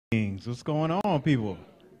Greetings. What's going on, people?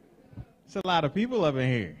 It's a lot of people up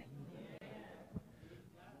in here.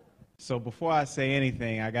 So before I say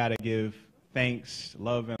anything, I got to give thanks,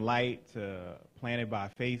 love, and light to Planted by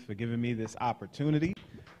Faith for giving me this opportunity.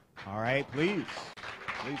 All right, please.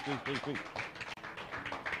 Please.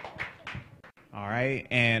 All right,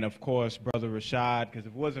 and of course, Brother Rashad, because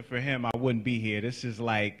if it wasn't for him, I wouldn't be here. This is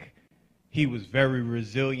like, he was very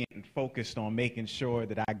resilient and focused on making sure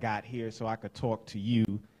that I got here so I could talk to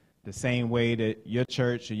you the same way that your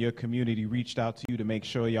church or your community reached out to you to make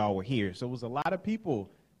sure y'all were here. So it was a lot of people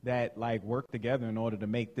that like worked together in order to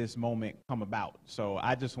make this moment come about. So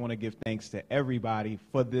I just want to give thanks to everybody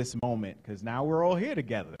for this moment, because now we're all here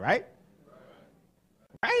together, right?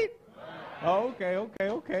 Right? Oh,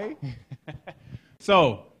 okay.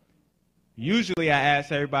 So usually I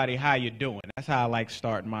ask everybody how you doing. That's how I like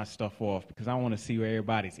starting my stuff off, because I want to see where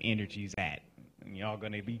everybody's energy's at. And y'all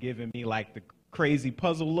going to be giving me like the crazy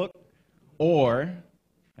puzzle look, or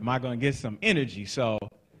am I going to get some energy? So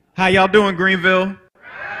how y'all doing, Greenville?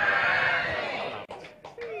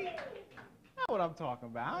 That's what I'm talking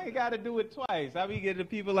about. I ain't got to do it twice. I be getting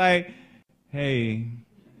people like, hey,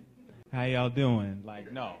 how y'all doing?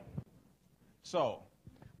 Like, no. So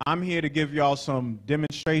I'm here to give y'all some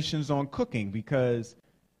demonstrations on cooking, because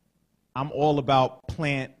I'm all about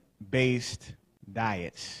plant-based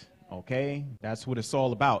diets, okay? That's what it's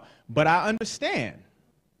all about. But I understand.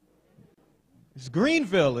 It's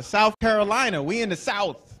Greenville, it's South Carolina. We in the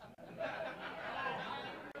South.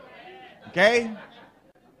 Okay?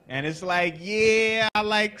 And it's like, yeah, I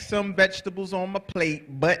like some vegetables on my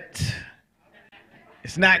plate, but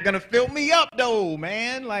it's not going to fill me up, though,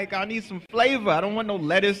 man. Like, I need some flavor. I don't want no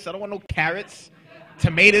lettuce. I don't want no carrots,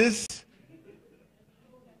 tomatoes.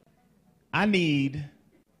 I need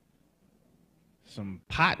some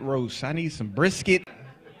pot roast. I need some brisket.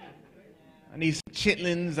 I need some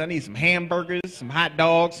chitlins. I need some hamburgers, some hot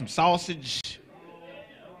dogs, some sausage.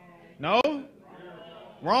 No?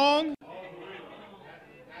 Wrong?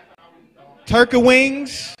 Turkey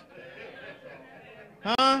wings?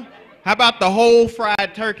 Huh? How about the whole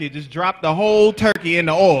fried turkey? Just drop the whole turkey in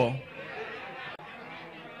the oil.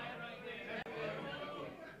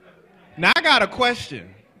 Now, I got a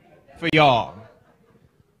question for y'all.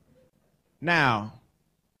 Now,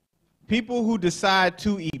 people who decide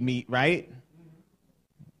to eat meat, right?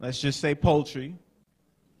 Let's just say poultry.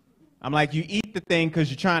 I'm like, you eat the thing because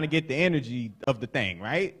you're trying to get the energy of the thing,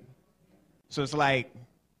 right? So it's like,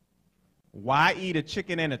 why eat a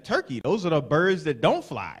chicken and a turkey? Those are the birds that don't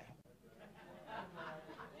fly.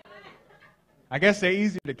 I guess they're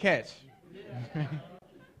easy to catch.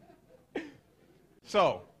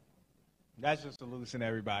 So, that's just to loosen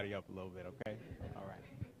everybody up a little bit, okay? All right.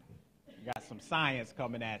 You got some science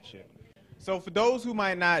coming at you. So for those who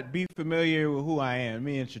might not be familiar with who I am, let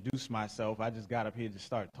me introduce myself. I just got up here to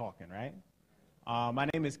start talking, right? My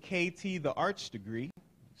name is KT, the Arts Degree.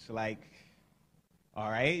 It's like, all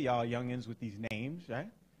right, y'all youngins with these names, right?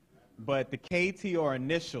 But the KT are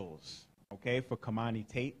initials, okay, for Kamani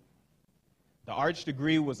Tate. The Arts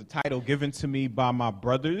Degree was a title given to me by my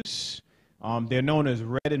brothers. They're known as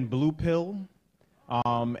Red and Blue Pill,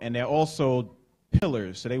 and they're also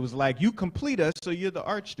pillars. So they was like, you complete us, so you're the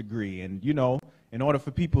Arts Degree. And, you know, in order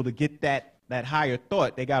for people to get that higher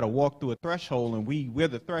thought, they got to walk through a threshold, and we're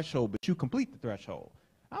the threshold, but you complete the threshold.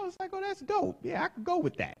 I was like, oh, that's dope. Yeah, I could go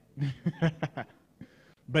with that.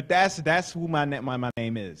 But that's who my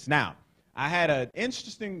name is. Now, I had an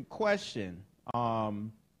interesting question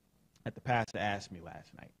that the pastor asked me last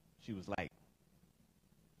night. She was like,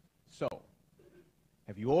 so,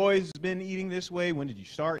 have you always been eating this way? When did you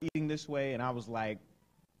start eating this way? And I was like,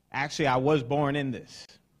 actually, I was born in this,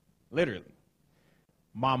 literally.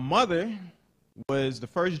 My mother was the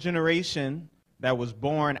first generation that was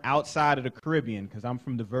born outside of the Caribbean, because I'm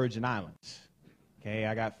from the Virgin Islands. Okay,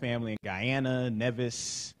 I got family in Guyana,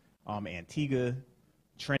 Nevis, Antigua,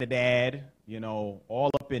 Trinidad, you know, all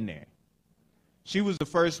up in there. She was the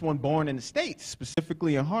first one born in the States,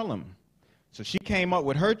 specifically in Harlem. So she came up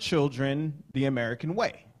with her children the American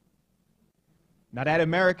way. Now, that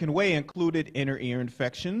American way included inner ear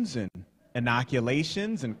infections and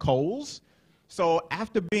inoculations and colds. So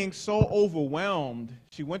after being so overwhelmed,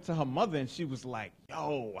 she went to her mother and she was like,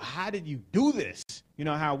 yo, how did you do this? You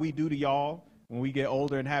know how we do to y'all when we get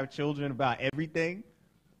older and have children about everything?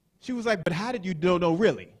 She was like, but how did you do? No,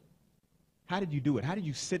 really. How did you do it? How did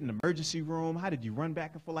you sit in the emergency room? How did you run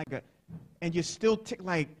back and forth and you're still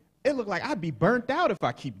like, it looked like I'd be burnt out if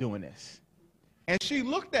I keep doing this. And she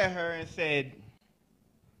looked at her and said,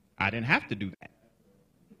 I didn't have to do that.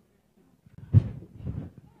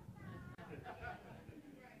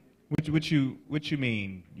 What you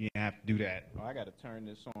mean you have to do that? Oh, I got to turn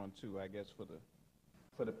this on too, I guess,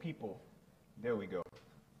 for the people. There we go.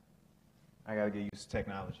 I got to get used to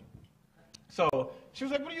technology. So she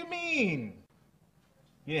was like, what do you mean?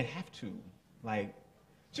 You didn't have to. Like,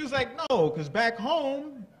 she was like, no, because back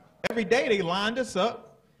home, every day they lined us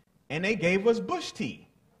up and they gave us bush tea.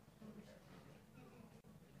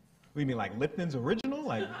 What do you mean, like Lipton's original?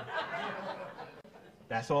 Like,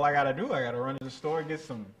 that's all I got to do? I got to run to the store and get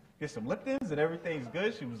some Liptons and everything's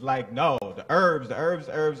good? She was like, no, the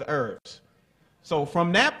herbs. So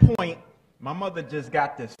from that point, my mother just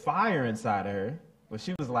got this fire inside of her, but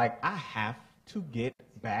she was like, I have to get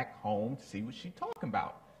back home to see what she's talking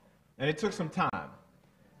about. And it took some time.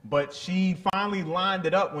 But she finally lined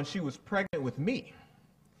it up when she was pregnant with me.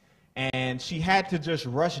 And she had to just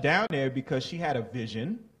rush down there because she had a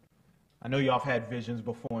vision. I know y'all have had visions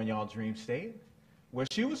before in y'all dream state, where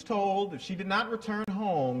she was told if she did not return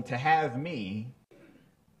home to have me,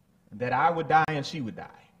 that I would die and she would die.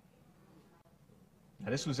 Now,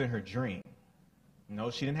 this was in her dream. No,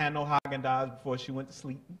 she didn't have no Haagen-Dazs before she went to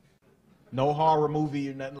sleep. No horror movie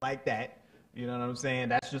or nothing like that. You know what I'm saying?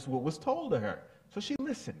 That's just what was told to her. So she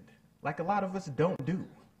listened, like a lot of us don't do.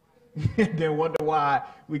 And then wonder why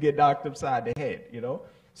we get knocked upside the head, you know?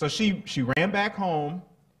 So she ran back home.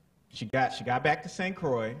 She got back to St.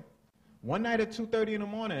 Croix. One night at 2:30 in the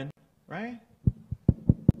morning, right?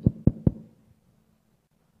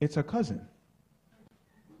 It's her cousin.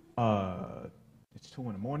 It's 2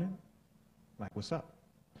 in the morning. Like, what's up?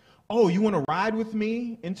 Oh, you want to ride with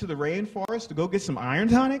me into the rainforest to go get some iron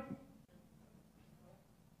tonic?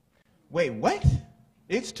 Wait, what?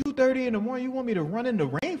 It's 2:30 in the morning. You want me to run in the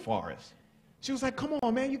rainforest? She was like, come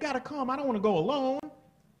on, man, you got to come. I don't want to go alone.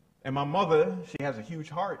 And my mother, she has a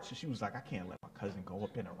huge heart, so she was like, I can't let my cousin go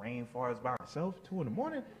up in the rainforest by herself, 2 in the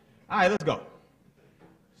morning. All right, let's go.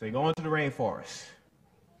 So they go into the rainforest,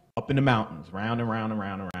 up in the mountains, round and round and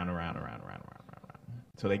round and round and round and round and round and round and round.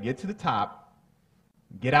 So they get to the top,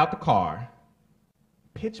 get out the car,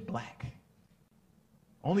 pitch black.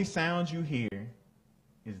 Only sounds you hear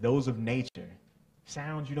is those of nature,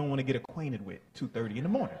 sounds you don't want to get acquainted with, 2:30 in the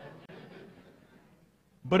morning.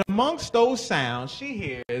 But amongst those sounds, she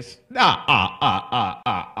hears, No,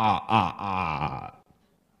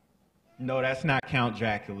 that's not Count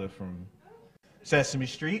Dracula from Sesame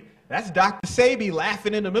Street. That's Dr. Sabi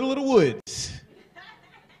laughing in the middle of the woods.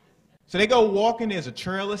 So they go walking. There's a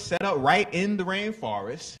trailer set up right in the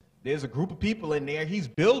rainforest. There's a group of people in there. He's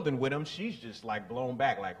building with them. She's just like blown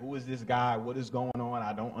back. Like, who is this guy? What is going on?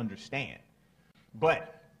 I don't understand.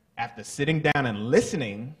 But after sitting down and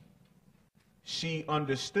listening, she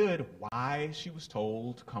understood why she was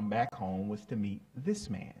told to come back home was to meet this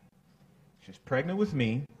man. She was pregnant with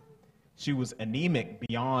me. She was anemic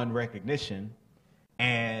beyond recognition.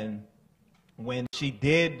 And when she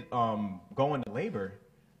did go into labor,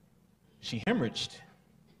 she hemorrhaged.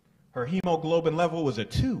 Her hemoglobin level was a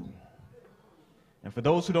 2. And for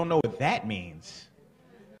those who don't know what that means,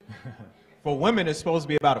 for women it's supposed to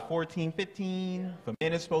be about a 14, 15. For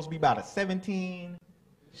men it's supposed to be about a 17.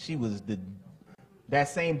 She was that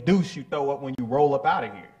same deuce you throw up when you roll up out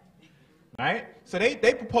of here. Right? So they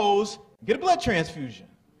proposed, get a blood transfusion.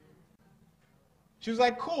 She was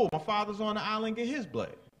like, cool, my father's on the island, get his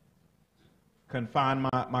blood. Couldn't find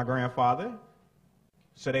my grandfather.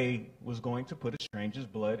 So they was going to put a stranger's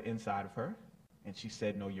blood inside of her. And she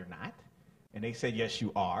said, no, you're not. And they said, yes,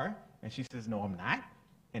 you are. And she says, no, I'm not.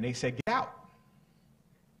 And they said, get out.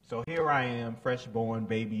 So here I am, fresh born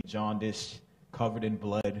baby, jaundice, covered in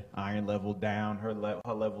blood, iron level down, her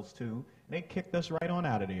levels too. And they kicked us right on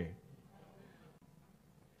out of there.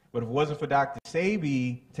 But if it wasn't for Dr.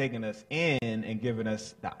 Sabi taking us in and giving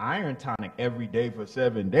us the iron tonic every day for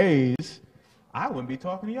 7 days, I wouldn't be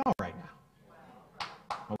talking to y'all right now.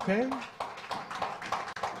 Okay?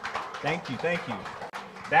 Thank you, thank you.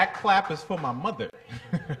 That clap is for my mother.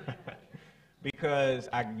 Because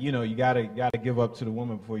you gotta give up to the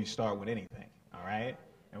woman before you start with anything. All right?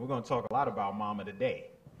 And we're gonna talk a lot about mama today.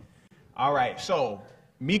 All right, so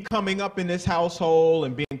me coming up in this household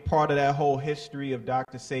and being part of that whole history of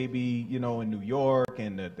Dr. Sabi, in New York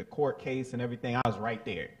and the court case and everything, I was right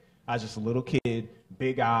there. I was just a little kid,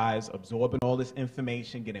 big eyes, absorbing all this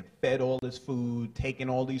information, getting fed all this food, taking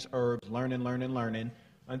all these herbs, learning,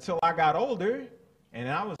 until I got older, and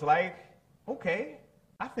I was like, okay,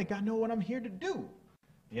 I think I know what I'm here to do,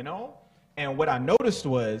 And what I noticed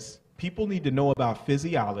was people need to know about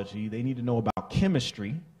physiology, they need to know about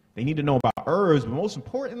chemistry, they need to know about herbs, but most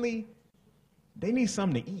importantly, they need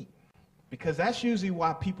something to eat, because that's usually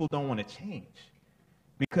why people don't want to change,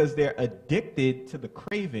 because they're addicted to the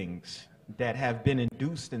cravings that have been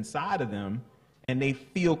induced inside of them, and they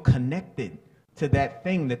feel connected to that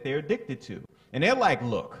thing that they're addicted to. And they're like,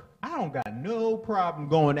 look, I don't got no problem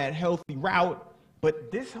going that healthy route,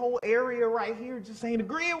 but this whole area right here just ain't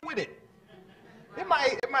agreeing with it. It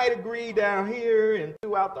might agree down here and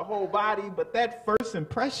throughout the whole body, but that first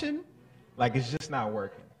impression, like, it's just not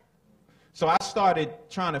working. So I started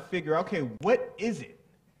trying to figure out, okay, what is it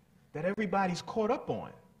that everybody's caught up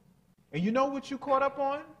on? And you know what you caught up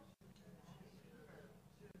on?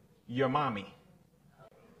 Your mommy.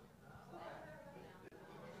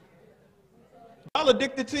 Y'all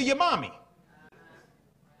addicted to your mommy.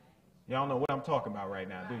 Y'all know what I'm talking about right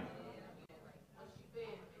now, do you?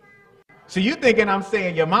 So you thinking I'm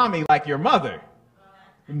saying your mommy like your mother.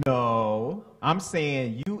 No, I'm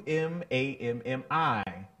saying U-M-A-M-M-I,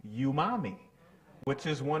 you mommy, which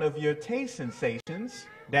is one of your taste sensations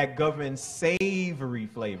that governs savory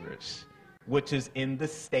flavors, which is in the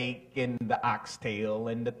steak and the oxtail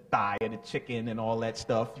and the thigh of the chicken and all that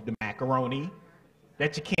stuff, the macaroni,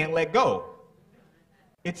 that you can't let go.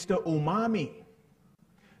 It's the umami.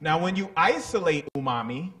 Now, when you isolate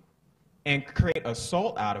umami and create a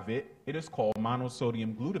salt out of it, it is called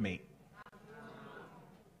monosodium glutamate.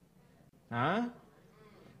 Huh?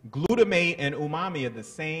 Glutamate and umami are the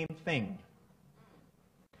same thing.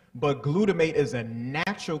 But glutamate is a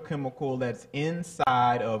natural chemical that's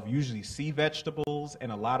inside of usually sea vegetables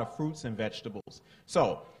and a lot of fruits and vegetables.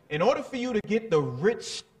 So, in order for you to get the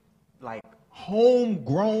rich, like,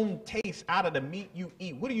 homegrown taste out of the meat you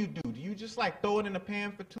eat, what do? Do you just like throw it in the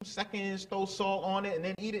pan for 2 seconds, throw salt on it, and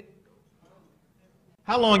then eat it?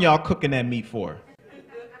 How long y'all cooking that meat for?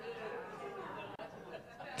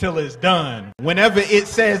 Till it's done. Whenever it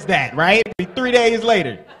says that, right? 3 days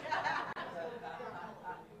later.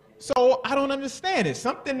 So I don't understand it.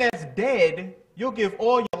 Something that's dead, you'll give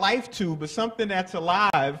all your life to, but something that's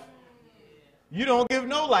alive, you don't give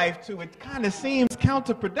no life to. It kind of seems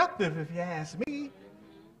counterproductive if you ask me.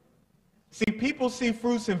 See, people see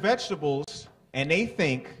fruits and vegetables and they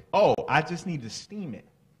think, oh, I just need to steam it.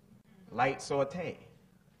 Light saute.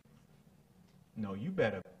 No, you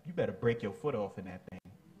better break your foot off in that thing.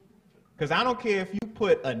 Because I don't care if you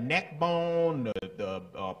put a neck bone, the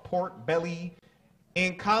pork belly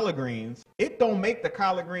in collard greens, it don't make the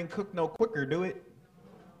collard green cook no quicker, do it?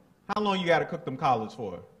 How long you got to cook them collards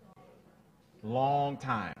for? Long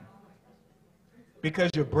time.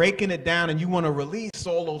 Because you're breaking it down and you want to release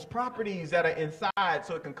all those properties that are inside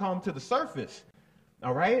so it can come to the surface.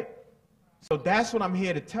 All right? So that's what I'm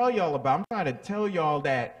here to tell y'all about. I'm trying to tell y'all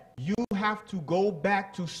that you have to go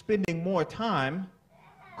back to spending more time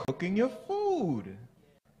cooking your food.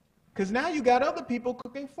 Because now you got other people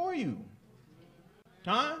cooking for you.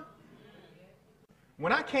 Huh?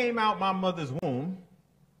 When I came out my mother's womb,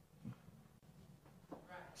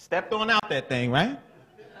 stepped on out that thing, right?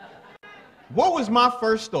 What was my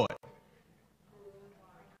first thought?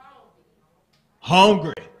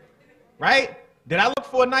 Hungry, right? Did I look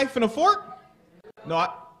for a knife and a fork?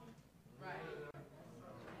 No,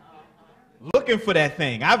 looking for that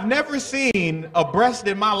thing. I've never seen a breast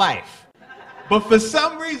in my life, but for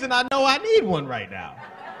some reason I know I need one right now.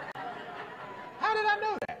 How did I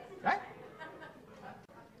know that, right?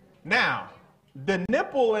 Now, the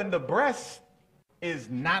nipple and the breast is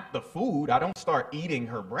not the food. I don't start eating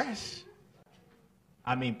her breast.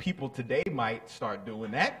 I mean, people today might start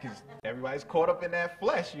doing that because everybody's caught up in that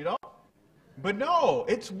flesh, you know? But no,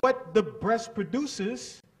 it's what the breast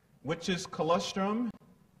produces, which is colostrum,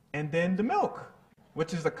 and then the milk,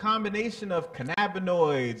 which is a combination of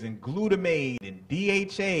cannabinoids and glutamate and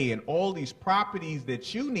DHA and all these properties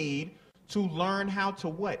that you need to learn how to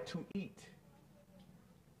what? To eat.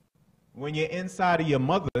 When you're inside of your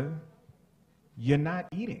mother, you're not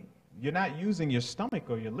eating. You're not using your stomach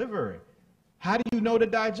or your liver. How do you know to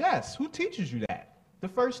digest? Who teaches you that? The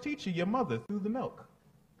first teacher, your mother, through the milk.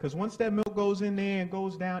 Because once that milk goes in there and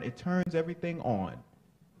goes down, it turns everything on.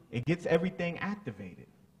 It gets everything activated.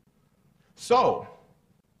 So,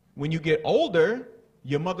 when you get older,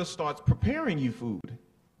 your mother starts preparing you food.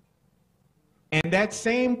 And that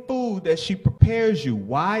same food that she prepares you,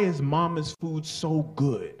 why is mama's food so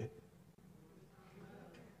good?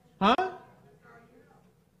 Huh?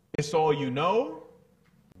 It's all you know?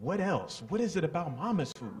 What else? What is it about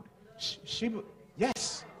mama's food?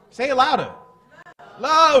 Yes, say it louder.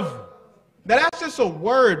 Love. Now that's just a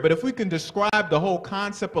word, but if we can describe the whole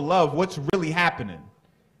concept of love, what's really happening?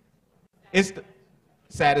 It's the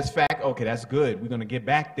satisfaction. Okay, that's good. We're going to get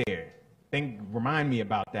back there. Remind me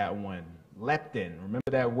about that one. Leptin. Remember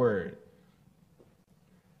that word.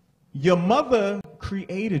 Your mother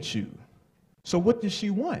created you. So what does she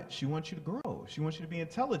want? She wants you to grow. She wants you to be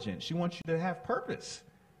intelligent. She wants you to have purpose.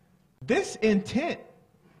 This intent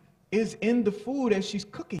is in the food as she's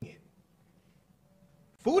cooking it.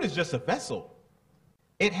 Food is just a vessel.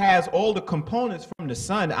 It has all the components from the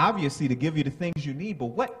sun, obviously, to give you the things you need, but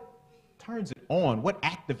what turns it on? What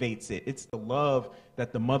activates it? It's the love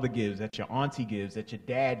that the mother gives, that your auntie gives, that your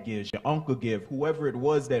dad gives, your uncle gives, whoever it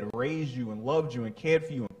was that raised you and loved you and cared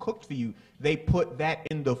for you and cooked for you, they put that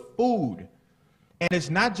in the food. And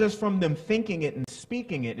it's not just from them thinking it and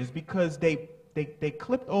speaking it, it's because they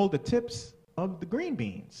clipped all the tips of the green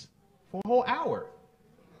beans for a whole hour.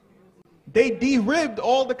 They de-ribbed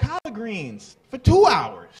all the collard greens for 2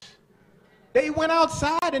 hours. They went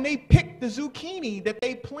outside and they picked the zucchini that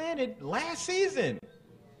they planted last season.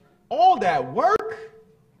 All that work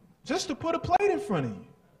just to put a plate in front of you.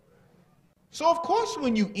 So of course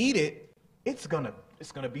when you eat it, it's gonna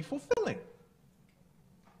be fulfilling.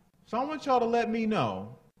 So I want y'all to let me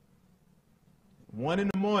know, 1 in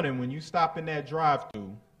the morning when you stop in that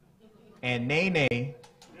drive-thru and Nene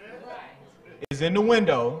is in the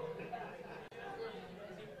window,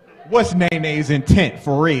 what's Nene's intent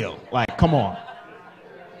for real? Like, come on.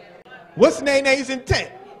 What's Nene's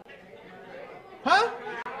intent? Huh?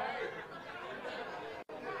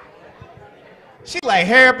 She like,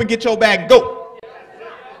 hurry up and get your bag and go.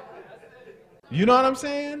 You know what I'm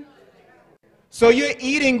saying? So you're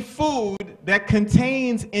eating food that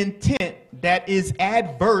contains intent that is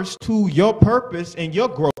adverse to your purpose and your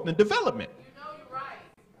growth and development. You know you're right.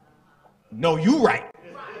 No, you right.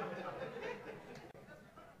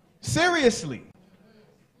 Seriously.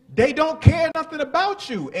 They don't care nothing about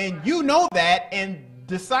you, and you know that, and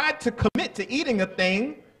decide to commit to eating a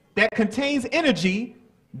thing that contains energy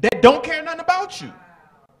that don't care nothing about you.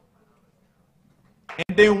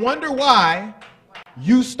 And then wonder why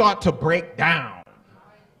you start to break down.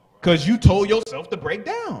 Because you told yourself to break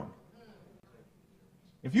down.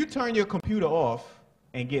 If you turn your computer off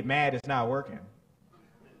and get mad it's not working,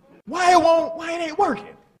 why it ain't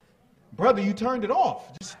working? Brother, you turned it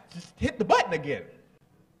off. Just hit the button again.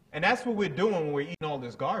 And that's what we're doing when we're eating all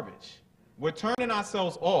this garbage. We're turning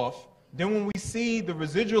ourselves off. Then when we see the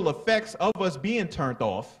residual effects of us being turned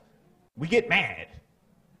off, we get mad.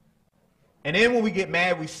 And then when we get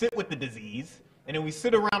mad, we sit with the disease. And then we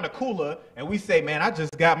sit around the cooler and we say, man, I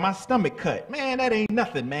just got my stomach cut. Man, that ain't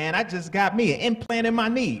nothing, man. I just got me an implant in my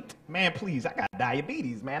knee. Man, please, I got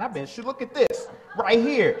diabetes, man. Look at this right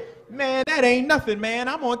here. Man, that ain't nothing, man.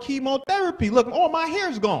 I'm on chemotherapy. Look, all my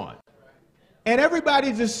hair's gone. And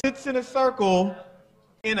everybody just sits in a circle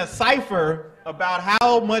in a cipher about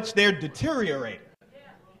how much they're deteriorating.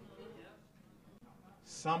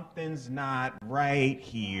 Something's not right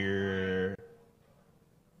here.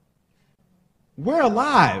 We're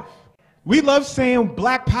alive. We love saying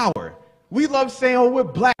black power. We love saying, oh, we're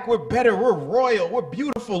black, we're better, we're royal, we're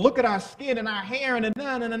beautiful. Look at our skin and our hair and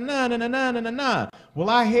na. Well,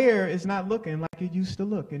 our hair is not looking like it used to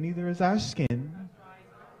look, and neither is our skin.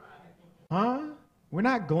 Huh? We're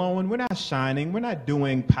not glowing, we're not shining, we're not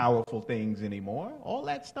doing powerful things anymore. All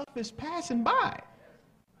that stuff is passing by.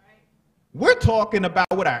 We're talking about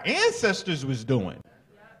what our ancestors was doing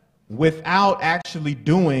without actually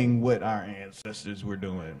doing what our ancestors were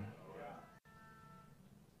doing.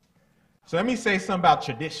 So let me say something about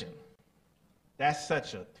tradition. That's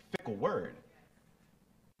such a fickle word.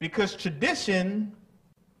 Because tradition,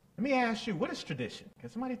 let me ask you, what is tradition? Can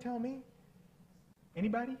somebody tell me?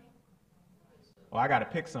 Anybody? Oh, I got to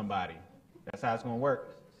pick somebody. That's how it's going to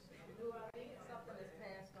work.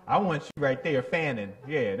 I want you right there fanning.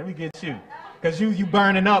 Yeah, let me get you. Because you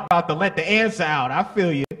burning up about to let the answer out. I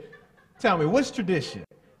feel you. Tell me, what's tradition?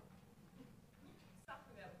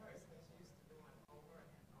 Something that a person is used to doing over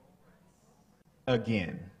and over.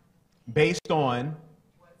 Again, based on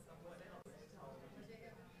What someone else has told.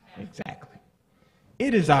 exactly.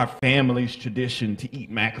 It is our family's tradition to eat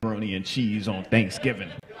macaroni and cheese on Thanksgiving.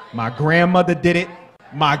 My grandmother did it.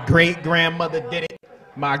 My great-grandmother did it.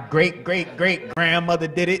 My great-great-great-grandmother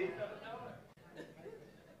did it.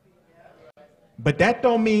 But that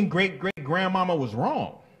don't mean great-great-grandmama was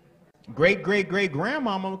wrong.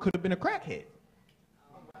 Great-great-great-grandmama could have been a crackhead.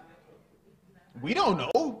 We don't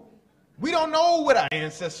know. We don't know what our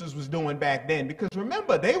ancestors was doing back then, because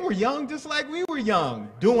remember, they were young just like we were young,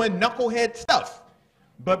 doing knucklehead stuff.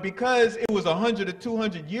 But because it was 100 or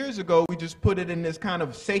 200 years ago, we just put it in this kind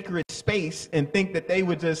of sacred space and think that they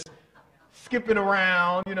were just skipping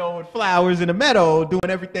around, you know, with flowers in the meadow, doing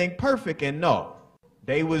everything perfect. And no,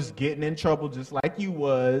 they was getting in trouble just like you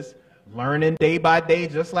was, learning day by day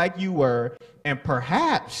just like you were, and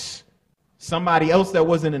perhaps somebody else that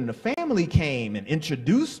wasn't in the family came and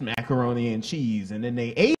introduced macaroni and cheese, and then they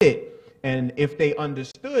ate it. And if they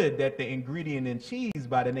understood that the ingredient in cheese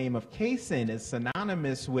by the name of casein is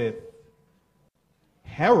synonymous with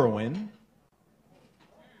heroin,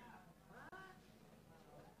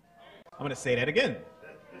 I'm going to say that again.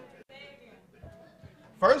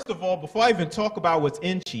 First of all, before I even talk about what's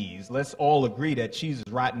in cheese, let's all agree that cheese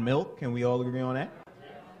is rotten milk. Can we all agree on that?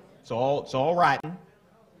 It's all rotten.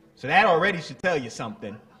 So that already should tell you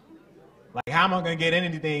something. Like, how am I going to get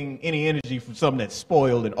any energy from something that's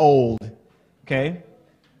spoiled and old? Okay?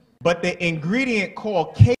 But the ingredient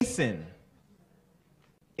called casein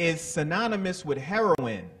is synonymous with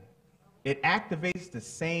heroin. It activates the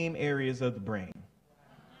same areas of the brain.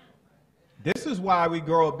 This is why we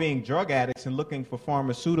grow up being drug addicts and looking for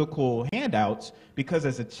pharmaceutical handouts, because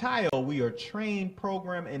as a child, we are trained,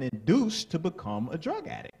 programmed, and induced to become a drug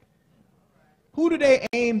addict. Who do they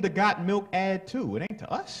aim the got milk ad to? It ain't to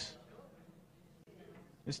us.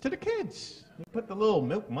 It's to the kids. You put the little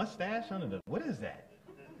milk mustache under the, what is that?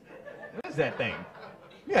 What is that thing?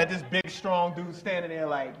 You got this big, strong dude standing there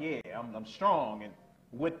like, yeah, I'm strong, and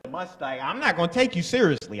with the mustache, I'm not going to take you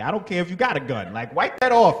seriously. I don't care if you got a gun. Like, wipe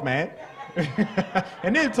that off, man.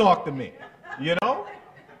 And then talk to me, you know?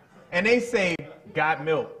 And they say, got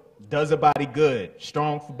milk, does a body good,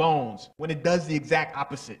 strong for bones, when it does the exact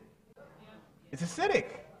opposite. It's acidic.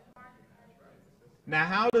 Now,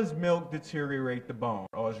 how does milk deteriorate the bone?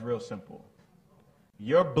 Oh, it's real simple.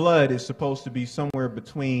 Your blood is supposed to be somewhere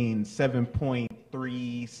between 7.3,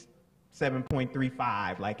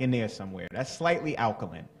 7.35, like in there somewhere. That's slightly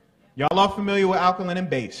alkaline. Y'all are familiar with alkaline and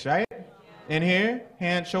base, right? In here?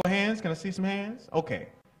 Show hands. Can I see some hands? Okay,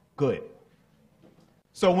 good.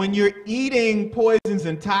 So when you're eating poisons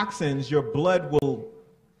and toxins, your blood will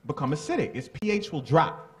become acidic. Its pH will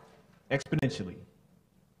drop exponentially.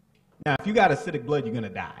 Now, if you got acidic blood, you're going to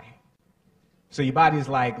die. So your body's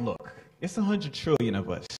like, look, it's 100 trillion of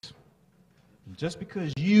us. Just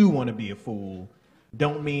because you want to be a fool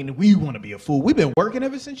don't mean we want to be a fool. We've been working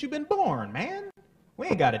ever since you've been born, man. We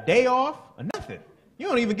ain't got a day off or nothing. You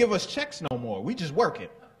don't even give us checks no more. We just work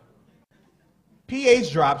it.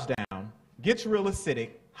 pH drops down, gets real acidic.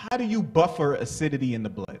 How do you buffer acidity in the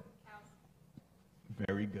blood?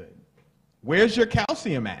 Very good. Where's your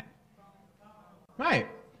calcium at? Right.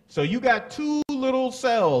 So you got two little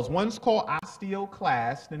cells. One's called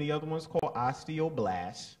osteoclast, and the other one's called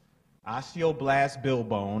osteoblast. Osteoblast build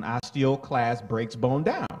bone. Osteoclast breaks bone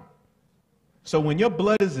down. So when your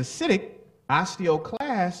blood is acidic,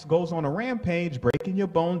 osteoclast goes on a rampage, breaking your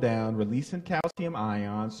bone down, releasing calcium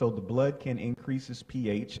ions so the blood can increase its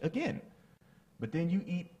pH again. But then you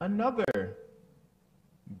eat another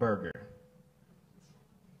burger,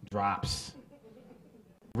 drops,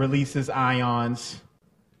 releases ions,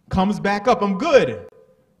 comes back up, I'm good.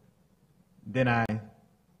 Then I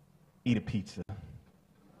eat a pizza.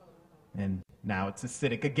 And now it's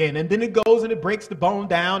acidic again. And then it goes and it breaks the bone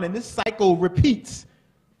down, and this cycle repeats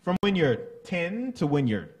from when you're 10 to when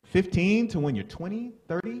you're 15 to when you're 20,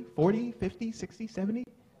 30, 40, 50, 60, 70.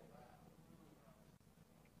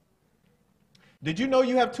 Did you know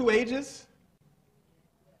you have two ages?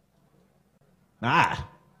 You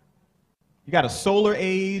got a solar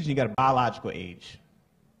age and you got a biological age.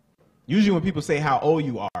 Usually when people say how old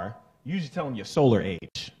you are, you usually tell them your solar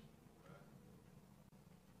age.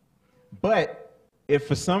 But if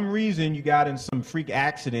for some reason you got in some freak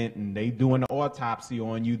accident and they doing an autopsy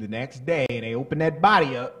on you the next day and they open that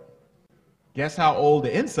body up, guess how old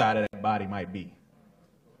the inside of that body might be?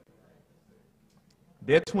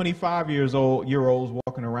 They're 25-year-olds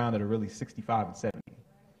walking around that are really 65 and 70. Do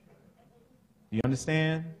you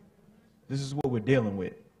understand? This is what we're dealing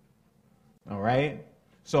with. All right?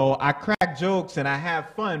 So I crack jokes and I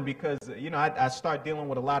have fun because, you know, I start dealing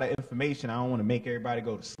with a lot of information. I don't want to make everybody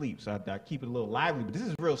go to sleep, so I keep it a little lively. But this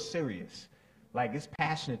is real serious. Like, it's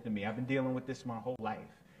passionate to me. I've been dealing with this my whole life,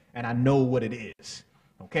 and I know what it is.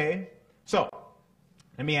 Okay? So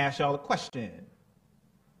let me ask y'all a question.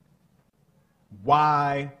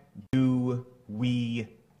 Why do we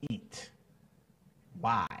eat?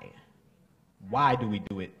 Why? Why do we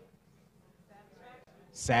do it?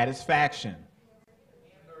 Satisfaction.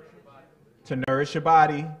 To nourish your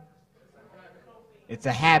body. It's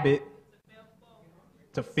a habit.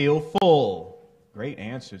 To feel full. Great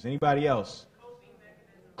answers. Anybody else?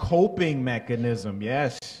 Coping mechanism,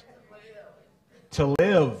 yes. To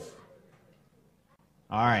live.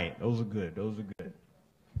 All right, those are good. Those are good.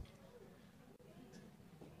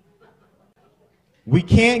 We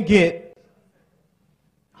can't get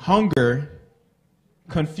hunger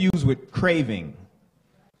confused with craving.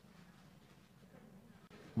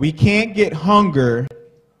 We can't get hunger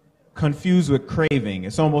confused with craving.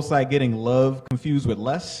 It's almost like getting love confused with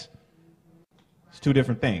lust. It's two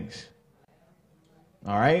different things.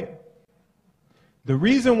 All right? The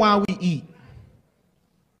reason why we eat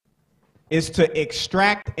is to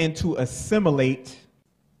extract and to assimilate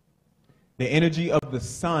the energy of the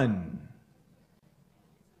sun.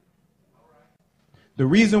 The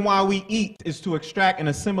reason why we eat is to extract and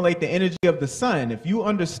assimilate the energy of the sun. If you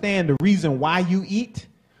understand the reason why you eat,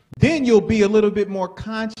 then you'll be a little bit more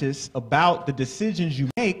conscious about the decisions you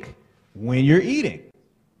make when you're eating.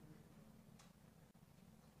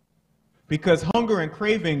 Because hunger and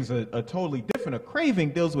cravings are totally different. A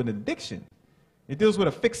craving deals with addiction. It deals with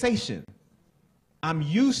a fixation. I'm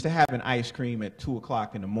used to having ice cream at 2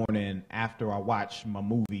 o'clock in the morning after I watch my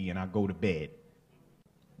movie and I go to bed.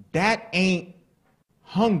 That ain't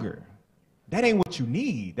hunger. That ain't what you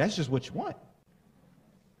need. That's just what you want.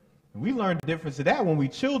 And we learn the difference of that when we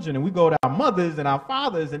children and we go to our mothers and our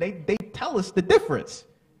fathers and they tell us the difference,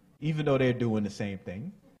 even though they're doing the same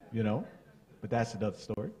thing, you know, but that's another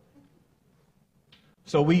story.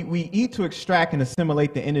 So we eat to extract and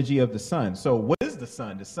assimilate the energy of the sun. So what is the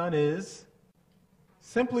sun? The sun is,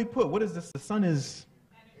 simply put, what is this? The sun is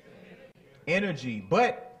energy.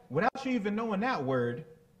 But without you even knowing that word,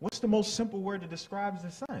 what's the most simple word that describes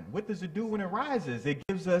the sun? What does it do when it rises? It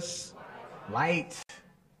gives us light.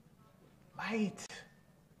 Light.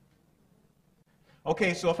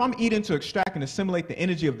 Okay, so if I'm eating to extract and assimilate the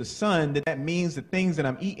energy of the sun, then that means the things that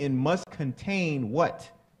I'm eating must contain what?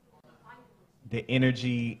 The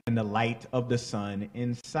energy and the light of the sun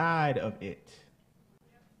inside of it.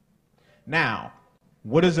 Now,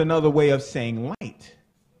 what is another way of saying light?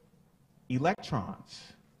 Electrons.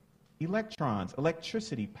 Electrons,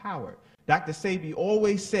 electricity, power. Dr. Sabi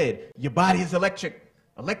always said, your body is electric.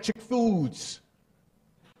 Electric foods.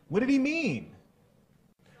 What did he mean?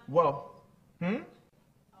 Well,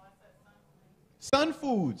 sun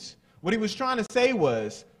foods. What he was trying to say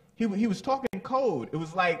was, he was talking in code. It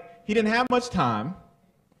was like he didn't have much time,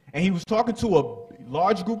 and he was talking to a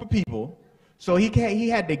large group of people, so he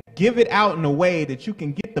had to give it out in a way that you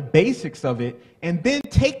can get the basics of it, and then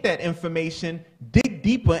take that information, dig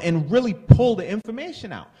deeper, and really pull the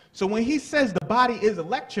information out. So when he says the body is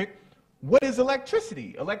electric, what is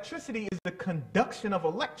electricity? Electricity is the conduction of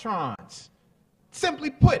electrons.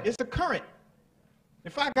 Simply put, it's a current.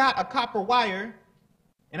 If I got a copper wire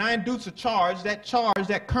and I induce a charge,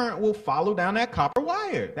 that current will follow down that copper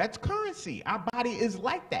wire. That's currency. Our body is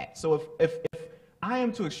like that. So if I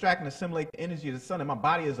am to extract and assimilate the energy of the sun and my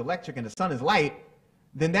body is electric and the sun is light,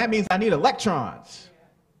 then that means I need electrons.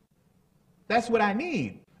 That's what I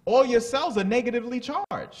need. All your cells are negatively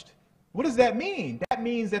charged. What does that mean? That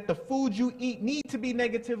means that the food you eat need to be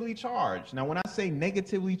negatively charged. Now, when I say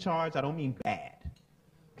negatively charged, I don't mean bad.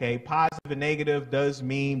 Okay, positive and negative does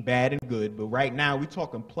mean bad and good, but right now we're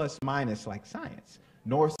talking plus minus like science.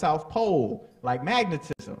 North-south pole like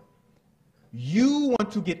magnetism. You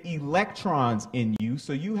want to get electrons in you,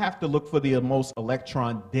 so you have to look for the most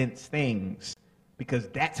electron-dense things because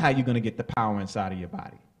that's how you're going to get the power inside of your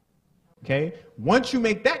body. Okay? Once you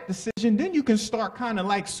make that decision, then you can start kind of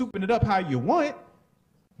like souping it up how you want,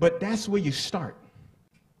 but that's where you start.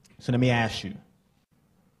 So let me ask you,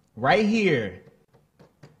 right here,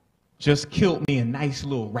 just killed me a nice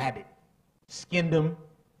little rabbit, skinned him,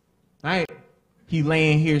 right? He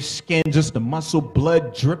laying here skinned, just the muscle,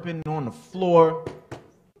 blood dripping on the floor.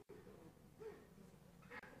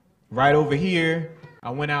 Right over here,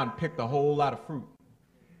 I went out and picked a whole lot of fruit.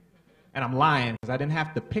 And I'm lying because I didn't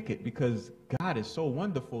have to pick it because God is so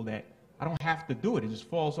wonderful that I don't have to do it. It just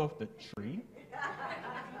falls off the tree.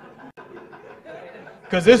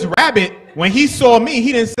 Because this rabbit, when he saw me,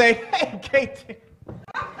 he didn't say, hey, Kate.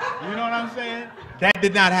 You know what I'm saying? That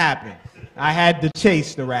did not happen. I had to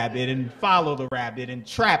chase the rabbit and follow the rabbit and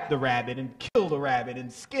trap the rabbit and kill the rabbit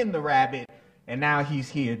and skin the rabbit. And now he's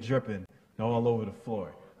here dripping all over the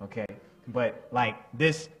floor. Okay? But like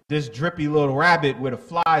this drippy little rabbit where the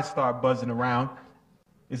flies start buzzing around,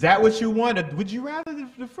 is that what you want? Or would you rather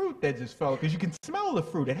the fruit that just fell? Because you can smell the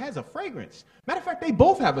fruit. It has a fragrance. Matter of fact, they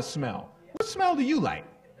both have a smell. What smell do you like?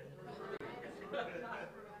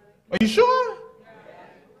 Are you sure?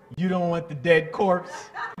 You don't want the dead corpse?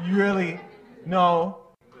 You really? No.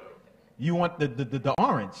 You want the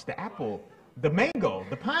orange, the apple, the mango,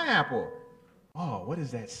 the pineapple. Oh, what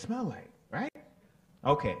does that smell like, right?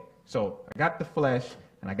 Okay, so I got the flesh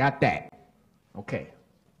and I got that. Okay.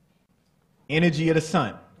 Energy of the sun.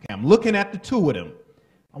 Okay, I'm looking at the two of them.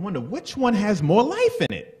 I wonder which one has more life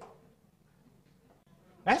in it.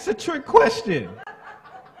 That's a trick question.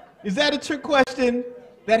 Is that a trick question?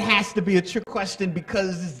 That has to be a trick question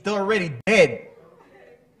because it's already dead.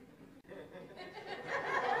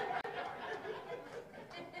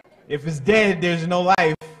 If it's dead, there's no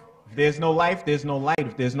life. If there's no life, there's no light.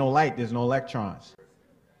 If there's no light, there's no electrons.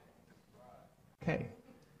 Okay.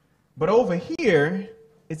 But over here,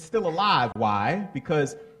 it's still alive. Why?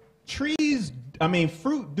 Because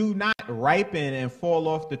fruit do not ripen and fall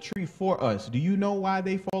off the tree for us. Do you know why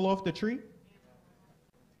they fall off the tree?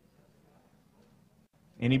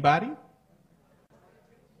 Anybody?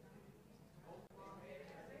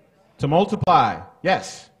 To multiply.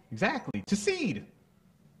 Yes, exactly. To seed.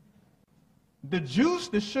 The juice,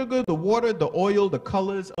 the sugar, the water, the oil, the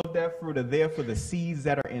colors of that fruit are there for the seeds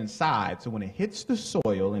that are inside. So when it hits the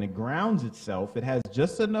soil and it grounds itself, it has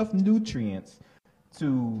just enough nutrients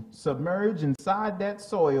to submerge inside that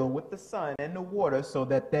soil with the sun and the water so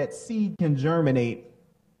that that seed can germinate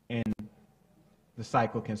and the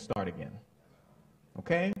cycle can start again.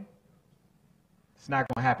 Okay? It's not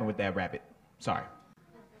going to happen with that rabbit. Sorry.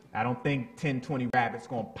 I don't think 10, 20 rabbits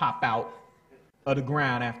going to pop out of the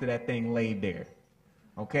ground after that thing laid there.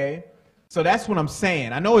 Okay? So that's what I'm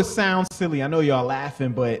saying. I know it sounds silly. I know y'all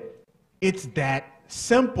laughing, but it's that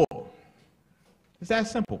simple. It's that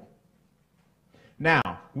simple. Now,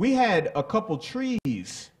 we had a couple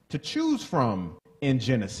trees to choose from in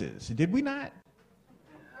Genesis. Did we not?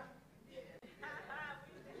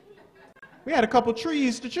 We had a couple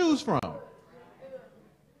trees to choose from.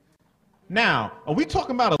 Now, are we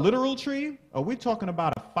talking about a literal tree? Or are we talking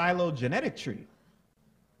about a phylogenetic tree?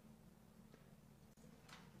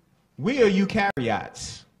 We are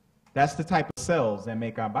eukaryotes. That's the type of cells that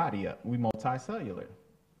make our body up. We multicellular.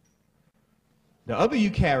 The other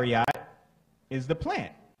eukaryote is the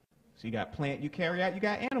plant. So you got plant eukaryote, you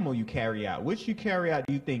got animal eukaryote. Which eukaryote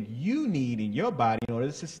do you think you need in your body in order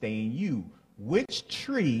to sustain you? Which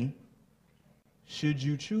tree should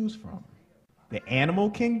you choose from? The animal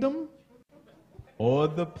kingdom or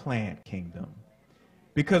the plant kingdom?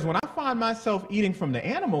 Because when I find myself eating from the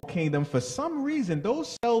animal kingdom, for some reason,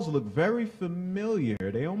 those cells look very familiar.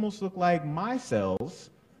 They almost look like my cells,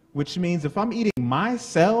 which means if I'm eating my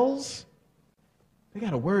cells, they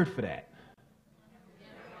got a word for that.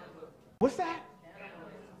 What's that?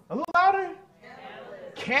 A little louder?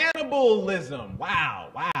 Cannibalism. Wow,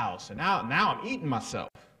 wow. So now I'm eating myself.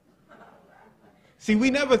 See,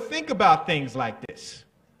 we never think about things like this.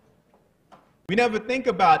 We never think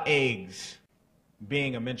about eggs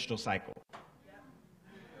being a menstrual cycle.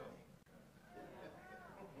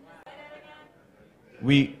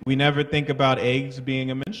 We never think about eggs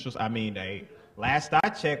being a menstrual cycle. I mean, last I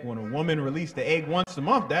checked, when a woman released the egg once a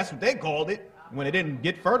month, that's what they called it. When it didn't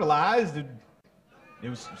get fertilized,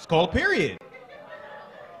 it's called a period.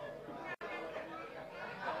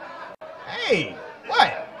 Hey,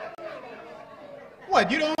 what? What?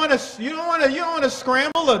 You don't want to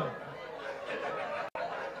scramble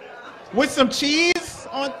with some cheese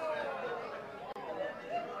on?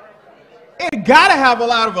 It gotta have a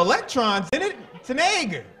lot of electrons in it. It's an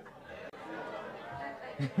egg.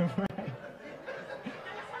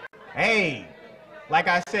 Hey, like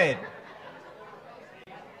I said,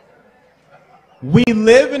 we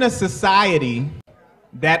live in a society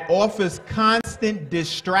that offers constant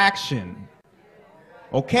distraction.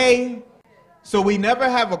 Okay? So we never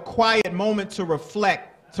have a quiet moment to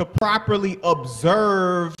reflect, to properly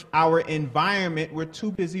observe our environment. We're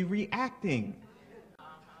too busy reacting.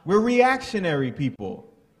 We're reactionary people.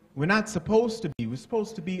 We're not supposed to be. We're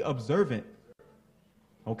supposed to be observant.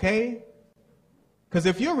 Okay? Because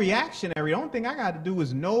if you're reactionary, the only thing I got to do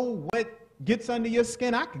is know what gets under your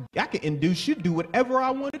skin. I can induce you to do whatever I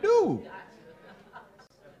want to do.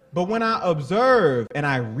 But when I observe and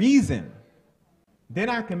I reason, then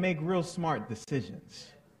I can make real smart decisions.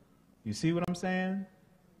 You see what I'm saying?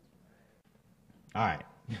 All right.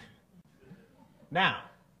 Now,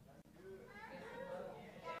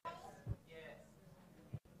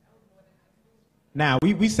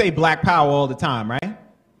 we say black power all the time, right?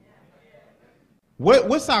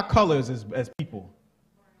 What's our colors as people?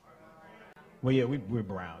 Well, yeah, we're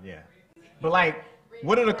brown, yeah. But like,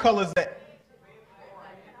 what are the colors that?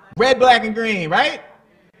 Red, black, and green, right?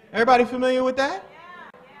 Everybody familiar with that?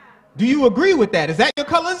 Do you agree with that? Is that your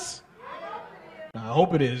colors? I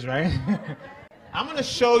hope it is, right? I'm going to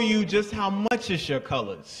show you just how much is your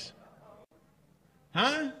colors.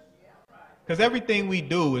 Huh? Because everything we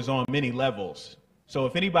do is on many levels. So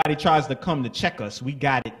if anybody tries to come to check us, we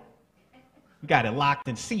got it locked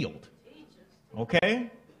and sealed.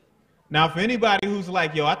 Okay? Now, for anybody who's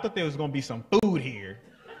like, yo, I thought there was going to be some food here.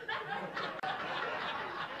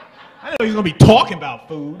 I know he's going to be talking about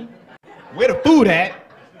food. Where the food at?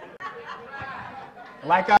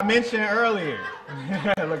 like I mentioned earlier. Look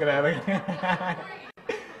at that. Look at that.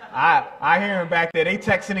 I hear him back there. They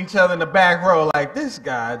texting each other in the back row like, this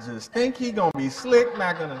guy just think he gonna be slick,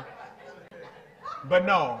 not gonna. But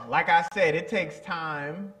no, like I said, it takes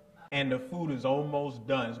time, and the food is almost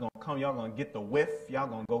done. It's gonna come. Y'all gonna get the whiff. Y'all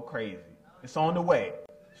gonna go crazy. It's on the way.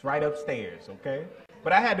 It's right upstairs. Okay.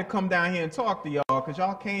 But I had to come down here and talk to y'all because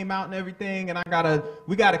y'all came out and everything, and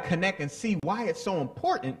we gotta connect and see why it's so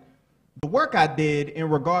important. The work I did in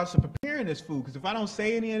regards to preparing this food, because if I don't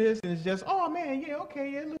say any of this, and it's just, oh man, yeah,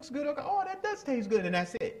 okay, yeah, it looks good, okay, oh, that does taste good, and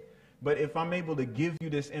that's it. But if I'm able to give you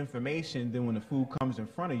this information, then when the food comes in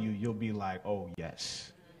front of you, you'll be like, oh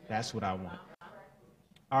yes, that's what I want.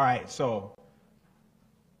 All right, so,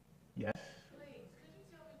 yes. Please, could you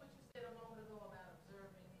tell me what you said a moment ago about observing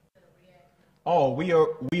instead of reacting? Oh,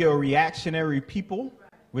 we are reactionary people.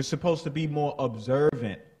 We're supposed to be more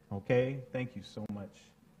observant, okay? Thank you so much.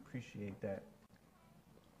 Appreciate that.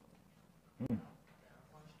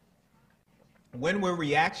 When we're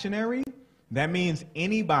reactionary, that means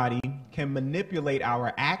anybody can manipulate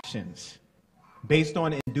our actions based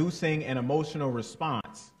on inducing an emotional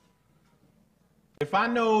response. If I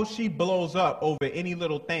know she blows up over any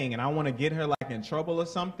little thing and I want to get her like in trouble or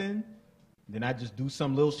something, then I just do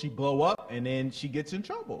some little, she blow up and then she gets in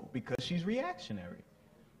trouble because she's reactionary.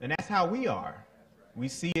 And that's how we are. We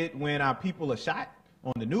see it when our people are shot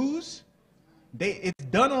on the news. It's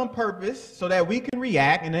done on purpose so that we can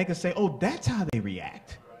react and they can say, oh, that's how they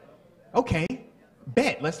react. Okay,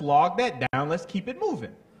 bet. Let's log that down. Let's keep it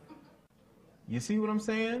moving. You see what I'm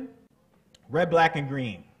saying? Red, black, and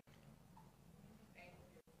green.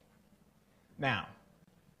 Now,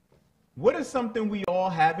 what is something we all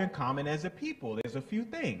have in common as a people? There's a few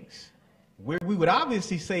things. We would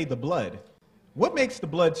obviously say the blood. What makes the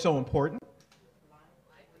blood so important?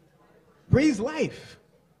 Breathes life.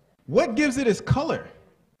 What gives it its color?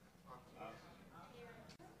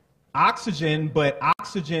 Oxygen, but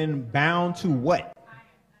oxygen bound to what?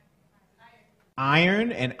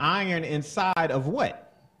 Iron, and iron inside of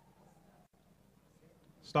what?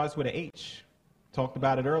 Starts with an H. Talked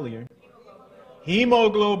about it earlier.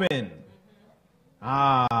 Hemoglobin.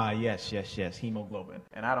 Ah, yes, hemoglobin.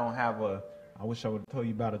 And I don't have I wish I would have told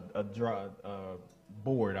you about a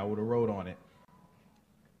board. I would have wrote on it.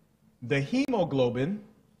 The hemoglobin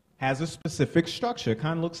has a specific structure. It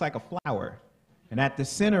kind of looks like a flower. And at the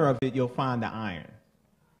center of it, you'll find the iron.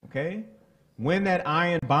 Okay? When that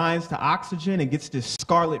iron binds to oxygen, it gets this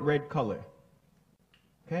scarlet red color.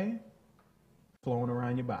 Okay? Flowing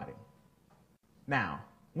around your body. Now,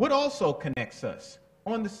 what also connects us?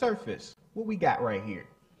 On the surface, what we got right here?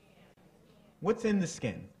 What's in the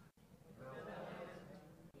skin?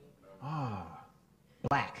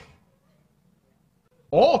 Black.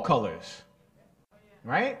 All colors,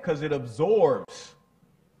 right? Because it absorbs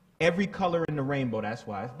every color in the rainbow. That's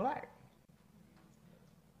why it's black.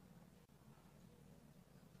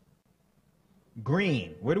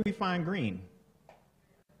 Green. Where do we find green?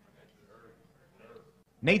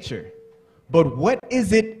 Nature. But what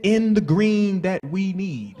is it in the green that we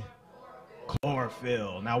need?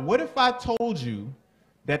 Chlorophyll. Now, what if I told you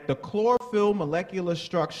that the chlorophyll molecular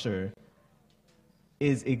structure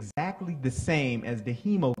is exactly the same as the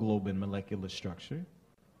hemoglobin molecular structure,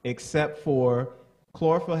 except for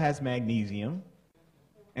chlorophyll has magnesium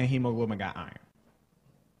and hemoglobin got iron.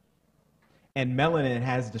 And melanin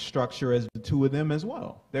has the structure as the two of them as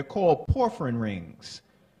well. They're called porphyrin rings.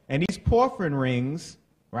 And these porphyrin rings,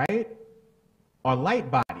 right, are light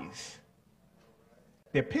bodies.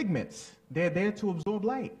 They're pigments. They're there to absorb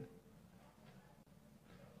light.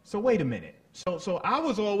 So wait a minute. So I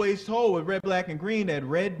was always told with red, black, and green that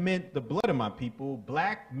red meant the blood of my people,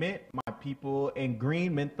 black meant my people, and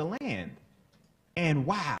green meant the land. And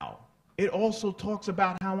wow, it also talks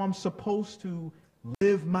about how I'm supposed to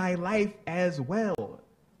live my life as well.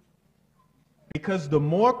 Because the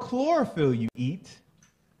more chlorophyll you eat,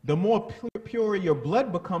 the more pure your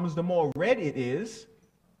blood becomes, the more red it is,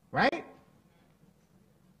 right?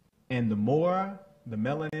 And the more the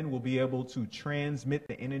melanin will be able to transmit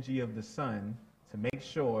the energy of the sun to make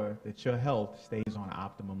sure that your health stays on an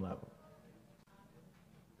optimum level.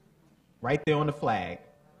 Right there on the flag.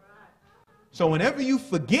 So whenever you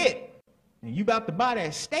forget and you about to buy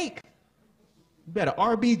that steak, you better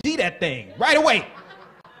RBG that thing right away.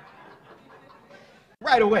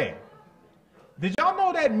 Right away. Did y'all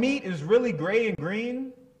know that meat is really gray and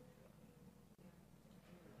green?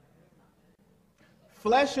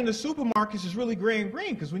 Flesh in the supermarkets is really gray and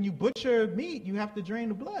green because when you butcher meat, you have to drain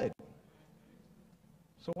the blood.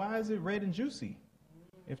 So why is it red and juicy?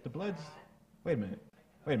 If the blood's... Wait a minute.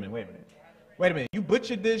 Wait a minute, you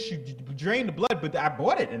butchered this, you drained the blood, but I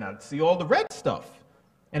bought it and I see all the red stuff.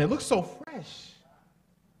 And it looks so fresh.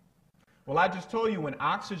 Well, I just told you when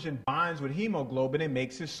oxygen binds with hemoglobin, it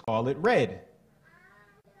makes it scarlet red.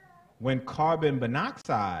 When carbon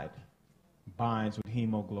monoxide binds with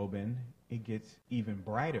hemoglobin, it gets even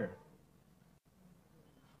brighter.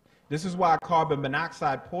 This is why carbon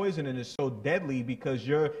monoxide poisoning is so deadly, because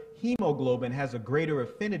your hemoglobin has a greater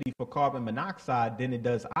affinity for carbon monoxide than it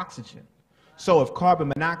does oxygen. So if carbon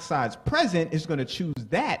monoxide is present, it's going to choose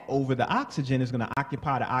that over the oxygen. It's going to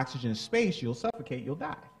occupy the oxygen space. You'll suffocate. You'll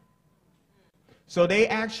die. So they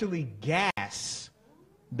actually gas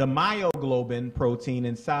the myoglobin protein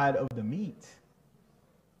inside of the meat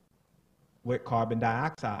with carbon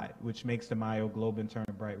dioxide, which makes the myoglobin turn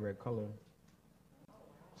a bright red color.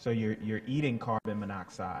 So you're eating carbon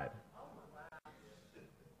monoxide.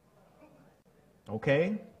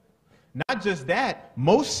 Okay? Not just that,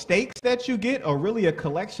 most steaks that you get are really a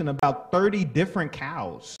collection of about 30 different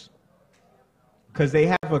cows, because they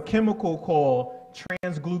have a chemical called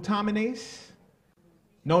transglutaminase,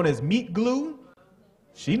 known as meat glue.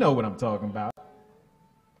 She know what I'm talking about.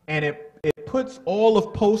 And it puts all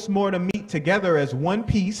of post-mortem meat together as one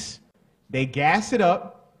piece. They gas it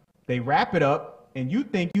up, they wrap it up, and you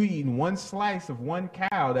think you're eating one slice of one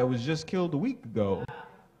cow that was just killed a week ago.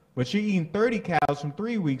 But you're eating 30 cows from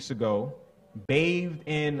 3 weeks ago, bathed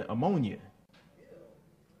in ammonia.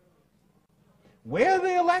 Where are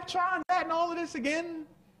the electrons at in all of this again?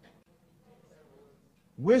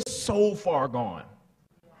 We're so far gone.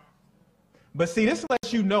 But see, this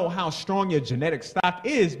lets you know how strong your genetic stock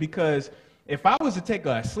is, because if I was to take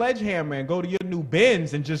a sledgehammer and go to your new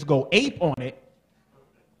Benz and just go ape on it,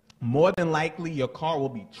 more than likely your car will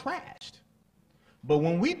be trashed. But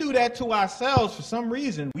when we do that to ourselves, for some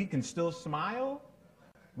reason, we can still smile.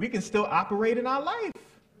 We can still operate in our life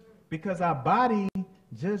because our body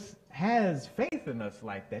just has faith in us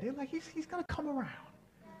like that. It's like he's going to come around.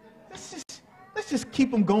 Let's just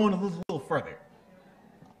keep him going a little further.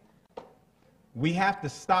 We have to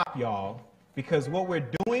stop, y'all, because what we're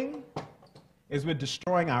doing is we're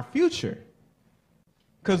destroying our future.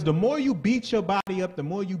 Because the more you beat your body up, the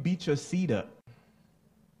more you beat your seed up.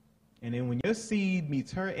 And then when your seed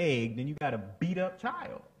meets her egg, then you got a beat up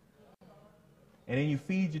child. And then you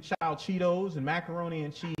feed your child Cheetos and macaroni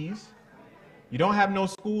and cheese. You don't have no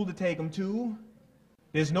school to take them to.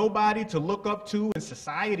 There's nobody to look up to in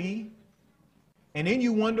society. And then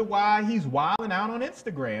you wonder why he's wilding out on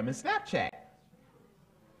Instagram and Snapchat.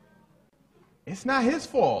 It's not his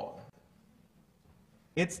fault.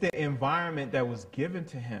 It's the environment that was given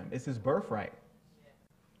to him. It's his birthright.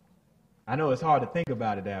 I know it's hard to think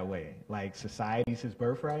about it that way. Like society's his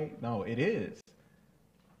birthright? No, it is.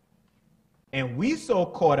 And we so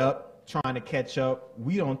caught up trying to catch up,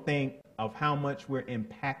 we don't think of how much we're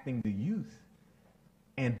impacting the youth.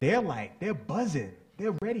 And they're buzzing.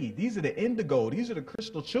 They're ready. These are the indigo. These are the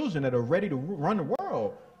crystal children that are ready to run the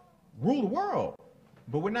world, rule the world.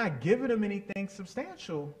 But we're not giving them anything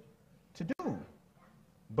substantial to do.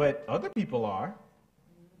 But other people are.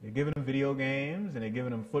 They're giving them video games, and they're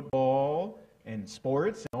giving them football and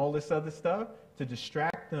sports and all this other stuff to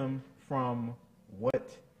distract them from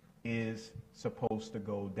what is supposed to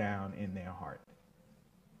go down in their heart.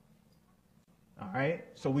 All right?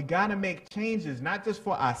 So we got to make changes, not just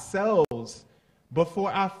for ourselves, but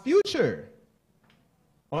for our future.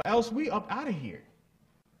 Or else we up out of here.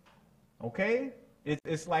 Okay?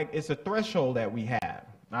 It's like it's a threshold that we have.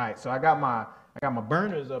 All right, so I got my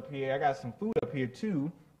burners up here. I got some food up here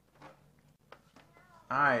too.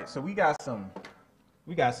 All right, so we got some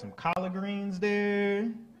collard greens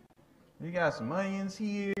there. We got some onions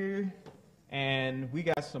here, and we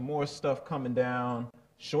got some more stuff coming down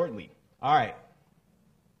shortly. All right.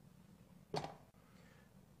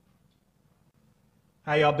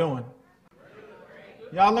 How y'all doing?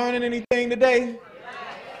 Y'all learning anything today?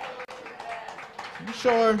 You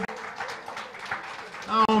sure?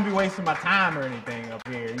 I don't want to be wasting my time or anything up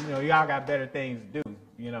here. You know, y'all got better things to do,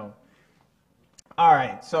 you know. All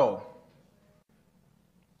right, so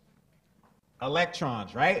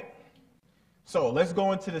electrons, right? So let's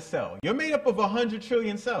go into the cell. You're made up of 100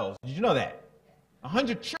 trillion cells. Did you know that?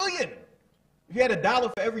 100 trillion. If you had $1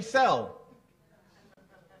 for every cell,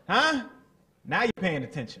 huh? Now you're paying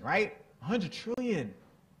attention, right? 100 trillion.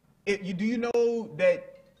 Do you know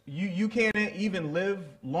that you can't even live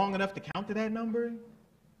long enough to count to that number?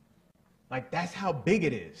 Like, that's how big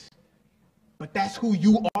it is. But that's who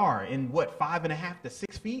you are in, what, 5.5 to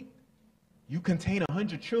 6 feet? You contain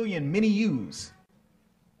 100 trillion mini yous.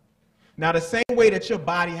 Now, the same way that your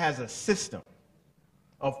body has a system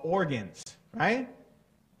of organs, right?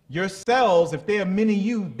 Your cells, if there are many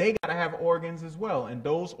you, they got to have organs as well. And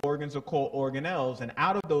those organs are called organelles. And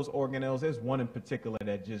out of those organelles, there's one in particular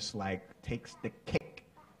that just like takes the cake.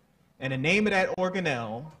 And the name of that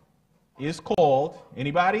organelle is called,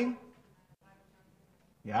 anybody?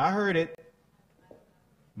 Yeah, I heard it.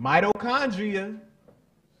 Mitochondria.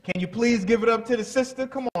 Can you please give it up to the sister?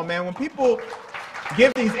 Come on, man. When people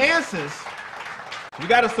give these answers, you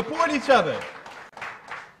got to support each other.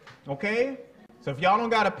 Okay? So if y'all don't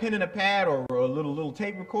got a pen and a pad or a little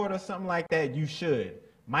tape recorder or something like that, you should.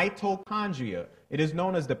 Mitochondria. It is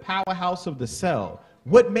known as the powerhouse of the cell.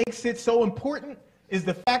 What makes it so important is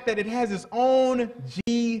the fact that it has its own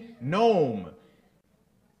genome.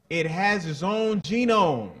 It has its own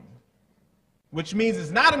genome, which means it's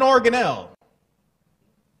not an organelle.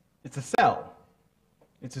 It's a cell.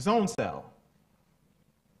 It's its own cell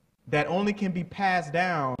that only can be passed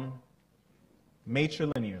down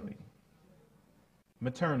matrilinearly,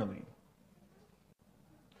 maternally.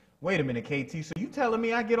 Wait a minute, KT, so you telling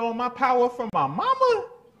me I get all my power from my mama?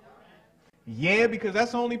 Yeah, because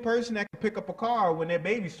that's the only person that can pick up a car when their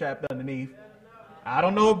baby's strapped underneath. I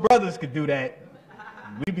don't know if brothers could do that.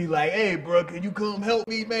 We'd be like, hey, bro, can you come help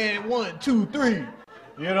me, man? 1, 2, 3.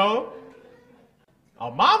 You know? A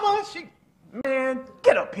mama, man,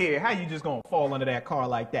 get up here. How you just gonna fall under that car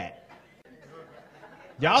like that?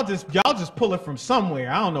 Y'all just pull it from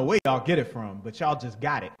somewhere. I don't know where y'all get it from, but y'all just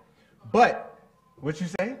got it. But, what you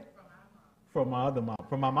say? From my other mom,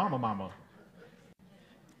 from my mama.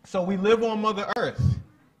 So we live on Mother Earth,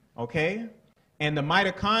 okay? And the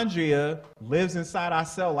mitochondria lives inside our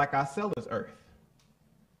cell like our cell is Earth.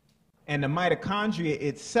 And the mitochondria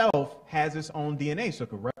itself has its own DNA, so it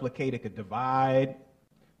could replicate, it could divide.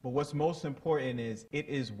 But what's most important is it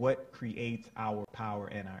is what creates our power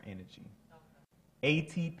and our energy.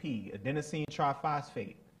 ATP, adenosine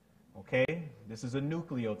triphosphate, okay? This is a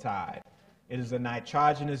nucleotide. It is a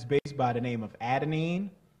nitrogenous base by the name of adenine.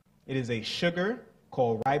 It is a sugar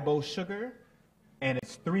called ribose sugar, and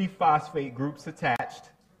it's 3 phosphate groups attached.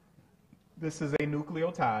 This is a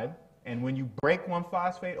nucleotide, and when you break one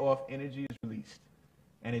phosphate off, energy is released,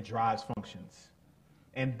 and it drives functions.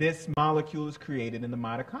 And this molecule is created in the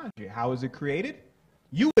mitochondria. How is it created?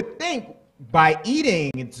 You would think by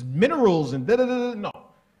eating, it's minerals and da-da-da-da. No.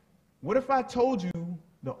 What if I told you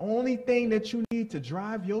the only thing that you need to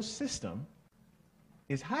drive your system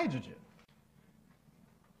is hydrogen?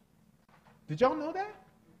 Did y'all know that?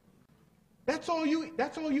 That's all you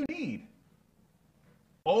need.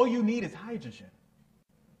 All you need is hydrogen.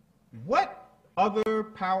 What other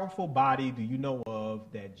powerful body do you know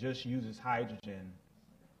of that just uses hydrogen?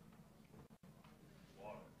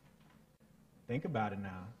 Think about it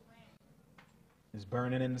now. It's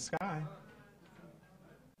burning in the sky.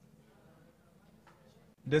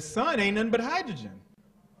 The sun ain't nothing but hydrogen.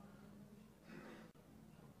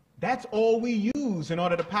 That's all we use in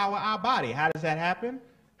order to power our body. How does that happen?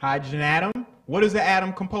 Hydrogen atom. What is the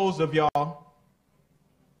atom composed of, y'all?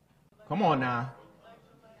 Come on now.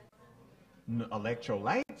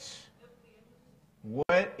 Electrolytes.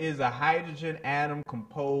 What is a hydrogen atom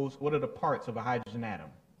composed? What are the parts of a hydrogen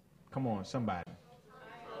atom? Come on, somebody.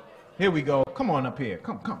 Here we go. Come on up here.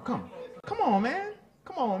 Come. Come on, man.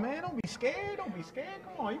 Come on, man. Don't be scared. Don't be scared.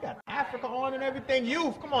 Come on. You got Africa on and everything.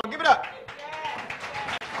 Youth. Come on. Give it up.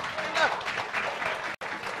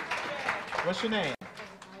 What's your name?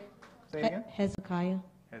 Say again. Hezekiah.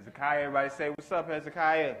 Hezekiah. Everybody say, what's up,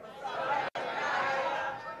 Hezekiah?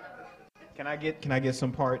 Can I get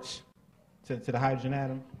some parts to the hydrogen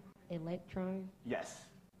atom? Electron. Yes.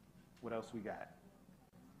 What else we got?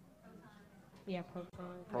 Yeah,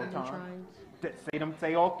 protons. Proton. Neutrons.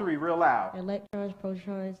 Say all 3 real loud. Electrons,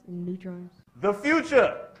 protons, and neutrons. The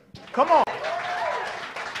future. Come on.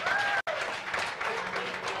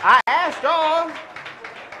 I asked y'all.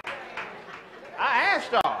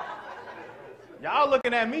 Y'all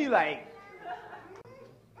looking at me like,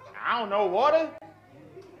 I don't know, water?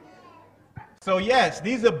 So yes,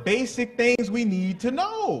 these are basic things we need to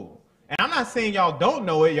know. And I'm not saying y'all don't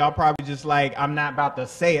know it. Y'all probably just like, I'm not about to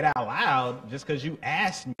say it out loud just because you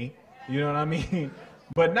asked me. You know what I mean?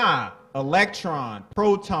 But nah, electron,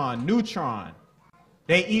 proton, neutron.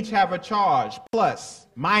 They each have a charge, plus,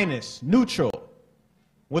 minus, neutral.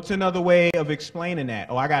 What's another way of explaining that?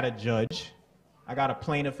 Oh, I got a judge. I got a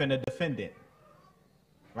plaintiff and a defendant.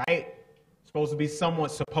 Right? Supposed to be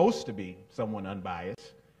someone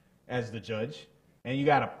unbiased as the judge. And you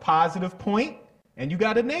got a positive point and you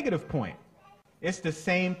got a negative point. It's the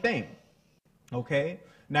same thing. Okay?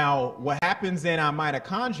 Now, what happens in our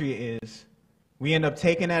mitochondria is we end up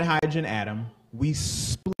taking that hydrogen atom, we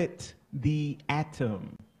split the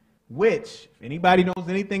atom. which, if anybody knows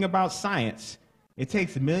anything about science, it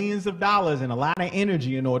takes millions of dollars and a lot of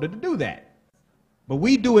energy in order to do that. But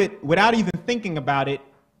we do it without even thinking about it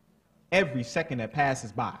every second that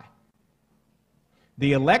passes by.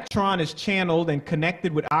 The electron is channeled and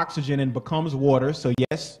connected with oxygen and becomes water. So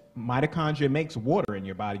yes, mitochondria makes water in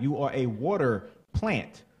your body. You are a water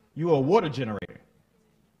plant. You are a water generator.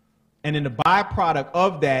 And then the byproduct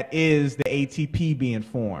of that is the ATP being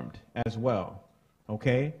formed as well.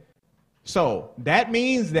 Okay? So that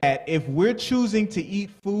means that if we're choosing to eat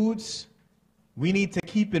foods, we need to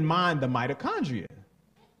keep in mind the mitochondria.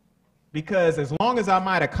 Because as long as our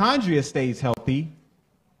mitochondria stays healthy,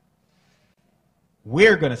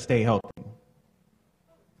 we're going to stay healthy.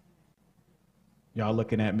 Y'all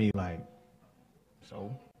looking at me like,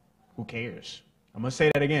 so who cares? I'm going to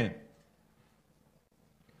say that again.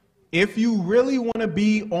 If you really want to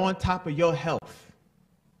be on top of your health,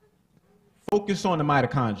 focus on the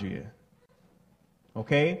mitochondria.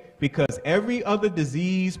 Okay? Because every other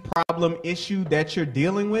disease, problem, issue that you're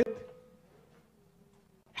dealing with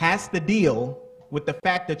has to deal with the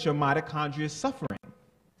fact that your mitochondria is suffering.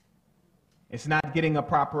 It's not getting a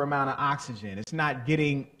proper amount of oxygen. It's not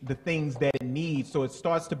getting the things that it needs, so it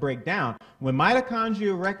starts to break down. When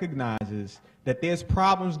mitochondria recognizes that there's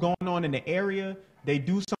problems going on in the area, they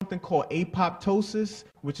do something called apoptosis,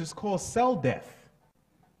 which is called cell death.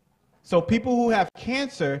 So people who have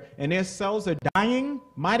cancer and their cells are dying,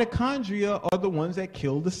 mitochondria are the ones that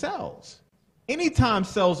kill the cells. Anytime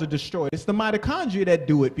cells are destroyed, it's the mitochondria that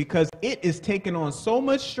do it because it is taking on so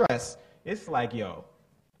much stress. It's like, yo,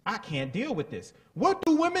 I can't deal with this. What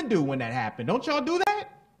do women do when that happens? Don't y'all do that?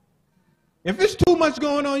 If there's too much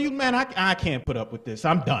going on, you man, I can't put up with this.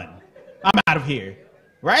 I'm done. I'm out of here.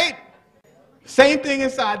 Right? Same thing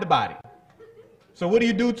inside the body. So what do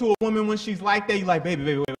you do to a woman when she's like that? You're like, baby,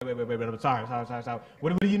 wait, I'm sorry.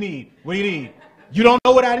 What do you need? What do you need? You don't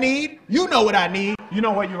know what I need? You know what I need. You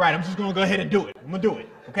know what? You're right. I'm just going to go ahead and do it. I'm going to do it.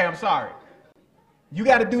 Okay, I'm sorry. You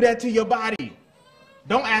got to do that to your body.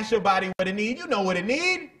 Don't ask your body what it needs. You know what it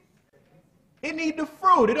needs. It needs the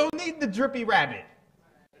fruit. It don't need the drippy rabbit.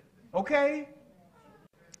 Okay?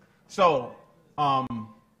 So,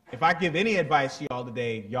 if I give any advice to y'all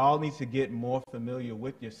today, y'all need to get more familiar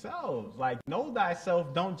with yourselves. Like, know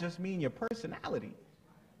thyself don't just mean your personality.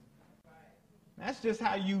 That's just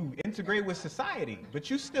how you integrate with society. But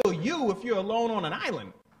you still you if you're alone on an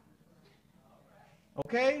island.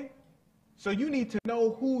 Okay? So you need to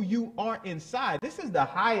know who you are inside. This is the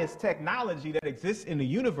highest technology that exists in the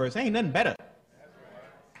universe. Ain't nothing better.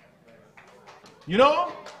 You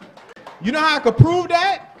know? You know how I could prove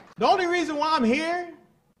that? The only reason why I'm here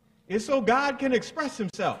is so God can express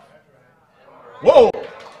himself. Whoa.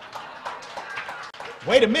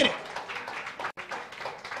 Wait a minute.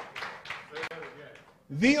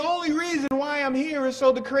 The only reason why I'm here is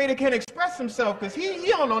so the Creator can express himself, because he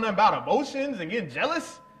don't know nothing about emotions and getting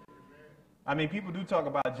jealous. I mean, people do talk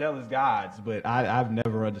about jealous gods, but I've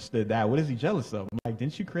never understood that. What is he jealous of? I'm like,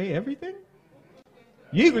 didn't you create everything?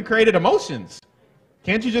 You even created emotions.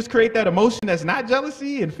 Can't you just create that emotion that's not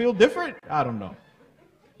jealousy and feel different? I don't know.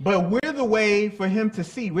 But we're the way for him to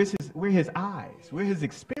see. We're his eyes. We're his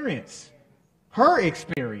experience. Her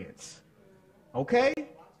experience. Okay?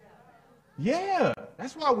 Yeah,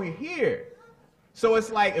 that's why we're here. So it's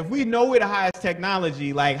like, if we know we're the highest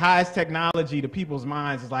technology, like highest technology to people's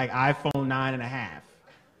minds is like iPhone 9.5,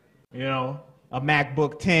 you know, a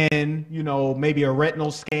MacBook 10, you know, maybe a retinal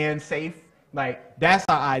scan safe. Like, that's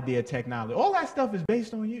our idea of technology. All that stuff is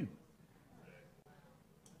based on you.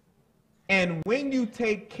 And when you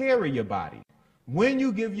take care of your body, when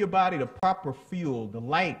you give your body the proper fuel, the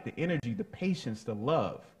light, the energy, the patience, the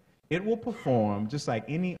love, it will perform just like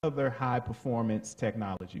any other high-performance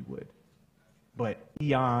technology would. But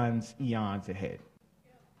eons ahead.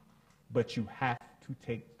 But you have to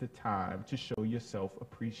take the time to show yourself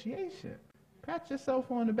appreciation. Pat yourself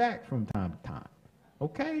on the back from time to time.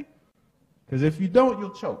 Okay? Because if you don't,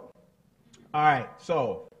 you'll choke. All right,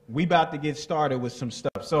 so we about to get started with some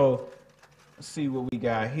stuff. So let's see what we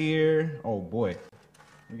got here. Oh, boy.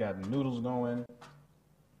 We got the noodles going.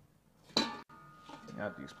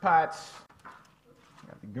 Got these pots.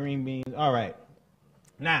 Got the green beans. All right.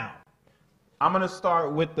 Now, I'm going to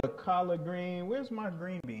start with the collard green. Where's my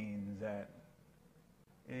green beans at?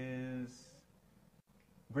 Is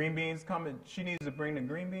green beans coming? She needs to bring the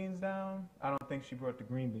green beans down? I don't think she brought the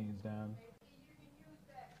green beans down.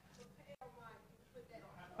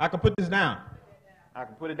 I can put this down. I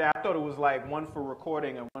can put it down. I thought it was like one for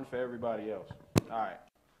recording and one for everybody else. All right.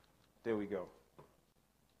 There we go.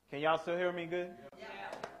 Can y'all still hear me good? Yeah.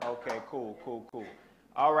 Okay, cool.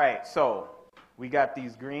 All right, so We got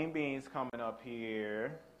these green beans coming up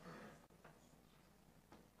here.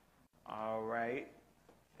 All right.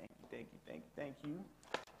 Thank you.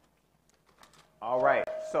 All right,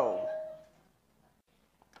 so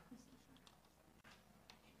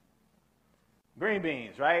green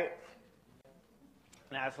beans, right?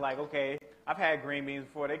 Now it's like, okay, I've had green beans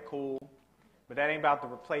before, they cool, but that ain't about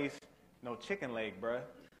to replace no chicken leg, bruh.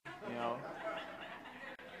 You know?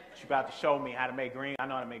 She's about to show me how to make I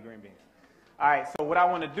know how to make green beans. All right, so what I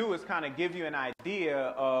want to do is kind of give you an idea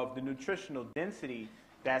of the nutritional density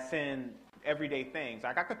that's in everyday things.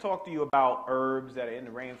 Like I could talk to you about herbs that are in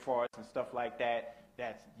the rainforest and stuff like that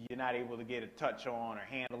you're not able to get a touch on or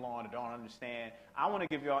handle on or don't understand. I want to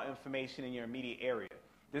give you all information in your immediate area.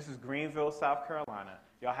 This is Greenville, South Carolina.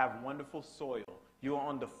 Y'all have wonderful soil. You're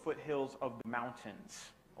on the foothills of the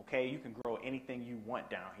mountains. Okay, you can grow anything you want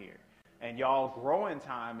down here. And y'all growing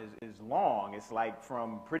time is long. It's like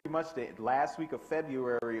from pretty much the last week of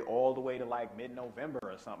February all the way to like mid-November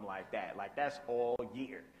or something like that. Like that's all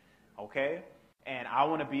year. Okay? And I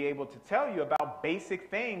want to be able to tell you about basic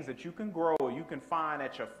things that you can grow or you can find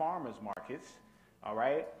at your farmers markets, all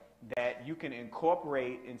right, that you can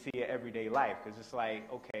incorporate into your everyday life. Because it's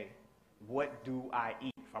like, okay, what do I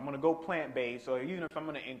eat? If I'm going to go plant-based, or even if I'm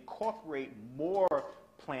going to incorporate more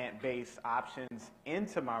plant-based options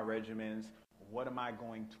into my regimens, what am I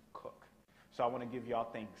going to cook? So I want to give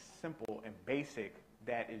y'all things simple and basic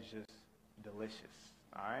that is just delicious,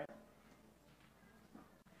 all right?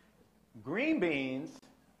 Green beans,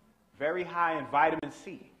 very high in vitamin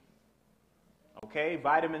C. Okay,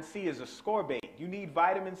 vitamin C is a ascorbate. You need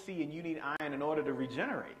vitamin C and you need iron in order to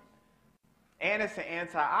regenerate. And it's an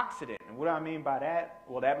antioxidant. And what do I mean by that?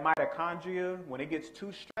 Well, that mitochondria, when it gets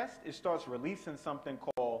too stressed, it starts releasing something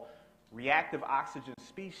called reactive oxygen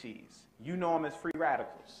species. You know them as free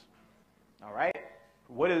radicals. All right?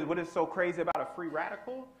 What is so crazy about a free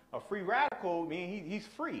radical? A free radical means he's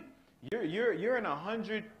free. You're in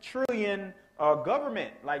 100 trillion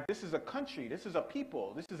government. Like this is a country, this is a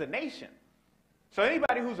people, this is a nation. So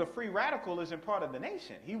anybody who's a free radical isn't part of the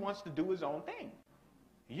nation. He wants to do his own thing.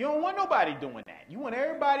 You don't want nobody doing that. You want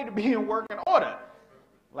everybody to be in working order.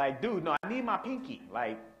 Like, dude, no, I need my pinky.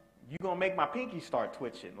 Like, you gonna make my pinky start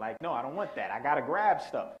twitching. Like, no, I don't want that. I gotta grab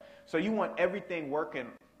stuff. So you want everything working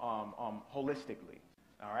holistically.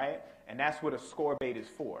 All right? And that's what a ascorbate is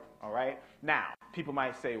for. All right? Now, people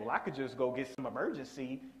might say, well, I could just go get some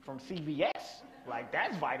emergency from CVS. Like,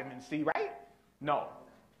 that's vitamin C, right? No.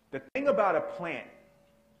 The thing about a plant,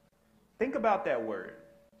 think about that word.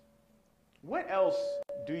 What else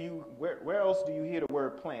do you, where else do you hear the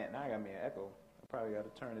word plant? Now I got me an echo. I probably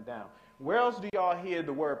got to turn it down. Where else do y'all hear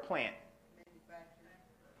the word plant?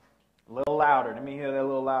 A little louder. Let me hear that a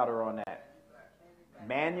little louder on that.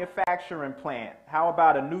 Manufacturing plant. How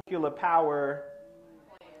about a nuclear power?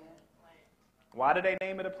 Why do they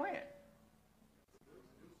name it a plant?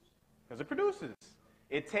 Because it produces.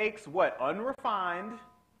 It takes what? Unrefined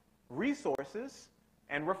resources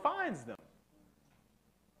and refines them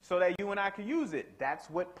so that you and I can use it. That's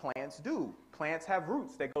what plants do. Plants have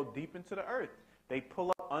roots that go deep into the earth. They pull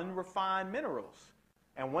up unrefined minerals.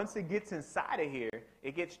 And once it gets inside of here,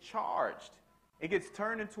 it gets charged. It gets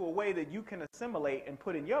turned into a way that you can assimilate and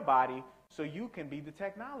put in your body so you can be the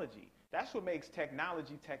technology. That's what makes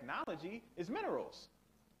technology technology is minerals.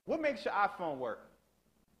 What makes your iPhone work?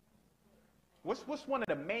 What's one of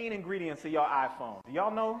the main ingredients of your iPhone? Do y'all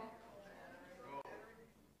know?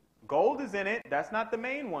 Gold is in it. That's not the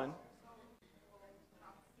main one.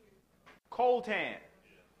 Coltan.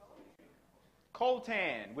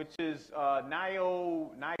 Coltan, which is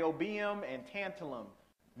niobium and tantalum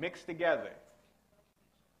mixed together.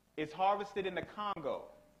 It's harvested in the Congo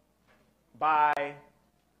by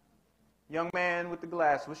young man with the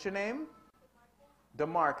glass. What's your name?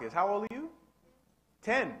 DeMarcus. How old are you?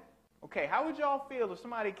 10. Okay, how would y'all feel if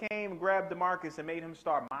somebody came and grabbed DeMarcus and made him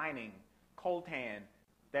start mining coltan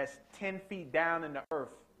that's 10 feet down in the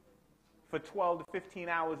earth for 12 to 15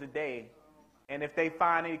 hours a day, and if they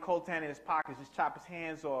find any coltan in his pockets, just chop his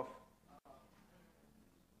hands off?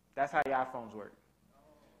 That's how your iPhones work.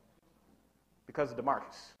 Because of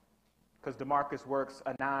DeMarcus. Because DeMarcus works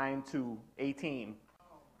a 9 to 18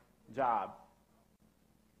 job.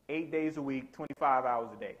 8 days a week, 25 hours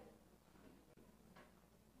a day.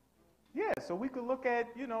 Yeah, so we could look at,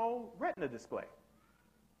 retina display.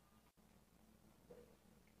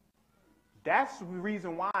 That's the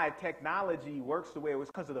reason why technology works the way it was,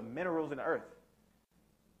 because of the minerals in the earth.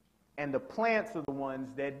 And the plants are the ones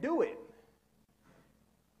that do it.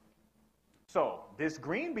 So this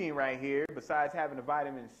green bean right here, besides having the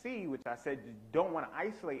vitamin C, which I said you don't want to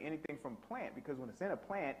isolate anything from plant, because when it's in a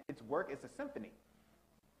plant, it's a symphony.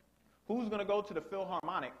 Who's going to go to the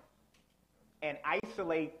Philharmonic and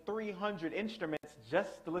isolate 300 instruments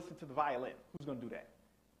just to listen to the violin? Who's going to do that?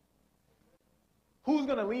 Who's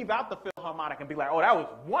going to leave out the Philharmonic and be like, oh, that was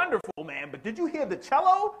wonderful, man, but did you hear the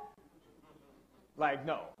cello? Like,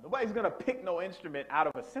 no. Nobody's going to pick no instrument out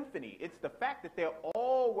of a symphony. It's the fact that they're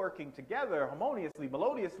all working together harmoniously,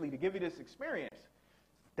 melodiously to give you this experience.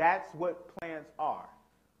 That's what plants are.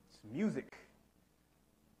 It's music.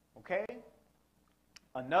 Okay?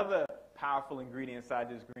 Another powerful ingredient inside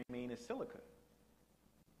this green bean is silica.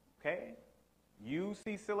 Okay? You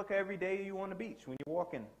see silica every day you on the beach when you're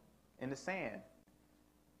walking in the sand.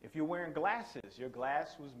 If you're wearing glasses, your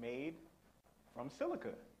glass was made from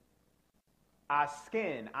silica. Our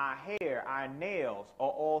skin, our hair, our nails are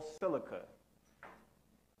all silica.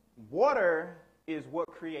 Water is what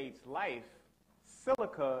creates life.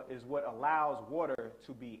 Silica is what allows water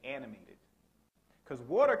to be animated. Because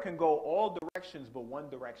water can go all directions but one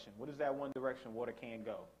direction. What is that one direction water can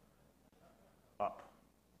go? Up.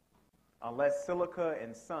 Unless silica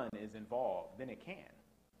and sun is involved, then it can.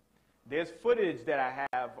 There's footage that I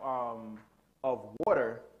have of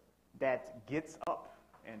water that gets up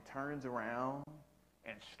and turns around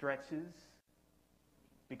and stretches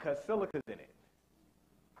because silica's in it.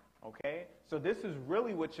 Okay? So this is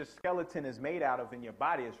really what your skeleton is made out of in your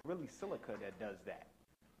body. It's really silica that does that.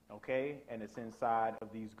 Okay? And it's inside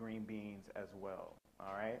of these green beans as well.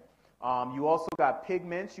 All right? You also got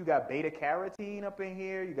pigments. You got beta-carotene up in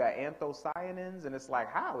here. You got anthocyanins. And it's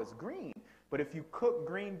like, how? It's green. But if you cook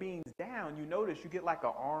green beans down, you notice you get like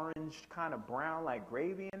an orange kind of brown like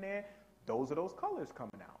gravy in there. Those are those colors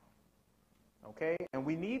coming out. Okay? And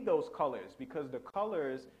we need those colors because the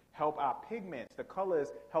colors help our pigments. The colors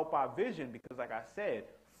help our vision because, like I said,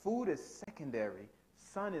 food is secondary.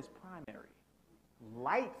 Sun is primary.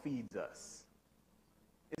 Light feeds us.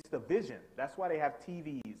 It's the vision. That's why they have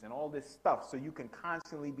TVs and all this stuff, so you can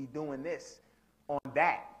constantly be doing this on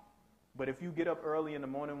that. But if you get up early in the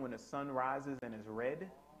morning when the sun rises and is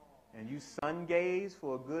red, and you sun gaze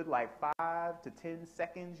for a good like 5 to 10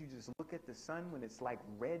 seconds, you just look at the sun when it's like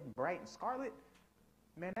red, bright, and scarlet,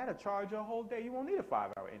 man, that'll charge your whole day. You won't need a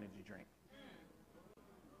 5-hour energy drink.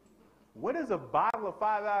 What is a bottle of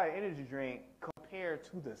 5-hour energy drink compared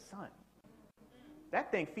to the sun? That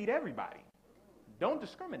thing feed everybody. Don't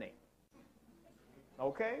discriminate.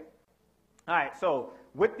 Okay? All right, so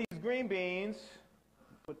with these green beans,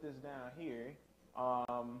 put this down here.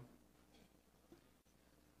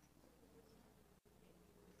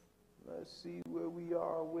 Let's see where we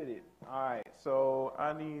are with it. All right, so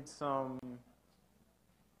I need some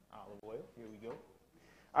olive oil. Here we go.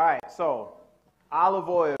 All right, so olive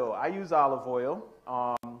oil. I use olive oil.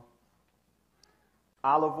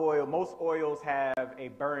 Olive oil, most oils have a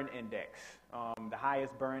burn index. The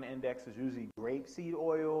highest burn index is usually grapeseed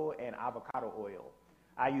oil and avocado oil.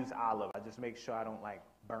 I use olive. I just make sure I don't like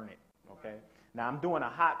burn it, okay? Now, I'm doing a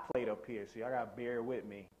hot plate up here, so y'all got to bear with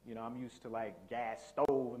me. You know, I'm used to, like, gas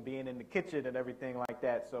stove and being in the kitchen and everything like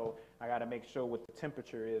that, so I got to make sure what the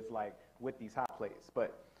temperature is, like, with these hot plates.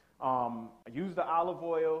 But I use the olive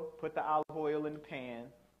oil, put the olive oil in the pan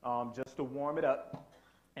just to warm it up.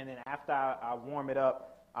 And then after I warm it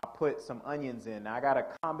up, I put some onions in. Now, I got a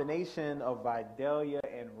combination of Vidalia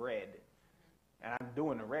and red. And I'm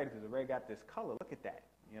doing the red because the red got this color. Look at that,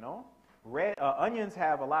 you know? Red onions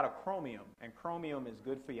have a lot of chromium, and chromium is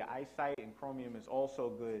good for your eyesight, and chromium is also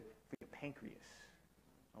good for your pancreas.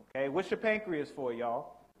 Okay, what's your pancreas for,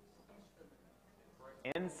 y'all?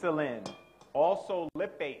 Insulin. Also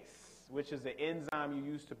lipase, which is the enzyme you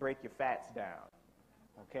use to break your fats down.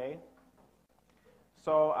 Okay?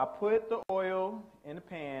 So I put the oil in the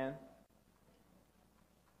pan,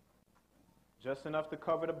 just enough to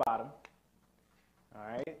cover the bottom. All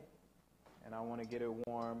right? And I want to get it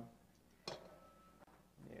warm.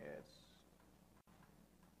 Yes.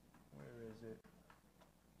 Where is it?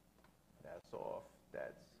 That's off.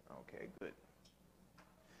 That's okay, good.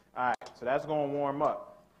 All right, so that's going to warm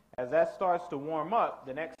up. As that starts to warm up,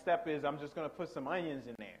 the next step is I'm just going to put some onions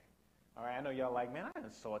in there. All right, I know y'all like, man, I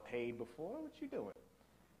haven't sauteed before. What you doing?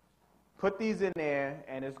 Put these in there,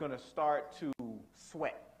 and it's going to start to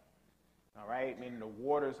sweat. All right, meaning the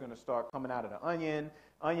water is going to start coming out of the onion.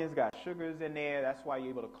 Onions got sugars in there. That's why you're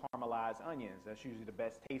able to caramelize onions. That's usually the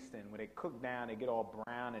best tasting. When they cook down, they get all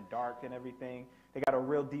brown and dark and everything. They got a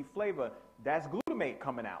real deep flavor. That's glutamate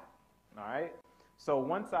coming out. All right. So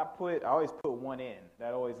once I always put one in.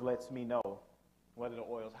 That always lets me know whether the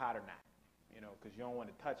oil's hot or not. You because you don't want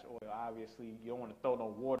to touch oil, obviously. You don't want to throw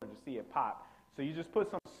no water to see it pop. So you just put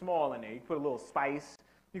something small in there. You put a little spice.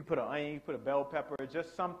 You can put an onion, you put a bell pepper,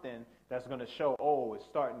 just something that's going to show, oh, it's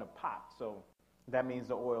starting to pop. So that means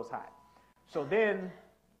the oil's hot. So then,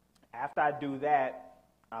 after I do that,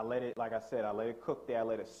 I let it, like I said, I let it cook there. I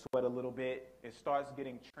let it sweat a little bit. It starts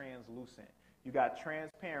getting translucent. You got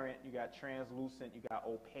transparent, you got translucent, you got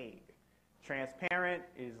opaque. Transparent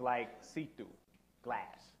is like see-through,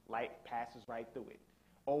 glass. Light passes right through it.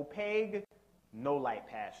 Opaque, no light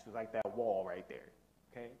passes, like that wall right there,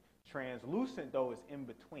 okay? Translucent, though, is in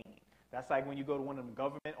between. That's like when you go to one of them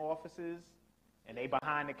government offices, and they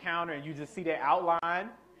behind the counter, and you just see their outline,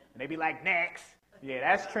 and they be like, next. Yeah,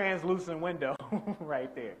 that's translucent window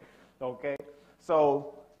right there, okay?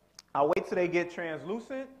 So I wait till they get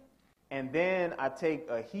translucent, and then I take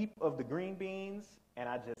a heap of the green beans, and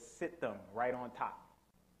I just sit them right on top.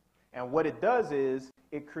 And what it does is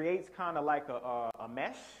it creates kind of like a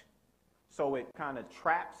mesh, so it kind of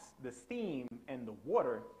traps the steam and the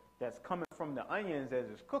water that's coming from the onions as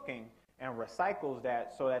it's cooking and recycles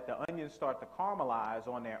that so that the onions start to caramelize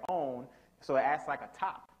on their own, so it acts like a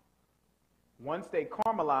top. Once they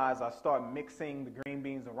caramelize, I start mixing the green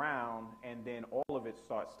beans around, and then all of it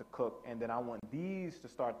starts to cook, and then I want these to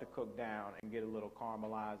start to cook down and get a little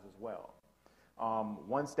caramelized as well.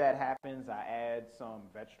 Once that happens, I add some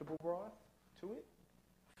vegetable broth to it,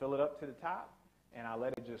 fill it up to the top, and I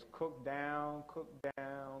let it just cook down, cook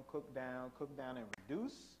down, cook down, cook down, and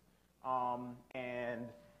reduce. And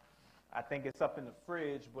I think it's up in the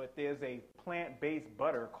fridge, but there's a plant-based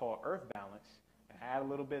butter called Earth Balance. I add a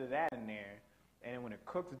little bit of that in there, and when it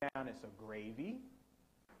cooks down, it's a gravy,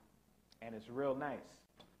 and it's real nice.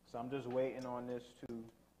 So I'm just waiting on this to,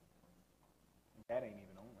 that ain't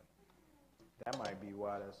even on. That might be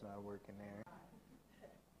why that's not working there.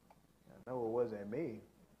 I know it wasn't me.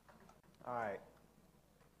 All right.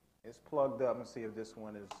 It's plugged up and see if this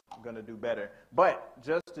one is going to do better. But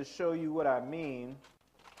just to show you what I mean,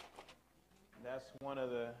 that's one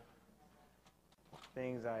of the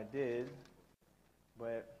things I did.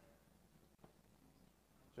 But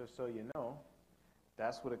just so you know,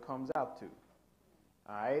 that's what it comes out to.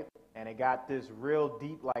 All right? And it got this real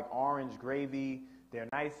deep, like orange gravy. They're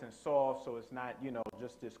nice and soft, so it's not,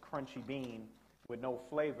 just this crunchy bean with no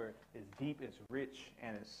flavor. It's deep, it's rich,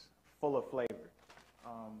 and it's full of flavor.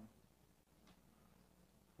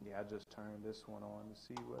 Yeah, I just turned this one on to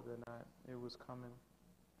see whether or not it was coming.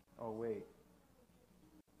 Oh, wait.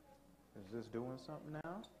 Is this doing something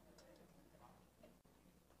now?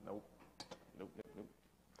 Nope. Nope.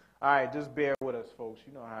 All right, just bear with us, folks.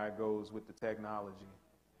 You know how it goes with the technology.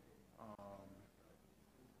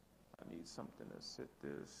 I need something to sit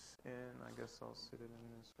this in. I guess I'll sit it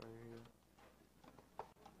in this right here.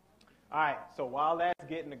 All right, so while that's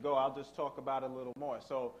getting to go, I'll just talk about it a little more.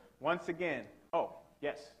 So once again,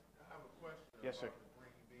 yes? I have a question yes, about sir. the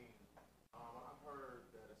green bean. I've heard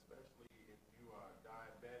that especially if you are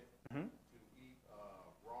diabetic, to eat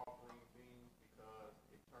raw green beans because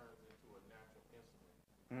it turns into a natural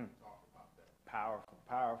insulin. Talk about that.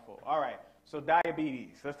 Powerful. All right, so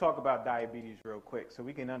diabetes. Let's talk about diabetes real quick so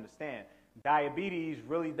we can understand. Diabetes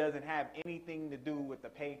really doesn't have anything to do with the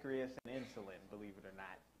pancreas and insulin, believe it or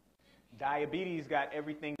not. Diabetes got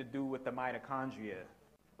everything to do with the mitochondria.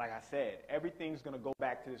 Like I said, everything's going to go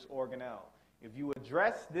back to this organelle. If you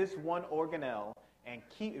address this one organelle and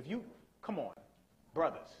come on,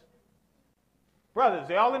 brothers,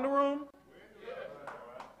 they all in the room?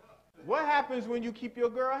 What happens when you keep your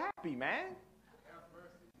girl happy, man?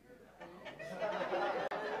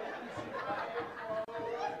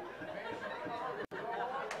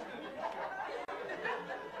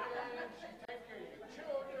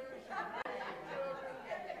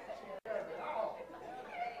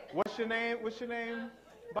 What's your name,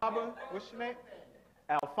 Baba? What's your name?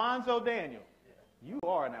 Alfonso Daniel. You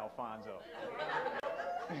are an Alfonso.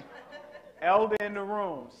 Elder in the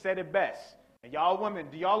room said it best. And y'all women,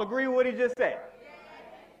 do y'all agree with what he just said?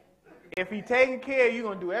 If he taking care of you, you're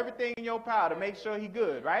going to do everything in your power to make sure he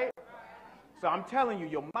good, right? So I'm telling you,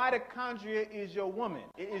 your mitochondria is your woman.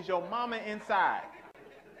 It is your mama inside.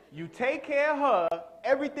 You take care of her,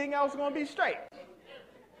 everything else is going to be straight.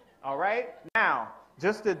 All right? Now,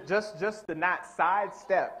 just to not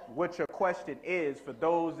sidestep what your question is, for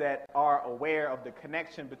those that are aware of the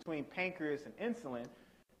connection between pancreas and insulin,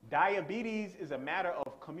 diabetes is a matter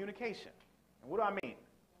of communication. And what do I mean?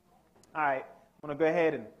 All right, I'm going to go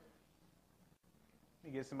ahead and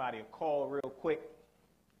let me give somebody a call real quick.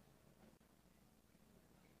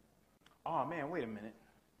 Oh, man, wait a minute.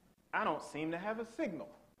 I don't seem to have a signal.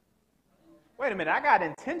 Wait a minute, I got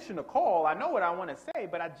intention to call. I know what I want to say,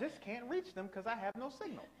 but I just can't reach them because I have no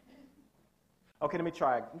signal. Okay, let me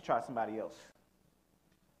try somebody else.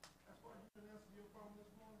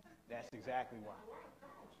 That's exactly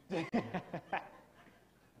why.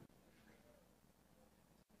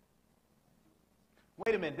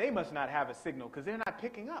 Wait a minute, they must not have a signal because they're not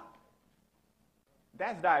picking up.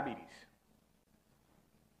 That's diabetes.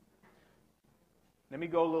 Let me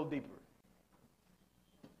go a little deeper.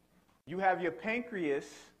 You have your pancreas,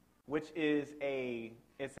 which is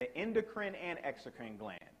it's an endocrine and exocrine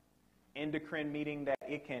gland. Endocrine meaning that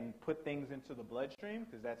it can put things into the bloodstream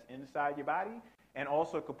because that's inside your body, and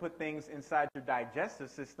also it could put things inside your digestive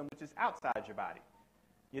system, which is outside your body.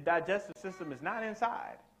 Your digestive system is not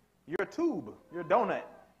inside. You're a tube. You're a donut.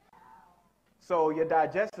 So your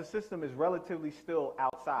digestive system is relatively still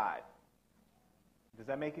outside. Does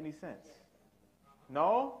that make any sense?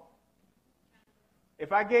 No?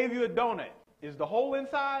 If I gave you a donut, is the hole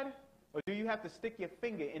inside? Or do you have to stick your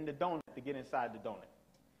finger in the donut to get inside the donut?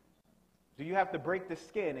 Do you have to break the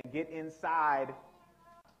skin and get inside?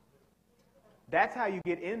 That's how you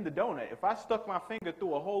get in the donut. If I stuck my finger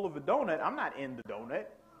through a hole of a donut, I'm not in the donut.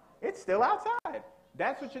 It's still outside.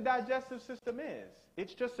 That's what your digestive system is.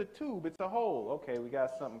 It's just a tube. It's a hole. Okay, we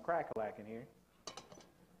got something crack-a-lacking here.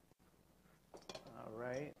 All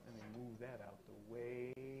right, let me move that out the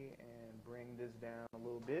way and bring this down a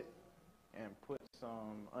little bit and put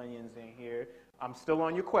some onions in here. I'm still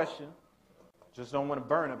on your question. Just don't want to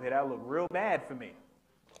burn up here. That look real bad for me.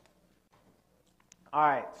 All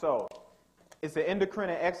right, so it's an endocrine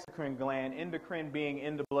and exocrine gland. Endocrine being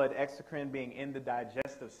in the blood, exocrine being in the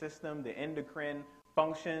digestive system. The endocrine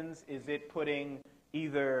functions is it putting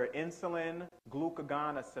either insulin,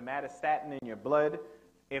 glucagon, or somatostatin in your blood.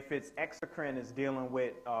 If it's exocrine, it's dealing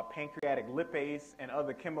with pancreatic lipase and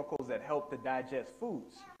other chemicals that help to digest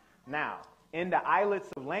foods. Now, in the islets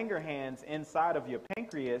of Langerhans inside of your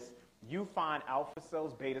pancreas, you find alpha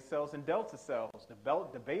cells, beta cells, and delta cells.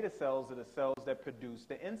 The beta cells are the cells that produce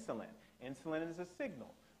the insulin. Insulin is a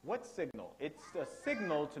signal. What signal? It's a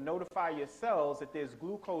signal to notify your cells that there's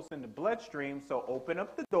glucose in the bloodstream, so open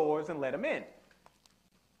up the doors and let them in.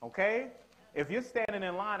 Okay? If you're standing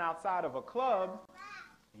in line outside of a club,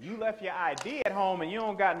 you left your ID at home and you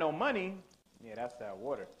don't got no money, yeah, that's that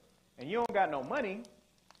water, and you don't got no money,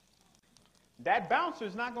 that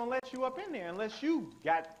bouncer's not going to let you up in there unless you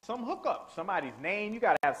got some hookup, somebody's name. You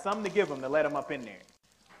got to have something to give them to let them up in there.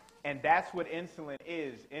 And that's what insulin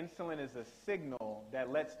is. Insulin is a signal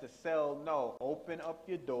that lets the cell know, open up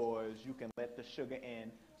your doors, you can let the sugar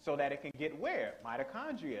in so that it can get where?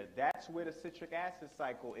 Mitochondria. That's where the citric acid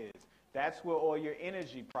cycle is. That's where all your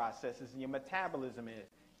energy processes and your metabolism is,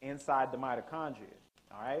 inside the mitochondria.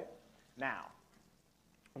 All right? Now,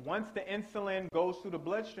 once the insulin goes through the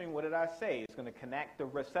bloodstream, what did I say? It's going to connect the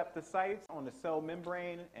receptor sites on the cell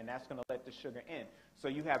membrane, and that's going to let the sugar in. So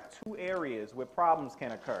you have two areas where problems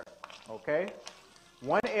can occur, okay?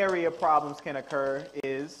 One area problems can occur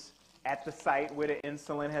is at the site where the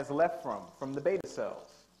insulin has left from the beta cells.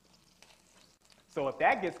 So if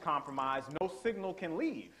that gets compromised, no signal can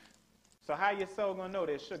leave. So how your cell going to know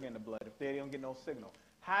there's sugar in the blood if they don't get no signal?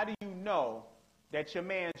 How do you know that your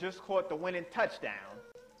man just caught the winning touchdown?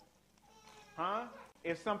 Huh?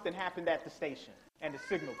 If something happened at the station and the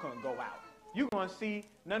signal couldn't go out, you're going to see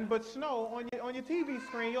nothing but snow on your TV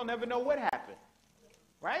screen. You'll never know what happened,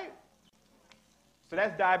 right? So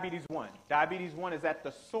that's diabetes 1. Diabetes 1 is at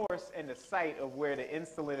the source and the site of where the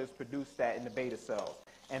insulin is produced at in the beta cells.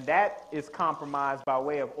 And that is compromised by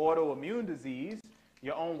way of autoimmune disease.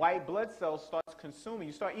 Your own white blood cells starts consuming.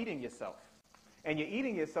 You start eating yourself. And you're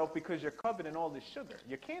eating yourself because you're covered in all this sugar.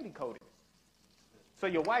 You're candy coated. So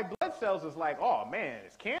your white blood cells is like, oh man,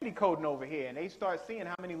 it's candy coating over here. And they start seeing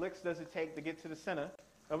how many licks does it take to get to the center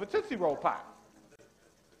of a Tootsie Roll pop.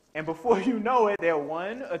 And before you know it, they're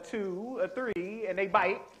 1, a 2, a 3, and they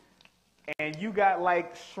bite. And you got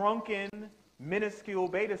like shrunken, minuscule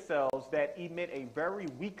beta cells that emit a very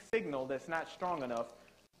weak signal that's not strong enough,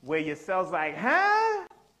 where your cell's like, huh?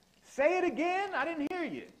 Say it again? I didn't hear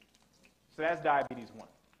you. So that's diabetes 1.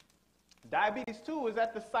 Diabetes 2 is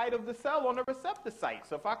at the site of the cell on the receptor site.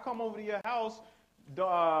 So if I come over to your house,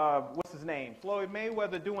 what's his name? Floyd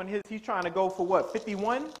Mayweather doing he's trying to go for what,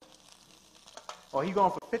 51? Or he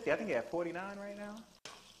going for 50. I think he had 49 right now.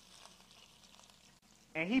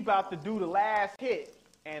 And he about to do the last hit,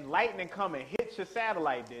 and lightning come and hits your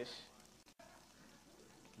satellite dish.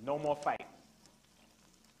 No more fight.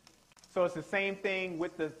 So it's the same thing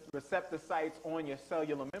with the receptor sites on your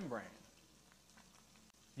cellular membrane.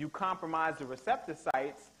 You compromise the receptor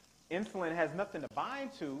sites, insulin has nothing to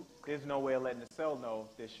bind to, there's no way of letting the cell know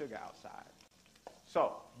there's sugar outside.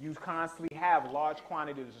 So you constantly have large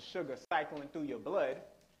quantities of sugar cycling through your blood.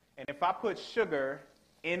 And if I put sugar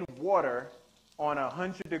in water on a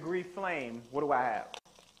 100-degree flame, what do I have?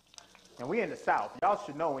 And we in the South. Y'all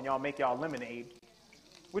should know when y'all make y'all lemonade,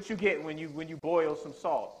 what you get when you boil some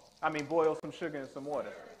salt. Boil some sugar in some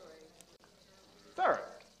water.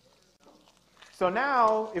 Syrup. So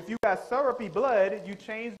now, if you got syrupy blood, you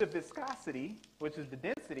change the viscosity, which is the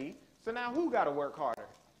density. So now who got to work harder?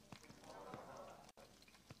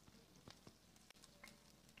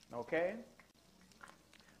 Okay?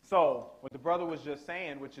 So what the brother was just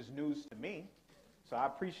saying, which is news to me, so I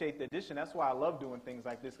appreciate the addition. That's why I love doing things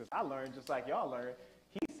like this, because I learned just like y'all learned.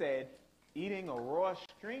 He said eating a raw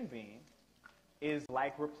string bean is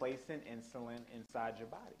like replacing insulin inside your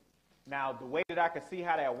body. Now, the way that I can see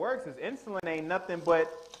how that works is insulin ain't nothing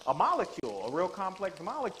but a molecule, a real complex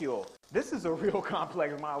molecule. This is a real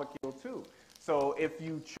complex molecule, too. So if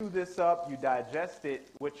you chew this up, you digest it,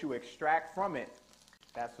 what you extract from it,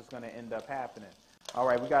 that's what's going to end up happening. All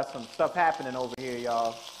right, we got some stuff happening over here,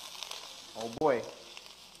 y'all. Oh, boy.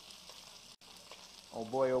 Oh,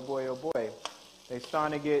 boy, oh, boy, oh, boy. They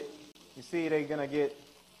starting to get, you see, they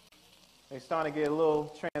starting to get a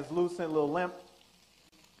little translucent, a little limp.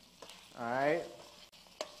 All right.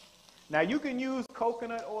 Now, you can use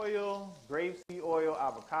coconut oil, grapeseed oil,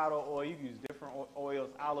 avocado oil. You can use different oils.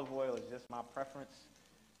 Olive oil is just my preference.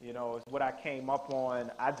 You know, it's what I came up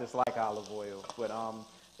on. I just like olive oil. But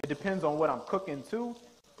it depends on what I'm cooking, too.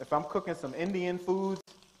 If I'm cooking some Indian foods,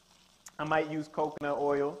 I might use coconut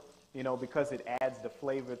oil, you know, because it adds the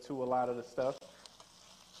flavor to a lot of the stuff.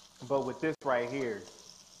 But with this right here,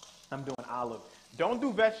 I'm doing olive. Don't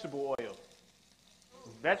do vegetable oil.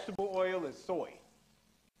 Vegetable oil is soy.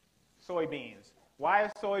 Soybeans. Why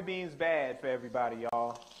is soybeans bad for everybody,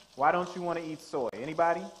 y'all? Why don't you want to eat soy?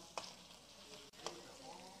 Anybody?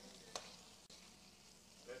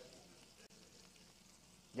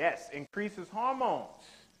 Yes, increases hormones.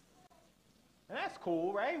 And that's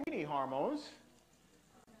cool, right? We need hormones.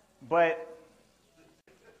 But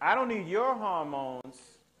I don't need your hormones,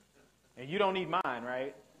 and you don't need mine,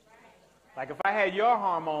 right? Like if I had your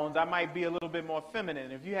hormones, I might be a little bit more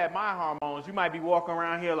feminine. If you had my hormones, you might be walking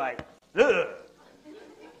around here like, ugh.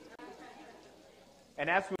 And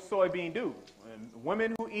that's what soybean do. And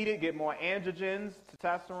women who eat it get more androgens,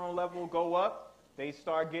 testosterone level go up. They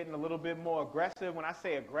start getting a little bit more aggressive. When I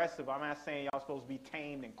say aggressive, I'm not saying y'all supposed to be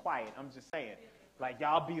tamed and quiet. I'm just saying, like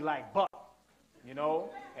y'all be like buck, you know?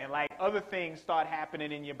 And like other things start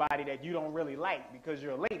happening in your body that you don't really like because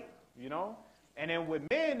you're a lady, you know? And then with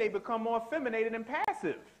men, they become more effeminated and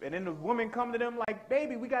passive. And then the women come to them like,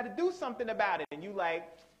 baby, we got to do something about it. And you like,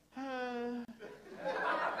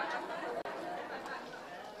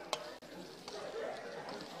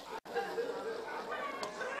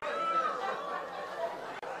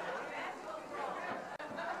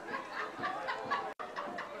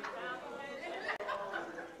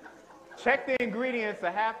 Check the ingredients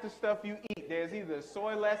of half the stuff you eat. There's either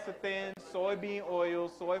soy lecithin, soybean oil,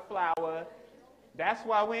 soy flour. That's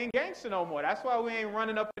why we ain't gangster no more. That's why we ain't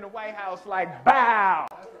running up in the White House like, bow,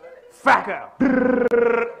 fucker.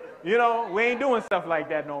 You know, we ain't doing stuff like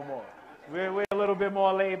that no more. We're a little bit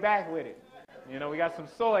more laid back with it. You know, we got some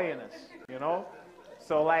soy in us, you know.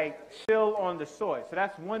 So, like, chill on the soy. So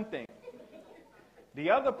that's one thing.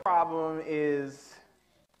 The other problem is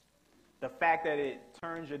the fact that it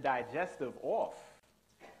turns your digestive off.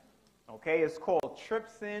 Okay, it's called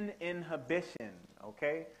trypsin inhibition.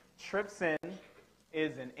 Okay, trypsin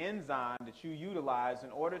is an enzyme that you utilize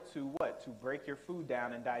in order to what? To break your food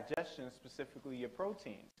down in digestion, specifically your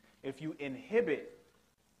proteins. If you inhibit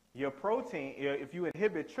your protein, if you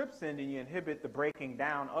inhibit trypsin, then you inhibit the breaking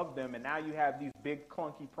down of them, and now you have these big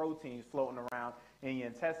clunky proteins floating around in your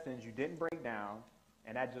intestines you didn't break down,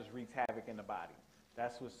 and that just wreaks havoc in the body.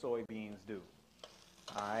 That's what soybeans do.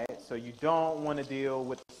 All right, so you don't want to deal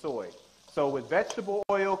with the soy. So with vegetable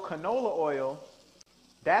oil, canola oil,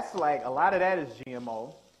 that's like, a lot of that is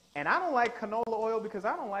GMO. And I don't like canola oil because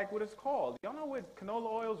I don't like what it's called. Y'all know what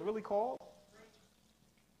canola oil is really called?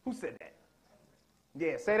 Who said that?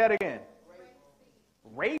 Yeah, say that again.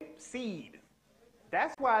 Rape seed.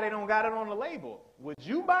 That's why they don't got it on the label. Would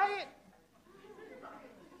you buy it?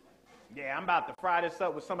 Yeah, I'm about to fry this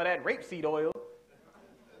up with some of that rapeseed oil.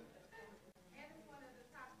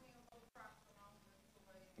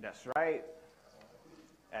 That's right.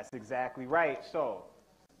 That's exactly right. So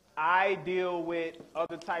I deal with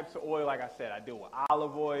other types of oil. Like I said, I deal with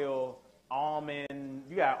olive oil, almond.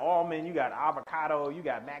 You got avocado, you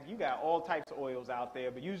got all types of oils out there.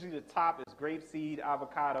 But usually the top is grapeseed,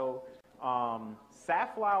 avocado.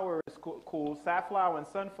 Safflower is cool. Safflower and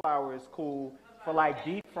sunflower is cool for like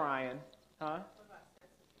deep frying. Huh?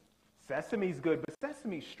 Sesame's good, but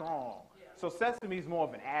sesame's strong. So sesame's more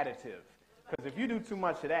of an additive. Because if you do too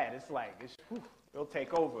much of that, it's like, it'll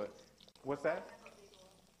take over. What's that?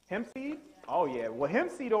 Hemp seed? Oh, yeah. Well,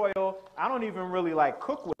 hemp seed oil, I don't even really like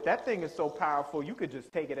cook with. That thing is so powerful, you could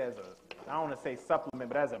just take it as a, I don't want to say supplement,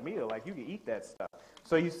 but as a meal. Like, you can eat that stuff.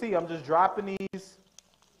 So you see, I'm just dropping these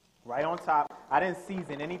right on top. I didn't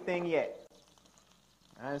season anything yet.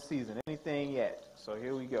 So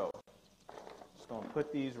here we go. Just going to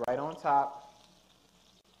put these right on top.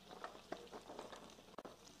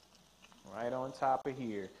 Right on top of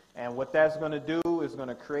here. And what that's going to do is going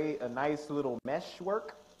to create a nice little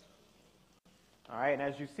meshwork. All right, and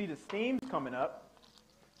as you see, the steam's coming up,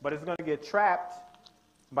 but it's going to get trapped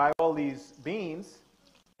by all these beans,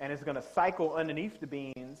 and it's going to cycle underneath the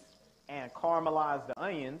beans and caramelize the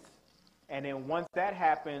onions. And then once that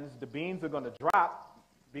happens, the beans are going to drop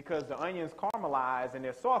because the onions caramelize and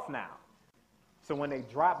they're soft now. So when they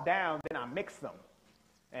drop down, then I mix them.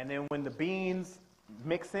 And then when the beans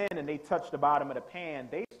mix in and they touch the bottom of the pan,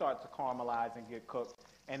 they start to caramelize and get cooked.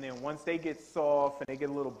 And then once they get soft and they get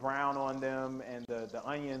a little brown on them and the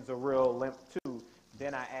onions are real limp too,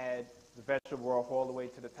 then I add the vegetable broth all the way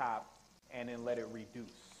to the top and then let it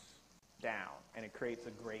reduce down. And it creates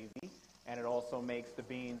a gravy. And it also makes the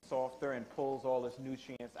beans softer and pulls all its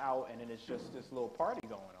nutrients out. And then it's just this little party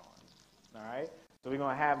going on. All right? So we're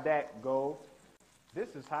going to have that go.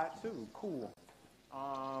 This is hot too. Cool.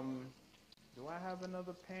 Do I have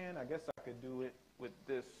another pan? I guess I could do it with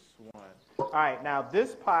this one. All right, now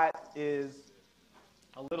this pot is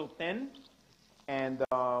a little thin, and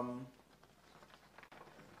I'm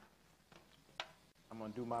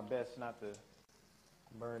going to do my best not to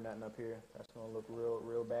burn nothing up here. That's going to look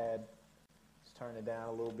real bad. Let's turn it down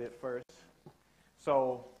a little bit first.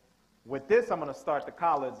 So with this, I'm going to start the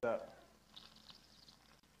collards up.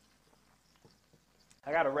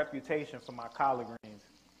 I got a reputation for my collard greens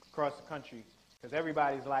across the country, because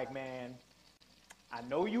everybody's like, man, I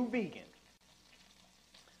know you vegan,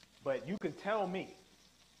 but you can tell me,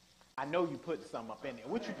 I know you put something up in there.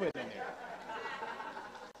 What you putting in there?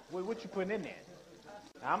 What you putting in there?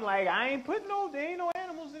 I'm like, I ain't putting there ain't no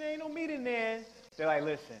animals and there ain't no meat in there. They're like,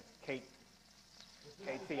 listen, KT,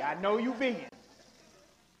 I know you vegan,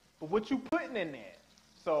 but what you putting in there?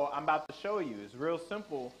 So I'm about to show you. It's real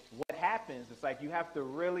simple. What happens, it's like you have to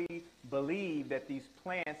really believe that these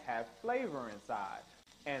plants have flavor inside.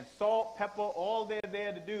 And salt, pepper, all they're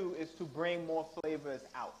there to do is to bring more flavors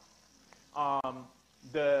out.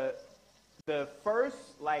 The first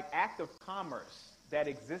act of commerce that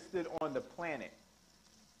existed on the planet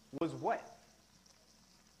was what?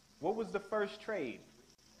 What was the first trade?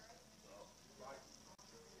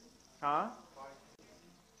 Huh?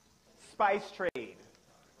 Spice trade.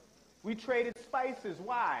 We traded spices.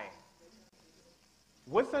 Why?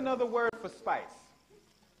 What's another word for spice?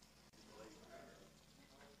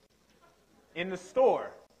 In the store.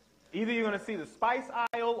 Either you're going to see the spice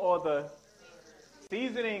aisle or the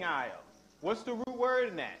seasoning aisle. What's the root word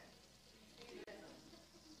in that?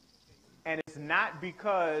 And it's not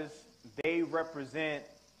because they represent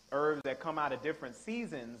herbs that come out of different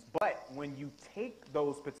seasons, but when you take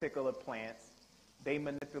those particular plants, they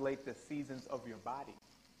manipulate the seasons of your body.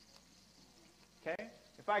 Okay?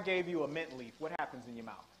 If I gave you a mint leaf, what happens in your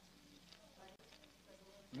mouth?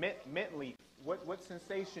 Mint leaf. What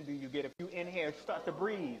sensation do you get if you inhale, start to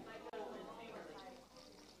breathe?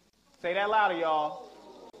 Say that louder, y'all.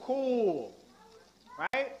 Cool.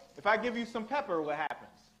 Right? If I give you some pepper, what happens?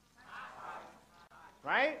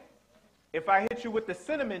 Right? If I hit you with the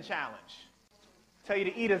cinnamon challenge, tell you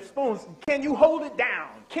to eat a spoon, can you hold it down?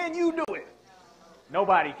 Can you do it?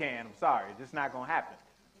 Nobody can. I'm sorry. It's just not going to happen.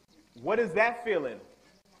 What is that feeling?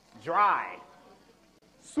 Dry.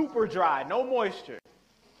 Super dry. No moisture.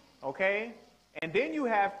 Okay? And then you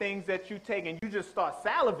have things that you take and you just start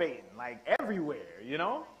salivating like everywhere, you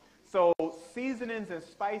know? So seasonings and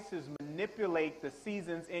spices manipulate the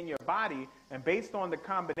seasons in your body, and based on the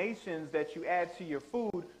combinations that you add to your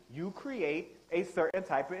food, you create a certain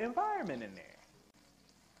type of environment in there.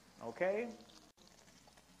 Okay?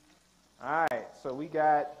 All right, so we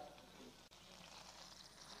got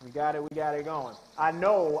it going. I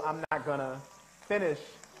know I'm not going to finish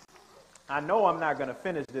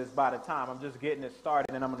this by the time. I'm just getting it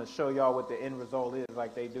started, and I'm going to show y'all what the end result is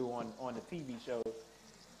like they do on the TV shows.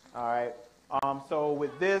 All right. So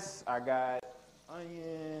with this, I got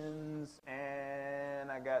onions,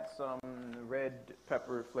 and I got some red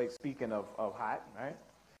pepper flakes, speaking of hot, right?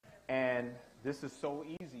 And this is so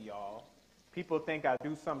easy, y'all. People think I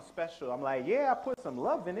do something special. I'm like, yeah, I put some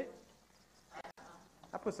love in it.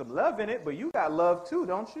 I put some love in it, but you got love too,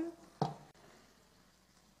 don't you?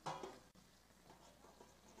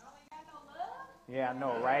 Yeah, I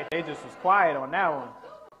know, right? They just was quiet on that one.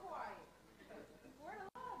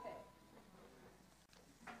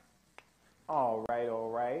 All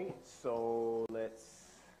right. So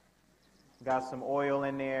got some oil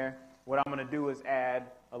in there. What I'm going to do is add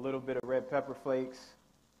a little bit of red pepper flakes.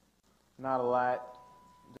 Not a lot,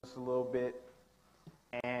 just a little bit.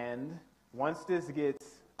 And once this gets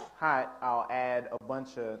hot, I'll add a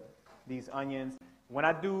bunch of these onions. When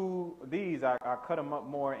I do these, I cut them up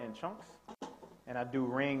more in chunks. And I do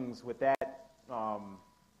rings with that. I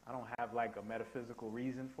don't have like a metaphysical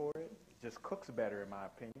reason for it. It just cooks better in my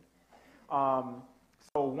opinion.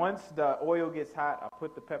 So once the oil gets hot, I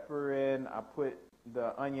put the pepper in, I put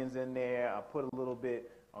the onions in there, I put a little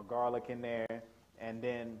bit of garlic in there, and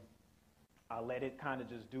then I let it kind of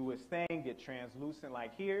just do its thing, get translucent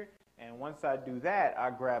like here. And once I do that, I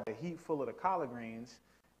grab a heap full of the collard greens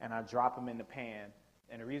and I drop them in the pan.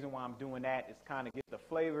 And the reason why I'm doing that is kind of get the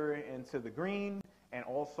flavor into the green and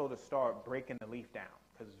also to start breaking the leaf down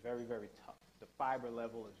because it's very, very tough. The fiber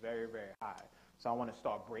level is very, very high. So I want to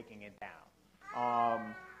start breaking it down.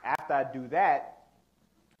 After I do that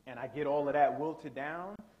and I get all of that wilted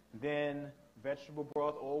down, then vegetable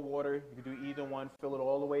broth or water, you can do either one, fill it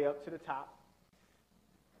all the way up to the top.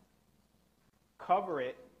 Cover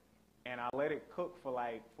it, and I let it cook for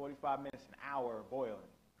like 45 minutes, an hour boiling.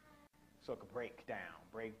 So it could break down.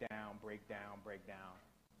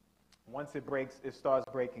 Once it starts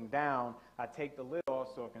breaking down, I take the lid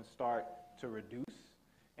off so it can start to reduce.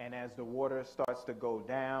 And as the water starts to go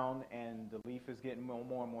down and the leaf is getting more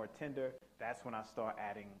and more tender, that's when I start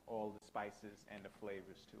adding all the spices and the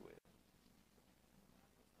flavors to it.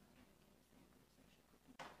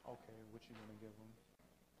 Okay, what you gonna give them?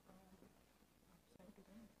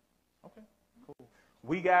 Okay, cool.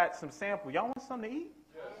 We got some sample. Y'all want something to eat?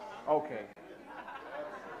 Okay.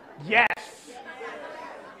 Yes.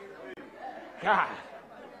 God.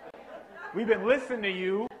 We've been listening to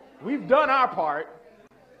you. We've done our part.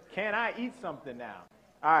 Can I eat something now?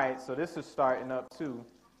 All right, so this is starting up too.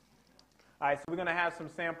 All right, so we're going to have some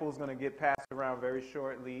samples going to get passed around very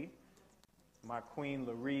shortly. My Queen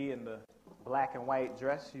Laree in the black and white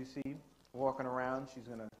dress you see walking around. She's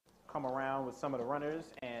going to come around with some of the runners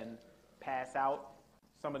and pass out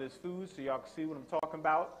some of this food so y'all can see what I'm talking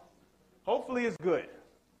about. Hopefully it's good.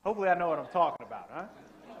 Hopefully I know what I'm talking about, huh?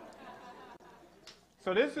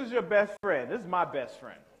 So this is your best friend. This is my best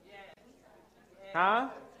friend. Huh?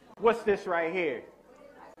 What's this right here?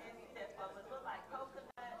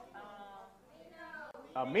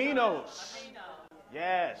 Aminos.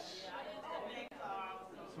 Yes.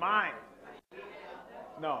 It's mine.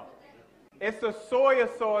 No. It's a soy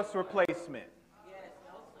sauce replacement.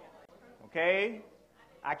 Okay?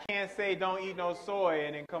 I can't say don't eat no soy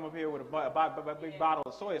and then come up here with a big bottle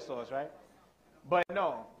of soy sauce, right? But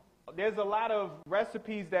no. There's a lot of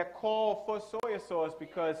recipes that call for soy sauce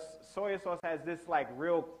because soy sauce has this like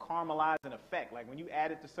real caramelizing effect. Like when you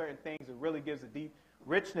add it to certain things, it really gives a deep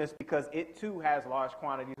richness because it too has large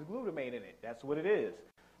quantities of glutamate in it. That's what it is.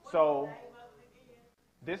 So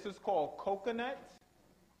this is called coconut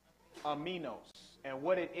aminos. And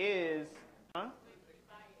what it is,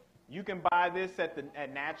 you can buy this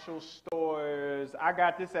at natural stores. I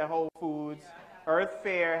got this at Whole Foods. Earth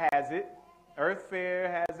Fare has it. Earth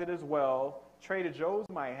Fare has it as well. Trader Joe's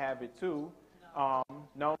might have it too.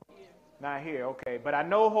 No, not here. Okay, but I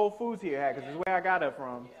know Whole Foods here because this is where I got it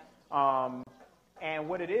from. And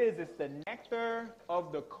what it is, it's the nectar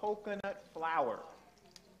of the coconut flower.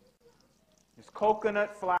 It's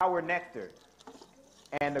coconut flower nectar.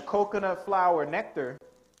 And the coconut flower nectar,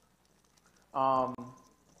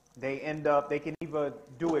 they can either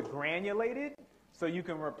do it granulated, so you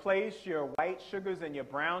can replace your white sugars and your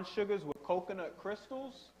brown sugars with coconut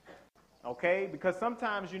crystals, okay? Because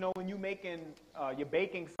sometimes, you know, when you're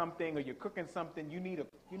baking something or you're cooking something, you need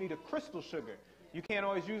a crystal sugar. You can't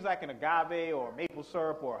always use like an agave or maple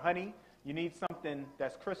syrup or honey. You need something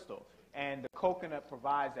that's crystal, and the coconut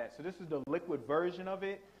provides that. So this is the liquid version of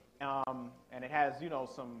it, and it has, you know,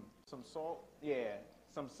 some salt,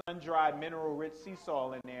 some sun-dried mineral-rich sea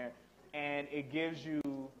salt in there, and it gives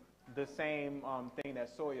you the same thing that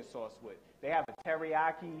soy sauce would. They have a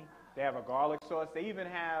teriyaki, they have a garlic sauce, they even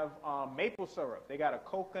have maple syrup. They got a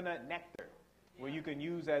coconut nectar where you can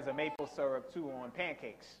use as a maple syrup too on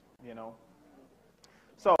pancakes, you know.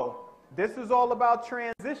 So this is all about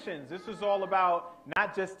transitions. This is all about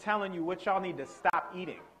not just telling you what y'all need to stop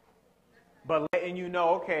eating, but letting you know,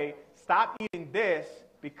 okay, stop eating this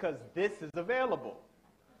because this is available.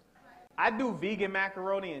 I do vegan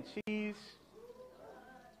macaroni and cheese.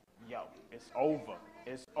 Yo, it's over.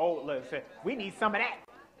 It's over. Listen, we need some of that.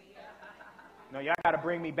 No, y'all got to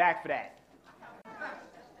bring me back for that.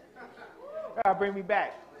 Y'all got to bring me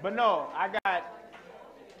back. But no, I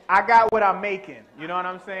got what I'm making. You know what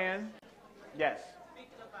I'm saying? Yes.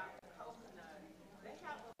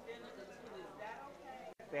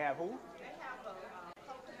 They have who?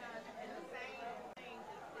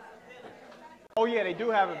 Oh yeah, they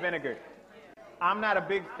do have a vinegar. I'm not a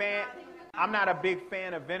big fan. I'm not a big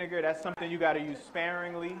fan of vinegar. That's something you got to use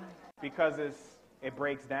sparingly because it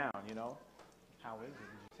breaks down. You know. How is it?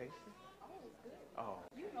 Did you taste it? Oh, it's good. Oh.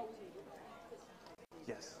 You know what you do.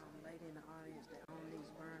 Yes. Lady in the audience that own these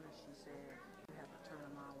burners, she said you have to turn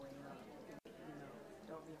them all the way up. You know,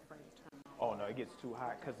 don't be afraid to turn them Oh all. no, it gets too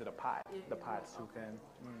hot because of the pot. The pot's too thin.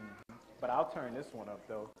 Mm-hmm. But I'll turn this one up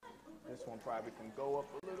though. This one probably can go up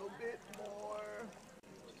a little bit more.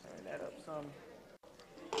 Turn that up some.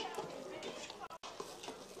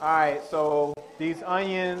 All right, so these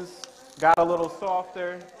onions got a little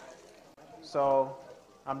softer. So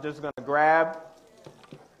I'm just going to grab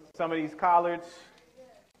some of these collards.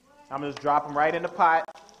 I'm just drop them right in the pot.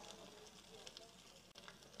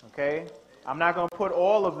 Okay? I'm not going to put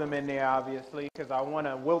all of them in there, obviously, because I want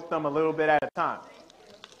to wilt them a little bit at a time.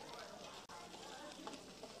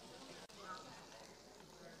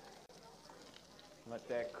 Let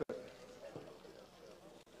that cook.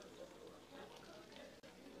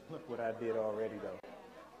 Look what I did already, though.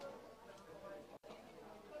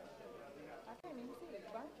 I can't even see it,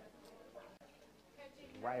 right?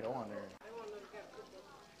 Right on there.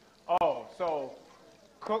 Oh, so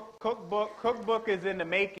cookbook is in the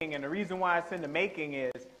making, and the reason why it's in the making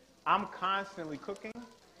is I'm constantly cooking,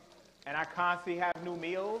 and I constantly have new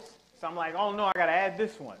meals. So I'm like, oh no, I gotta add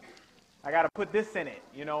this one. I gotta put this in it,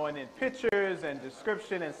 you know, and then pictures and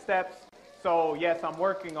description and steps. So yes, I'm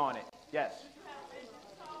working on it. Yes.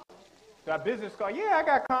 Got business card? Yeah,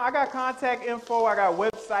 I got contact info. I got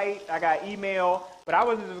website. I got email. But I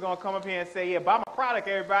wasn't just gonna come up here and say, yeah, buy my product,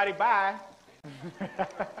 everybody. Bye.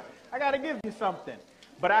 I gotta give you something.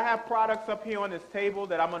 But I have products up here on this table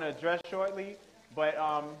that I'm gonna address shortly. But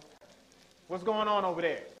what's going on over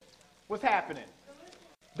there? What's happening?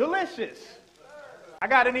 Delicious. I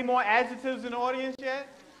got any more adjectives in the audience yet?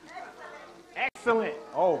 Excellent.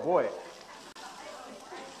 Oh boy.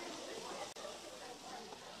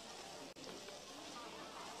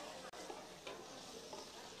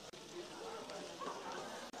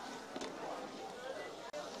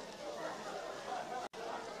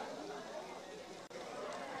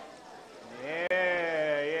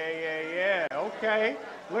 Okay,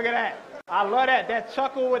 look at that. I love that. That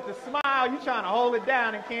chuckle with the smile. You trying to hold it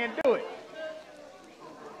down and can't do it.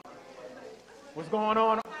 What's going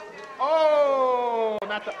on? Oh,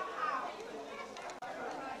 not the...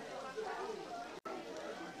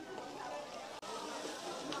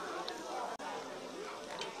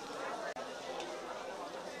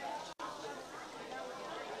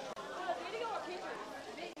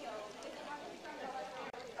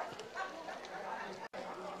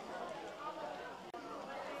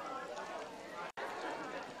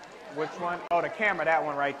 Which one? Oh, the camera, that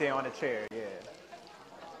one right there on the chair, yeah.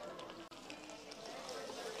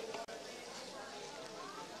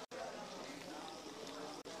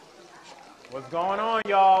 What's going on,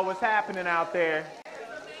 y'all? What's happening out there?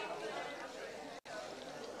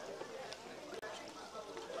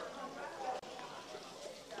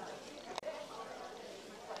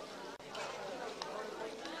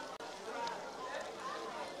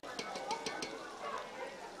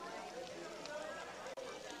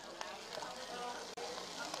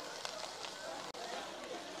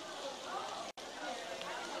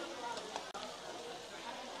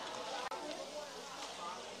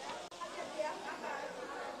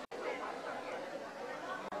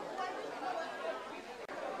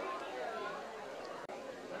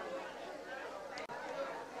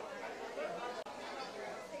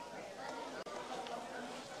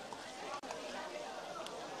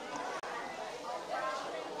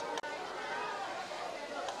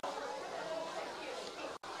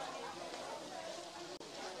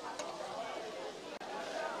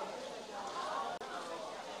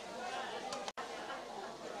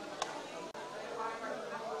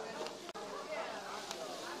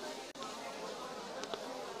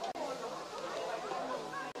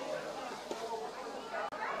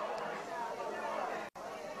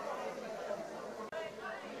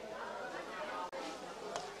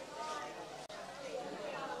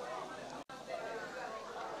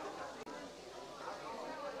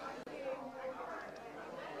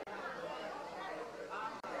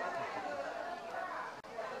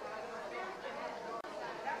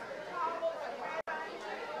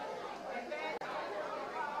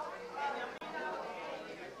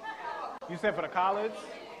 You said for the college?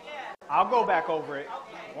 I'll go back over it.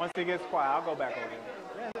 Once it gets quiet, I'll go back over it.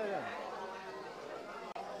 Yeah, yeah, yeah.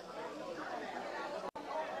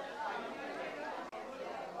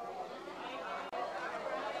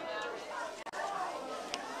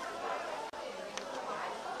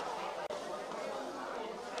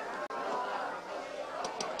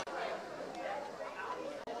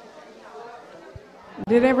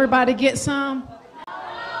 Did everybody get some?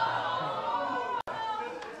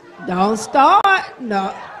 Don't start.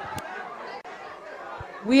 No.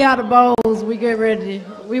 We out of bowls. We get ready.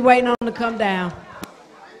 We waiting on them to come down.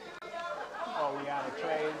 Oh, we out of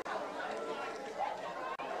trays.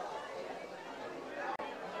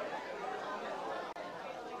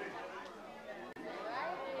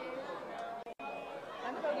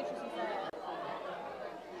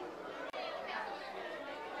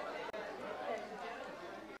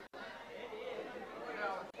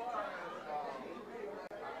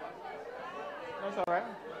 That's all right.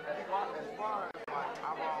 As far as like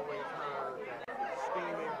I've always heard that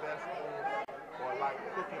steaming vegetables or like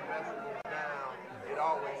cooking vegetables down, it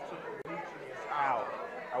always took the nutrients out.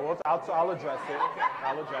 I'll address it.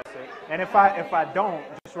 I'll address it. And if I don't,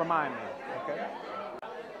 just remind me. Okay.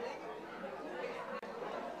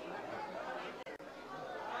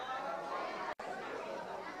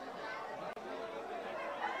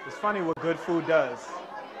 It's funny what good food does.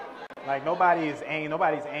 Like nobody's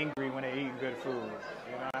angry when they're eating good food.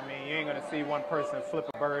 You know what I mean? You ain't gonna see one person flip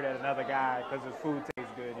a bird at another guy because his food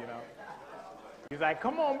tastes good. You know. He's like,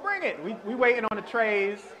 "Come on, bring it. We waiting on the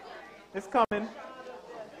trays. It's coming."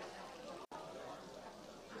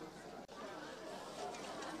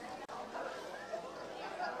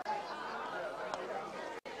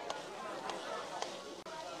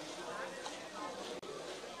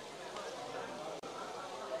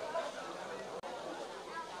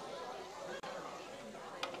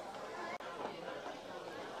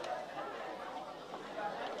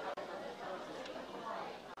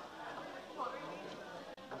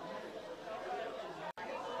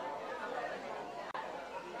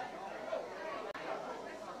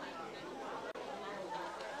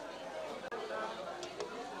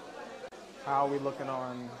 How are we looking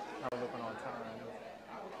on time?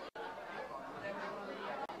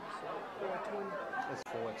 It's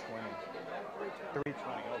 4:20. 3:20.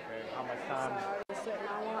 Okay. How much time?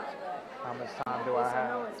 How much time do I have?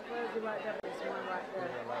 No, it's crazy right there, but it's one right there.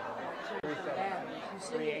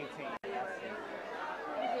 3:18.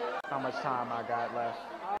 How much time I got left?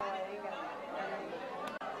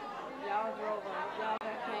 Y'all drove on. Y'all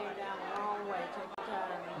that came down the wrong way. Take your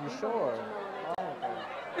time. You sure? Oh, okay.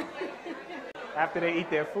 After they eat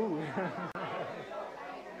their food.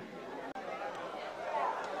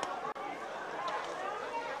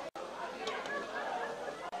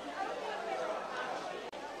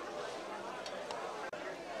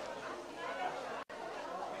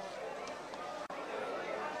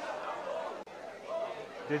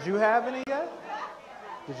 Did you have any yet?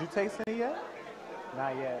 Did you taste any yet?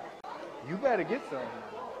 Not yet. You better get some.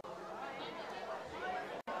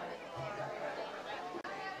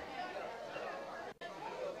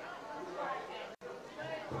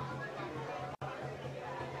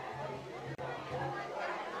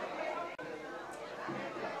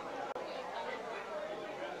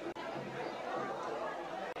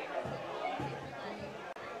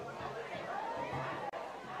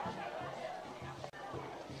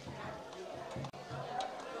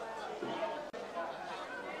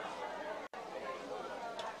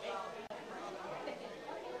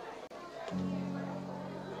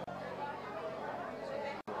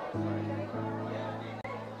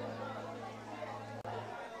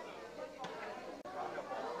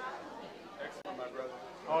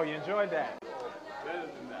 Oh, you enjoyed that? Better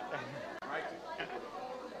than that. Right.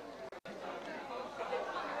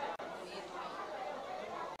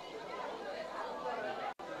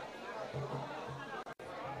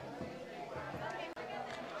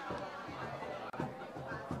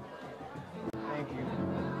 Thank you.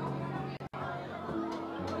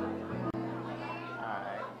 All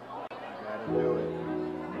right. That'll do it.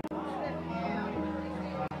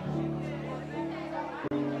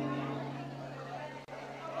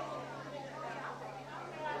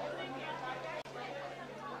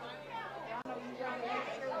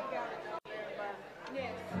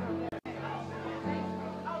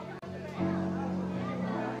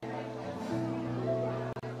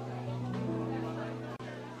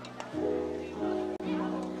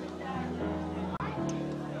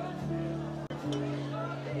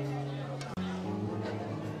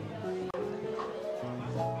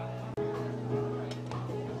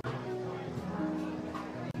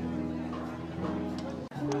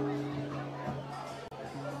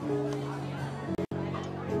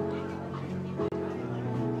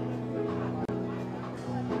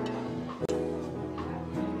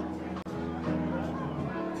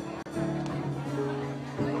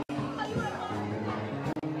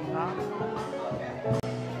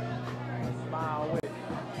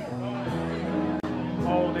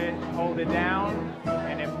 it down,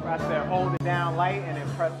 and then I said hold it down light, and then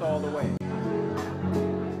press all the way.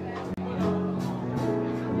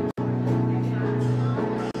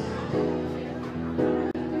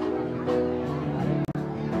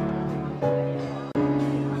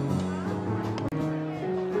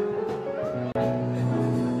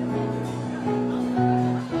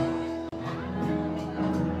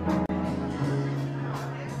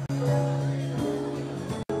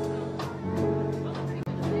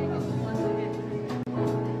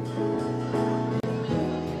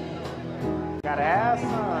 Gotta have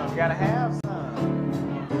some, gotta have some.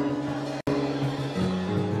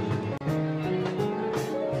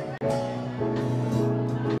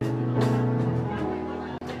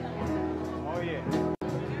 Oh yeah.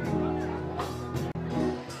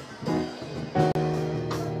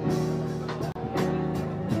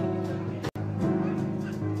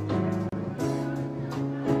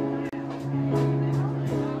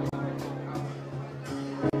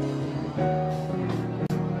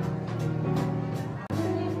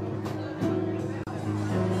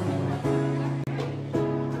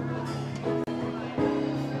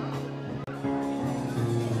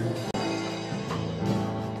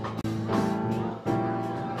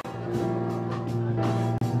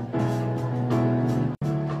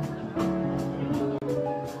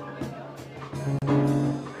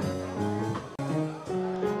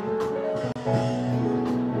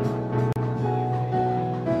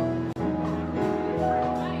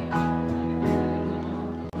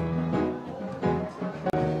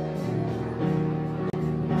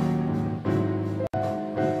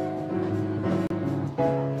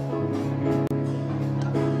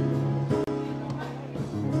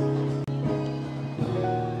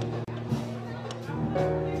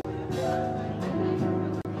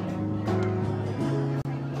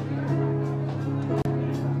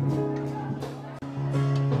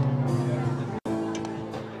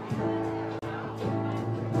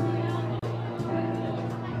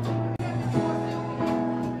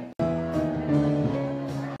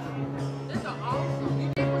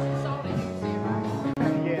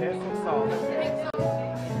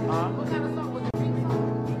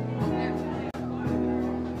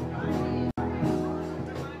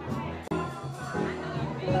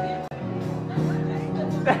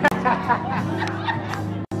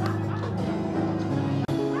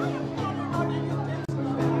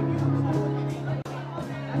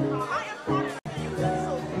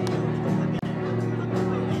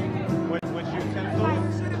 With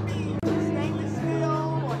utensils? Should it be stainless steel?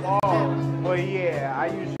 Well, yeah, I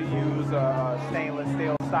usually use a stainless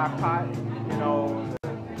steel stock pot. You know,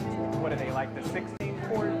 what are they, like the 16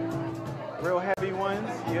 quart? Real heavy ones,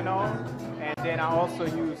 you know? And then I also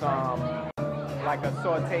use like a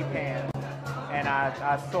saute pan. And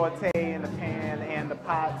I saute in the pan and the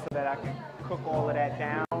pot so that I can cook all of that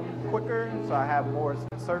down quicker. So I have more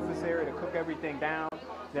surface area to cook everything down.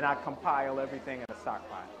 Then I compile everything in a stock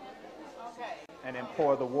pot. Okay. And then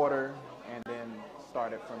pour the water and then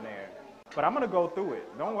start it from there. But I'm going to go through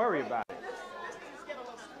it. Don't worry about it. Let's just get a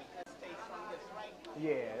little sweetness taste from this, right?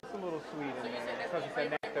 Yeah, it's a little sweet in there because it's a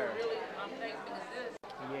nectar.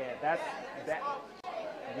 Yeah, that.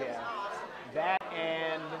 Yeah, that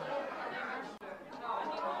and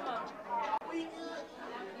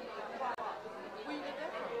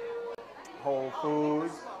Whole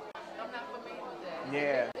Foods.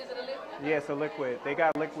 Yeah. Yeah, it's a liquid. They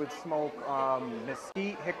got liquid smoke,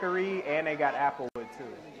 mesquite, hickory, and they got applewood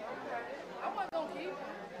too.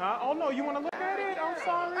 Huh? Oh no, you want to look at it? I'm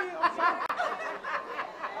sorry. I'm sorry.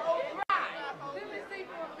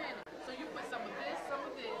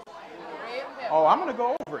 Oh, I'm gonna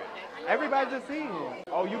go over it. Everybody just eating.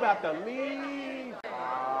 Oh, you about to leave?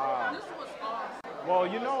 Well,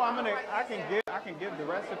 you know, I can give the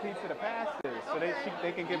recipe to the pastors so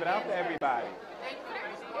they can give it out to everybody.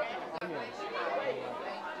 Oh, yeah.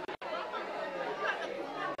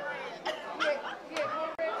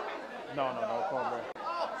 No cornbread.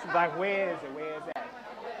 She's like, where is it? Where is that?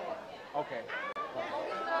 Okay.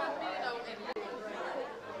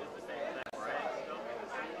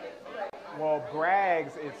 Well,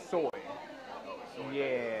 Bragg's is soy.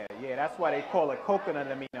 Yeah, that's why they call it coconut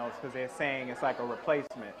aminos, because they're saying it's like a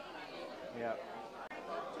replacement. Yeah.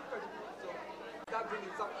 Stop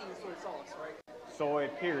drinking, stop eating soy sauce, right? Soy,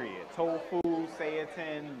 period. Tofu,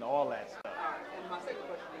 seitan, all that stuff. Alright, and my second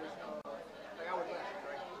question is, like I wear glasses,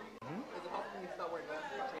 right? Is it possible for me to stop wearing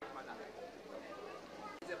glasses if I change my diet?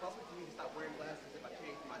 Is it possible for me to stop wearing glasses if I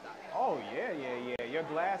change my diet? Oh, yeah. Your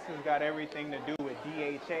glasses got everything to do with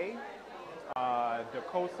DHA.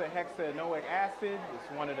 Docosahexaenoic acid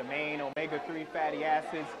is one of the main omega-3 fatty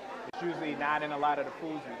acids. It's usually not in a lot of the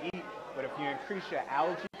foods you eat. But if you increase your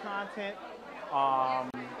algae content,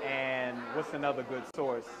 and what's another good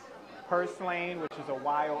source? Purslane, which is a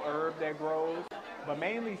wild herb that grows, but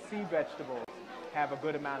mainly sea vegetables have a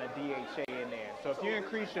good amount of DHA in there. So if you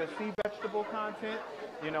increase your sea vegetable content,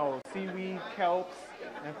 you know, seaweed, kelps,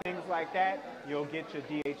 and things like that, you'll get your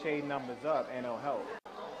DHA numbers up and it'll help.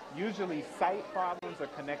 Usually sight problems are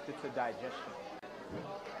connected to digestion.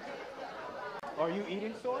 Are you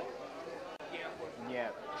eating soy? Yeah.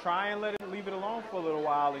 Try and leave it alone for a little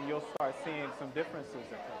while and you'll start seeing some differences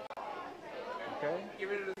in it. Okay? Get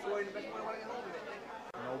rid of the soy and the vegetable when I get home with it.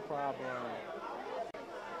 No problem.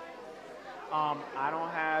 I don't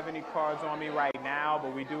have any cards on me right now,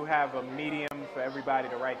 but we do have a medium for everybody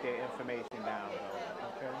to write their information down,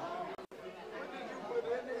 though. Okay?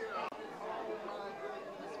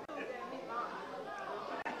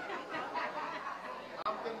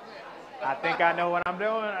 I think I know what I'm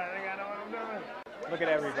doing. Look at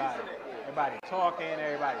everybody. Everybody talking,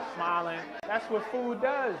 everybody smiling. That's what food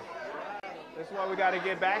does. That's why we got to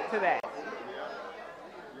get back to that.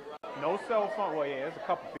 No cell phone. Well, yeah, there's a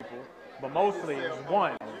couple people, but mostly it's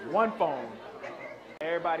one phone.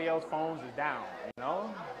 Everybody else's phones is down, you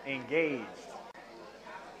know, engaged.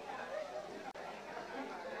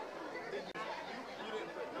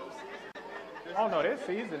 Oh no, there's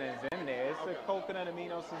seasonings in there. It's the coconut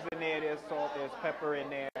aminos is in there. There's salt. There's pepper in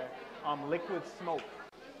there. Liquid smoke.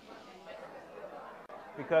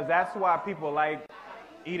 Because that's why people like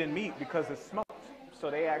eating meat, because it's smoked. So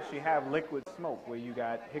they actually have liquid smoke where you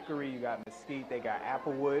got hickory, you got mesquite, they got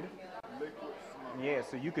applewood. Yeah,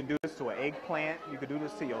 so you can do this to an eggplant. You can do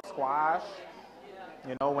this to your squash.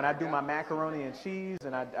 You know, when I do my macaroni and cheese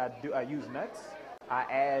and I use nuts, I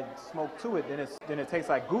add smoke to it. Then it tastes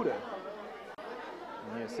like Gouda.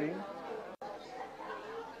 You see?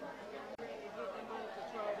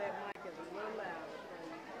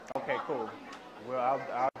 Okay, cool. Well,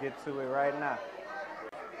 I'll get to it right now.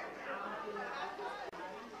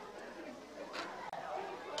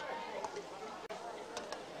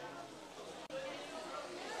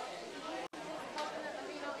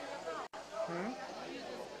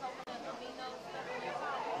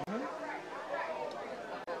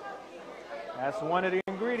 That's one of the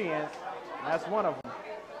ingredients. That's one of them.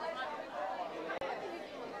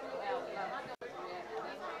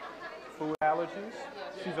 Food allergies?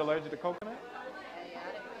 She's allergic to coconut?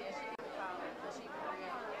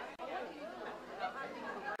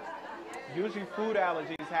 Usually food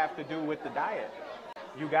allergies have to do with the diet.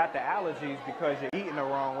 You got the allergies because you're eating the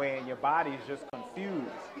wrong way and your body's just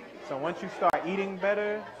confused. So once you start eating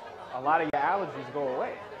better, a lot of your allergies go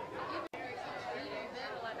away.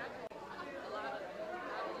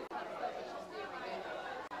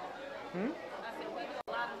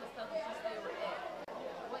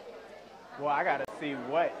 Well, I gotta see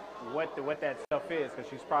what that stuff is, because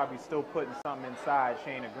she's probably still putting something inside she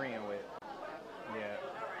ain't agreeing with. Yeah.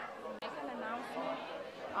 Make an announcement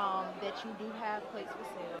that you do have plates for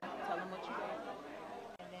sale. Tell them what you got.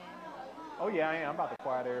 And then. Oh yeah, I am. I'm about to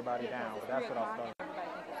quiet everybody down, but that's what I'll start.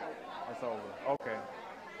 That's over. Okay.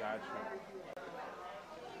 Gotcha.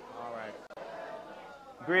 All right.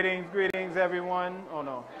 Greetings, everyone. Oh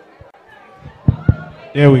no.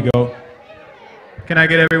 There we go. Can I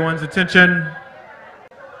get everyone's attention?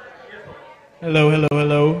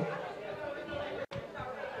 Hello.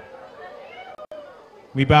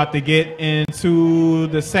 We about to get into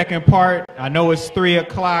the second part. I know it's 3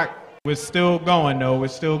 o'clock. We're still going, though. We're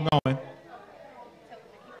still going.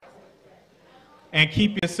 And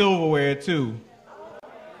keep your silverware, too.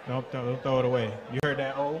 Don't throw it away. You heard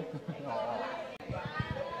that, oh?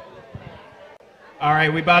 All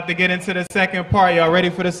right, we about to get into the second part. Y'all ready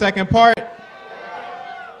for the second part?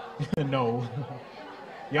 No.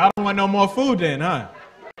 Y'all don't want no more food then, huh?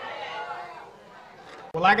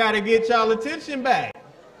 Well, I got to get y'all attention back.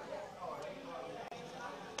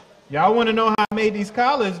 Y'all want to know how I made these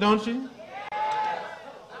collars, don't you?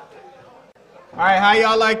 All right, how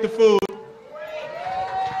y'all like the food?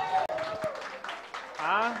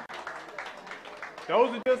 Huh?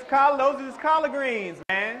 Those are just collard greens,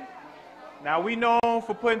 man. Now, we known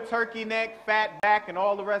for putting turkey neck, fat back, and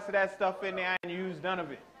all the rest of that stuff in there. I ain't used none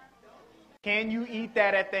of it. Can you eat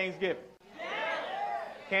that at Thanksgiving? Yes.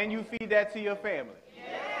 Can you feed that to your family?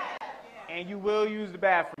 Yes. And you will use the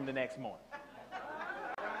bathroom the next morning.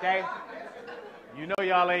 Okay? You know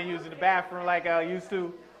y'all ain't using the bathroom like I used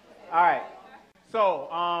to. All right. So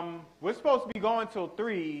we're supposed to be going till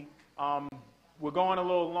 3. We're going a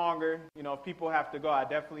little longer. You know, if people have to go, I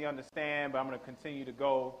definitely understand, but I'm going to continue to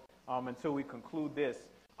go until we conclude this.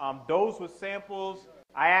 Those were samples.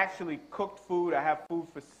 I actually cooked food. I have food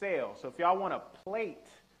for sale. So if y'all want a plate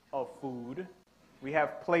of food. We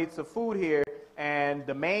have plates of food here. And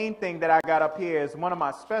the main thing that I got up here is one of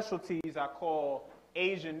my specialties I call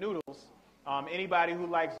Asian noodles. Anybody who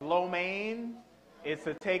likes lo mein, it's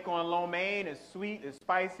a take on lo mein. It's sweet, it's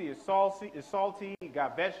spicy, it's salty, it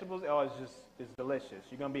got vegetables. Oh, it's delicious.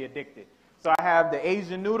 You're going to be addicted. So I have the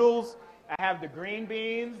Asian noodles. I have the green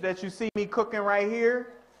beans that you see me cooking right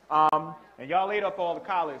here. And y'all ate up all the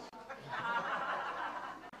collards.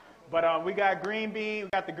 But we got we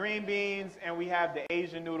got the green beans, and we have the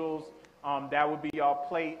Asian noodles. That would be our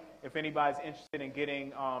plate if anybody's interested in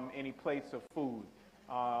getting any plates of food.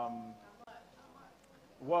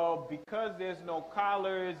 Well, because there's no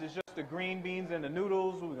collards, it's just the green beans and the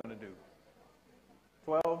noodles, what are we going to do?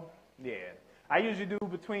 12? Yeah. I usually do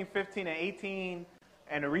between 15 and 18,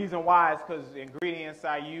 and the reason why is because the ingredients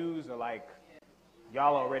I use are like,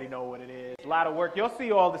 y'all already know what it is. A lot of work. You'll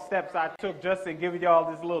see all the steps I took just in giving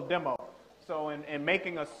y'all this little demo. So in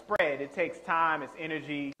making a spread, it takes time, it's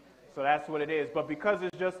energy, so that's what it is. But because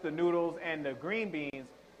it's just the noodles and the green beans,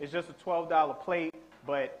 it's just a $12 plate.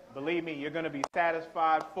 But believe me, you're going to be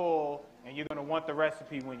satisfied, full, and you're going to want the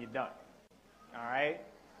recipe when you're done. All right?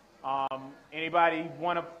 Anybody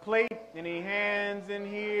want a plate? Any hands in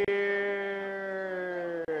here?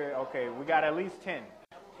 Okay, we got at least 10.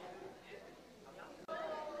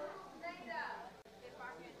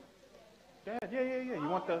 Yeah. You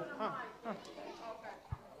want the?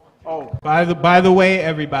 Oh, by the way,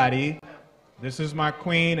 everybody, this is my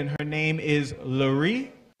queen, and her name is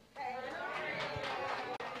Laurie.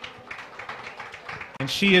 And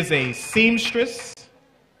she is a seamstress.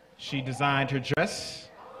 She designed her dress.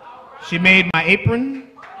 She made my apron.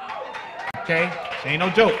 Okay? She ain't no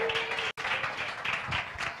joke.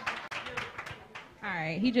 All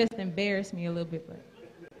right, he just embarrassed me a little bit, but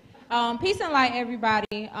peace and light,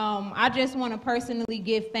 everybody. I just want to personally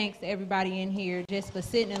give thanks to everybody in here just for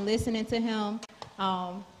sitting and listening to him.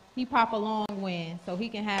 He pop a long wind, so he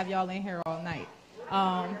can have y'all in here all night.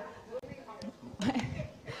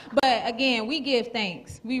 But again, we give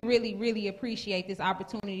thanks. We really, really appreciate this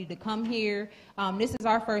opportunity to come here. This is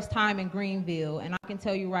our first time in Greenville, and I can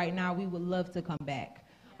tell you right now, we would love to come back.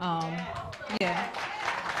 Yeah.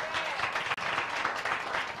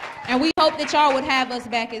 And we hope that y'all would have us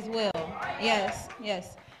back as well. Yes.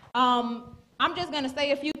 I'm just going to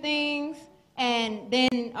say a few things, and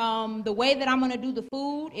then the way that I'm going to do the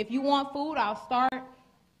food, if you want food, I'll start.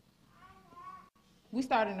 We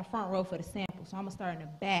start in the front row for the sample, so I'm going to start in the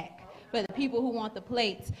back for the people who want the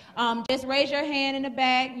plates. Just raise your hand in the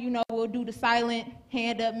back. You know, we'll do the silent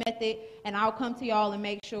hand-up method, and I'll come to y'all and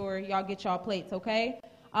make sure y'all get y'all plates, okay?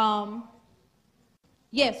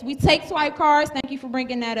 Yes, we take swipe cards. Thank you for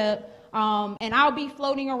bringing that up. And I'll be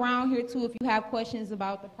floating around here, too, if you have questions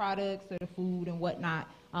about the products or the food and whatnot,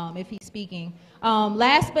 if he's speaking.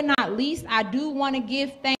 Last but not least, I do want to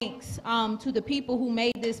give thanks to the people who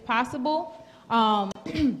made this possible.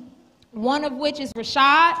 One of which is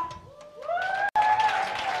Rashad.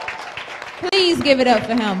 Please give it up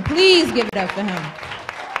for him. Please give it up for him.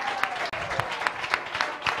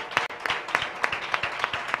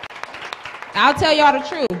 I'll tell y'all the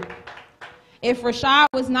truth. If Rashad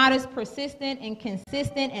was not as persistent and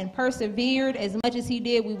consistent and persevered as much as he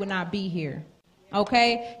did, we would not be here.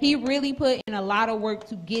 Okay? He really put in a lot of work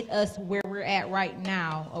to get us where we're at right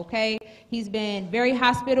now. Okay? He's been very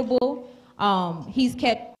hospitable. He's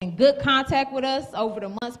kept in good contact with us over the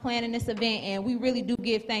months planning this event, and we really do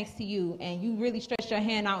give thanks to you. And you really stretched your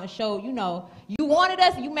hand out and showed, you know, you wanted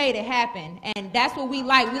us, you made it happen. And that's what we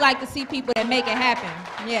like. We like to see people that make it happen.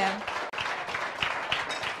 Yeah.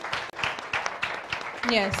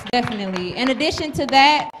 Yes, definitely. In addition to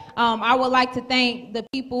that, I would like to thank the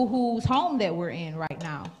people whose home that we're in right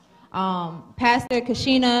now. Pastor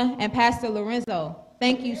Kashina and Pastor Lorenzo,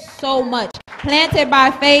 thank you so much. Planted by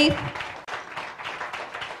Faith.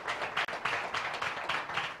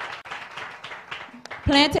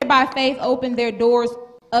 Planted by Faith opened their doors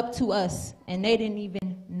up to us, and they didn't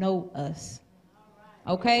even know us.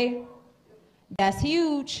 Okay? That's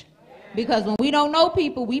huge, because when we don't know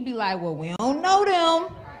people, we be like, well, we don't know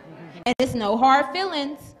them, and it's no hard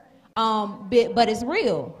feelings, but it's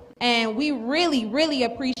real. And we really, really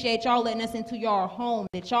appreciate y'all letting us into your home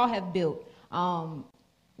that y'all have built.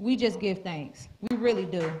 We just give thanks. We really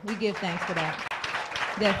do. We give thanks for that.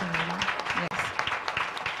 Definitely. Yes.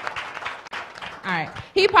 All right.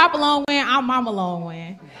 He pop a long win. I'm a long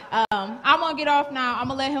win. I'm going to get off now. I'm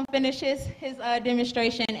going to let him finish his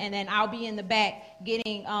demonstration, and then I'll be in the back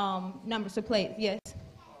getting numbers of plates. Yes.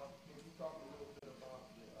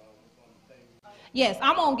 Yes,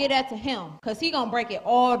 I'm going to get that to him, because he's going to break it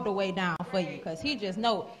all the way down for you, because he just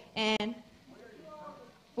know. And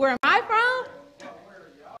Where am I from?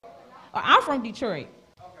 I'm from Detroit.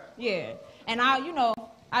 Yeah. And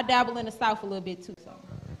I dabble in the South a little bit too, so.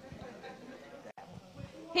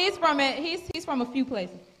 He's from a few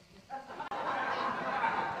places.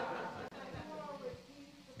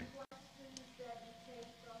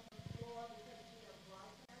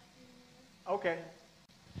 Okay.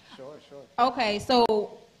 Sure. Okay,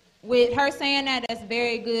 so with her saying that, that's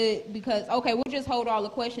very good because, okay, we'll just hold all the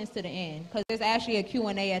questions to the end because there's actually a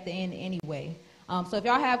Q&A at the end anyway. So if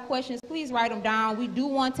y'all have questions, please write them down. We do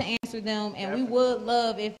want to answer them, and we would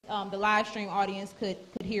love if the live stream audience could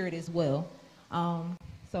hear it as well.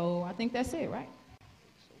 So I think that's it, right?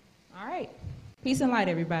 All right. Peace and light,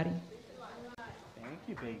 everybody. Thank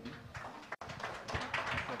you, baby.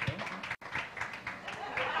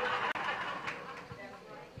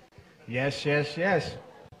 Yes.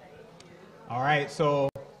 All right, so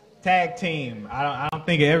tag team. I don't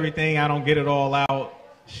think of everything. I don't get it all out.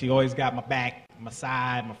 She always got my back, my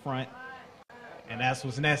side, my front, and that's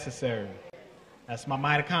what's necessary. That's my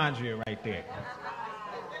mitochondria right there.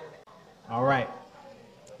 All right.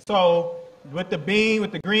 So with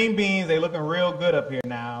the green beans, they looking real good up here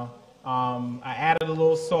now. I added a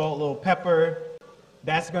little salt, a little pepper.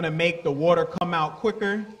 That's gonna make the water come out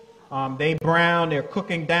quicker. They brown, they're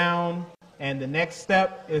cooking down, and the next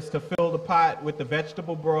step is to fill the pot with the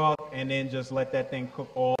vegetable broth and then just let that thing cook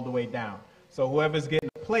all the way down. So whoever's getting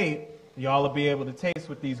a plate, y'all will be able to taste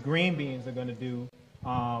what these green beans are gonna do.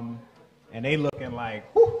 And they looking like,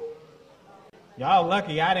 whew. Y'all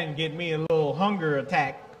lucky I didn't get me a little hunger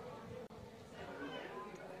attack.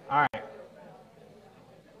 All right.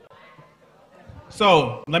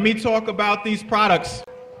 So let me talk about these products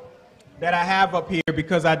that I have up here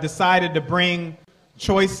because I decided to bring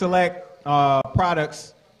choice select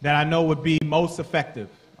products that I know would be most effective.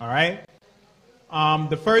 All right.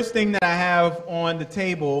 The first thing that I have on the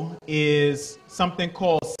table is something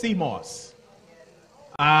called sea moss.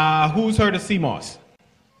 Who's heard of sea moss?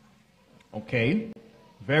 Okay,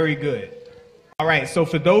 very good. All right, so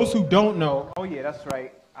for those who don't know, oh yeah, that's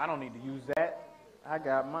right. I don't need to use that. I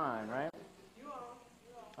got mine, right?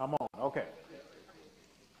 I'm on, okay.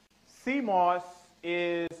 Sea moss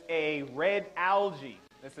is a red algae.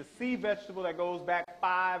 It's a sea vegetable that goes back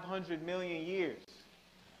 500 million years.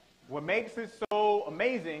 What makes it so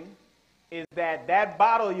amazing is that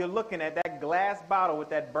bottle you're looking at, that glass bottle with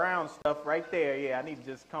that brown stuff right there, yeah, I need to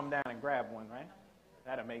just come down and grab one, right?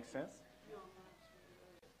 That'll make sense.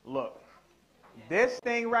 Look, this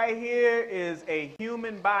thing right here is a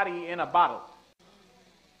human body in a bottle.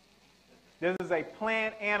 This is a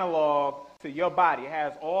plant analog to your body. It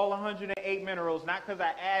has all 108 minerals, not because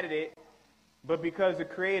I added it, but because the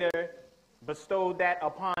Creator bestowed that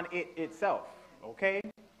upon it itself, okay?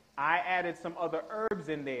 I added some other herbs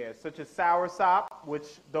in there, such as soursop, which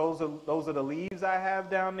those are the leaves I have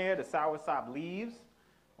down there, the soursop leaves,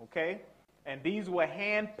 okay? And these were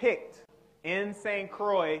hand-picked in St.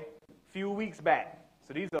 Croix a few weeks back.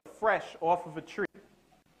 So these are fresh off of a tree.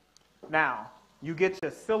 Now, you get your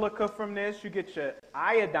silica from this, you get your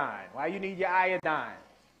iodine. Why you need your iodine?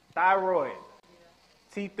 Thyroid,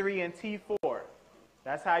 T3 and T4.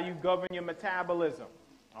 That's how you govern your metabolism,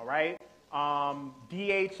 all right?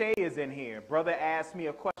 DHA is in here. Brother asked me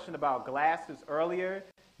a question about glasses earlier.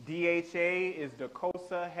 DHA is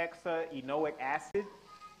docosahexaenoic acid.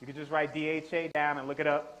 You can just write DHA down and look it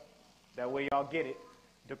up. That way y'all get it.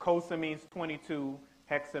 Docosa means 22,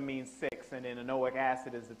 hexa means 6, and then enoic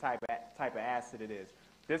acid is the type of acid it is.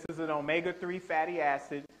 This is an omega-3 fatty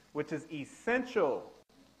acid, which is essential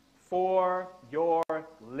for your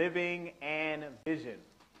living and vision,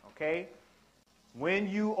 okay? When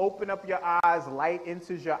you open up your eyes, light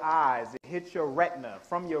enters your eyes. It hits your retina.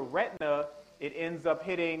 From your retina, it ends up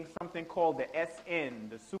hitting something called the SN,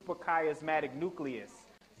 the suprachiasmatic nucleus.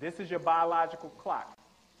 This is your biological clock.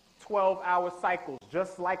 12-hour cycles,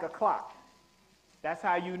 just like a clock. That's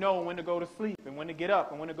how you know when to go to sleep and when to get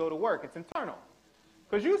up and when to go to work. It's internal.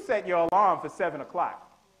 Because you set your alarm for 7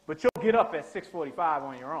 o'clock, but you'll get up at 6:45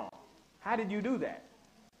 on your own. How did you do that?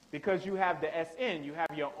 Because you have the SN, you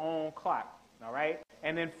have your own clock, all right?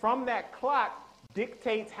 And then from that clock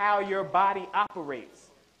dictates how your body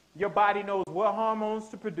operates. Your body knows what hormones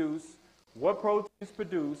to produce, what proteins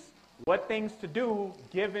produce, what things to do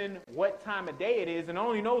given what time of day it is, and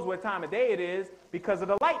only knows what time of day it is because of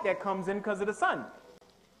the light that comes in because of the sun.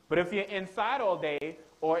 But if you're inside all day,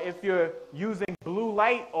 or if you're using blue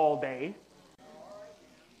light all day,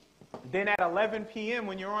 then at 11 p.m.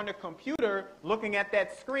 when you're on the computer looking at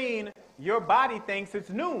that screen, your body thinks it's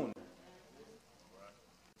noon.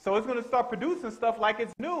 So it's going to start producing stuff like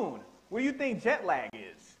it's noon. What do you think jet lag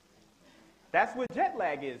is? That's what jet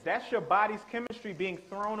lag is. That's your body's chemistry being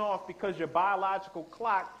thrown off because your biological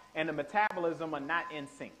clock and the metabolism are not in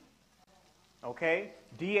sync. Okay?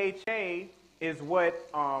 DHA is what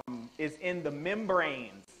is in the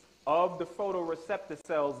membranes of the photoreceptor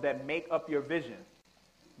cells that make up your vision,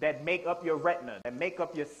 that make up your retina, that make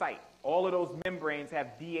up your sight. All of those membranes have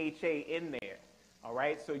DHA in there. All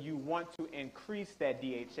right? So you want to increase that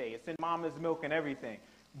DHA. It's in mama's milk and everything.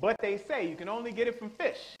 But they say you can only get it from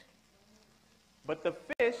fish. But the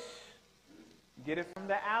fish get it from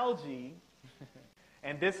the algae.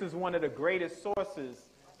 And this is one of the greatest sources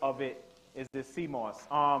of it, is this sea moss.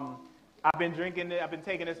 I've been drinking it. I've been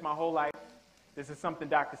taking this my whole life. This is something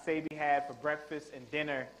Dr. Sabi had for breakfast and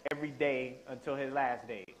dinner every day until his last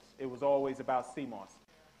days. It was always about sea moss.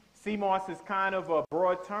 Sea moss is kind of a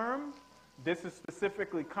broad term. This is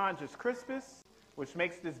specifically Conjus crispus, which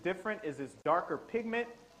makes this different is it's darker pigment,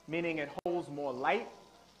 meaning it holds more light,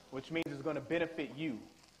 which means it's going to benefit you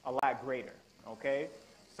a lot greater, okay?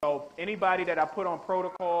 So anybody that I put on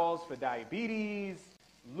protocols for diabetes,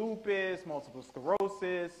 lupus, multiple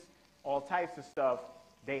sclerosis, all types of stuff,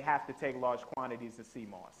 they have to take large quantities of sea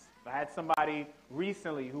moss. I had somebody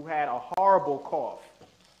recently who had a horrible cough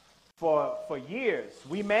for years.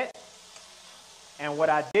 We met, and what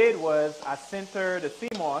I did was I sent her the sea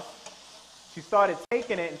moss. She started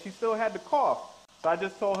taking it, and she still had the cough. So I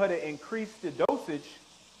just told her to increase the dosage,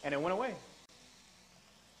 and it went away.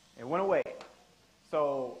 It went away.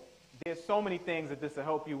 So there's so many things that this will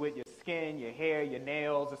help you with: your skin, your hair, your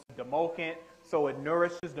nails. It's a demulcent, so it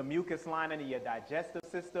nourishes the mucus lining of your digestive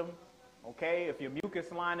system. Okay? If your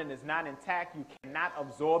mucus lining is not intact, you cannot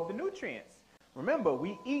absorb the nutrients. Remember,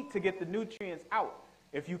 we eat to get the nutrients out.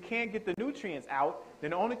 If you can't get the nutrients out,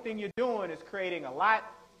 then the only thing you're doing is creating a lot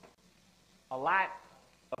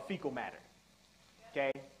of fecal matter.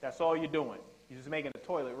 Okay? That's all you're doing. You're just making the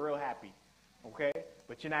toilet real happy. Okay?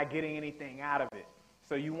 But you're not getting anything out of it.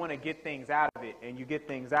 So you want to get things out of it, and you get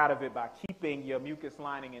things out of it by keeping your mucus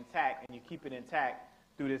lining intact, and you keep it intact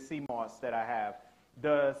through this sea moss that I have.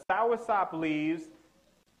 The soursop leaves,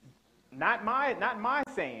 not my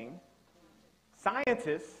saying,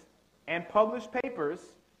 scientists and published papers,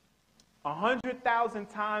 100,000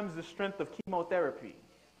 times the strength of chemotherapy.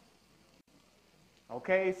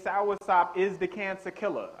 Okay, soursop is the cancer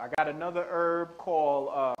killer. I got another herb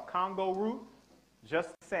called Congo root, just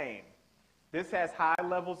the same. This has high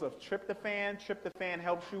levels of tryptophan. Tryptophan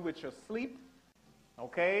helps you with your sleep.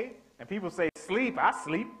 Okay? And people say, sleep? I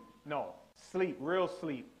sleep. No, sleep, real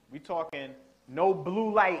sleep. We talking no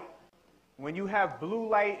blue light. When you have blue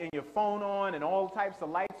light and your phone on and all types of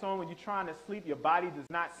lights on, when you're trying to sleep, your body does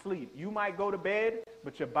not sleep. You might go to bed,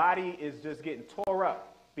 but your body is just getting tore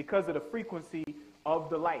up because of the frequency of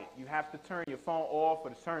the light. You have to turn your phone off or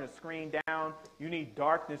to turn the screen down. You need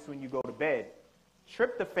darkness when you go to bed.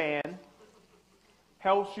 Tryptophan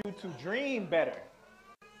helps you to dream better,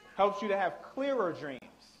 helps you to have clearer dreams,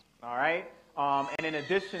 all right? And in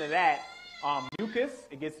addition to that, mucus,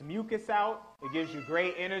 it gets mucus out, it gives you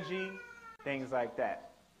great energy, things like that.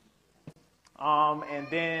 And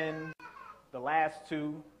then the last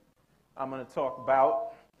two I'm going to talk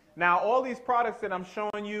about. Now, all these products that I'm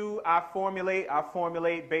showing you, I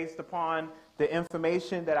formulate based upon the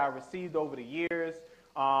information that I received over the years.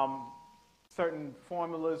 Certain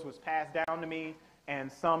formulas was passed down to me,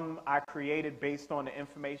 and some I created based on the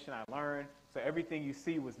information I learned. So everything you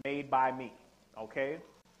see was made by me, okay?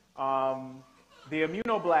 The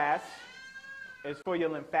immunoblast is for your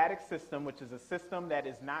lymphatic system, which is a system that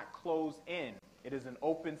is not closed in. It is an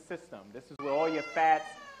open system. This is where all your fats,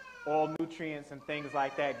 all nutrients and things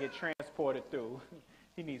like that get transported through.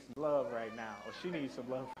 He needs some love right now, or she needs some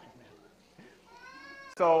love right now.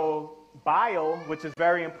 So bile, which is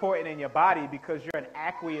very important in your body because you're an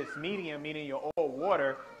aqueous medium, meaning you're all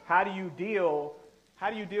water. How do you deal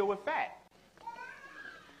with fat?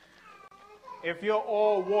 If you're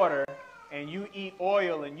all water and you eat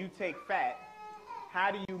oil and you take fat,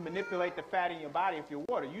 how do you manipulate the fat in your body if you're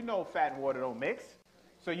water? You know fat and water don't mix.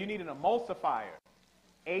 So you need an emulsifier.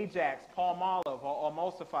 Ajax, Palmolive, or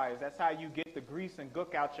emulsifiers. That's how you get the grease and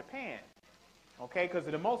gook out your pan. Okay, because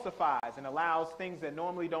it emulsifies and allows things that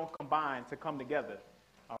normally don't combine to come together.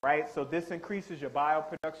 All right, so this increases your bile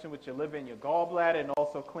production with your liver and your gallbladder, and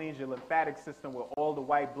also cleans your lymphatic system where all the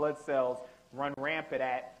white blood cells run rampant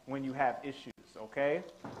at when you have issues. Okay,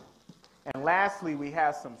 and lastly, we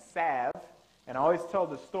have some salve. And I always tell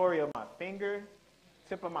the story of my finger.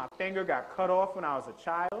 Tip of my finger got cut off when I was a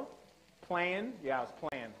child. Playing. Yeah, I was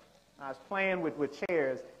playing. I was playing with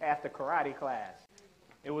chairs after karate class.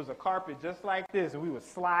 It was a carpet just like this, and we were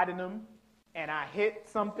sliding them and I hit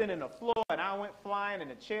something in the floor, and I went flying,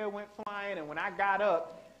 and the chair went flying, and when I got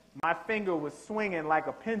up, my finger was swinging like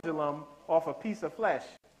a pendulum off a piece of flesh.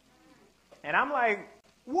 And I'm like,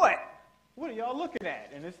 what? What are y'all looking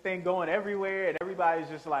at? And this thing going everywhere, and everybody's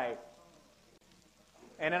just like,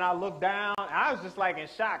 and then I looked down, and I was just like in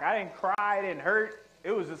shock. I didn't cry, it didn't hurt.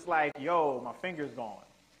 It was just like, yo, my finger's gone.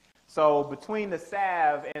 So between the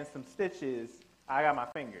salve and some stitches, I got my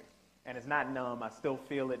finger. And it's not numb. I still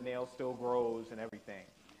feel it. Nail still grows and everything.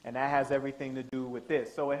 And that has everything to do with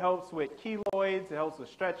this. So it helps with keloids. It helps with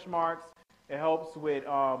stretch marks. It helps with,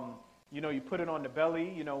 you put it on the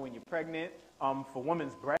belly, when you're pregnant, for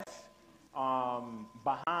women's breasts,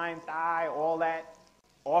 behind thigh, all that,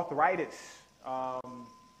 arthritis,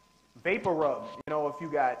 vapor rub. If you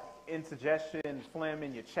got indigestion, phlegm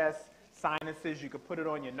in your chest, sinuses, you could put it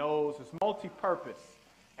on your nose. It's multi-purpose.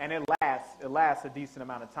 And it lasts a decent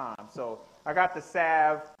amount of time. So I got the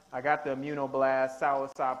salve, I got the immunoblast,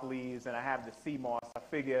 soursop leaves, and I have the sea moss. I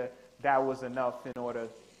figure that was enough in order,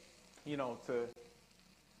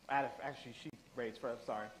 actually she raised first,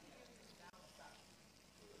 sorry.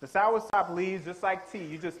 The soursop leaves, just like tea,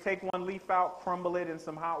 you just take one leaf out, crumble it in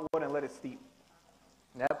some hot water, and let it steep.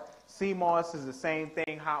 Yep. Sea moss is the same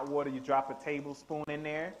thing, hot water, you drop a tablespoon in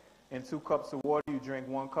there. In 2 cups of water, you drink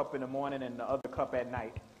 1 cup in the morning and the other cup at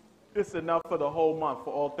night. It's enough for the whole month,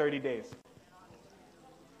 for all 30 days.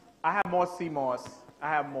 I have more sea moss. I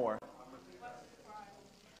have more.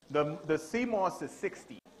 The sea moss is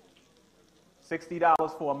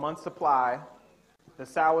 $60 for a month's supply. The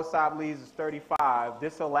soursop leaves is $35.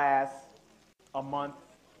 This will last a month,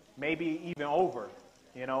 maybe even over,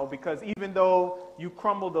 because even though you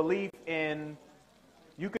crumble the leaf in,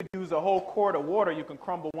 you could use a whole quart of water, you can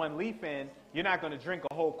crumble 1 leaf in, you're not going to drink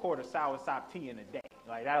a whole quart of soursop tea in a day.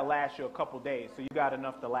 Like, that'll last you a couple days, so you got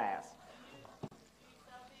enough to last.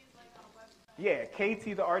 Yeah,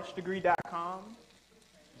 ktthearchdegree.com,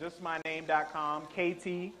 just my name.com,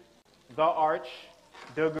 KT, the Arch,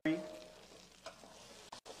 degree,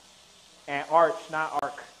 and Arch, not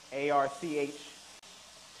Arc, A-R-C-H,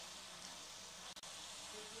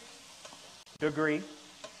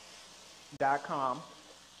 degree.com.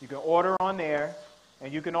 You can order on there,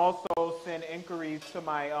 and you can also send inquiries to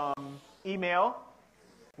my email,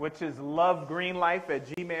 which is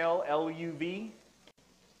lovegreenlife@gmail,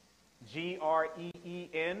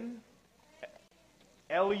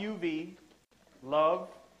 LUV, love,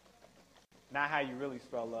 not how you really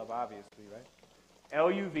spell love, obviously, right?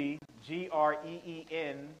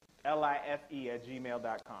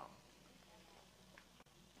 LUVGREENLIFE@gmail.com.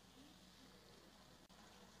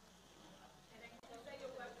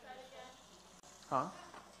 Huh?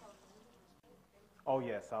 Oh,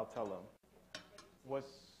 yes, I'll tell them.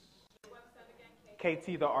 What's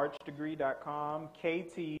ktthearchdegree.com,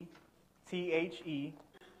 KTTHEARCHDEGREE.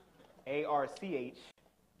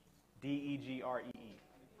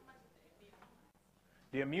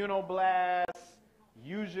 The immunoblast,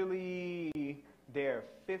 usually they're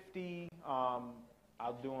 50. I'm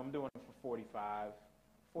doing them for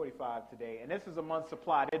 45 today. And this is a month's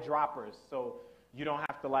supply. They're droppers, so you don't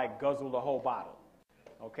have to guzzle the whole bottle.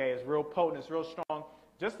 Okay, it's real potent, it's real strong.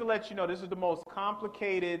 Just to let you know, this is the most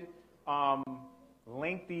complicated,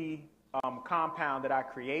 lengthy compound that I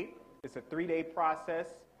create. It's a 3-day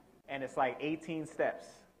process, and it's 18 steps.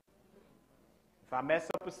 If I mess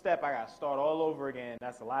up a step, I got to start all over again.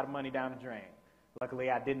 That's a lot of money down the drain.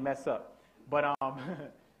 Luckily, I didn't mess up. But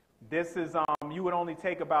this is, you would only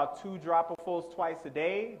take about 2 dropperfuls twice a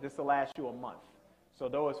day. This will last you a month. So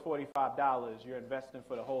though it's $45, you're investing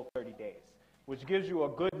for the whole 30 days, which gives you a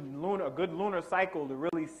good lunar cycle to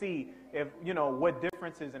really see if, what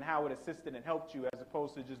differences and how it assisted and helped you, as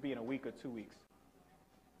opposed to just being a week or 2 weeks.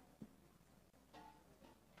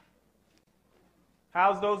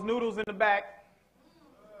 How's those noodles in the back?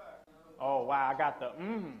 Oh, wow, I got the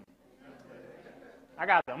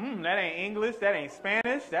that ain't English, that ain't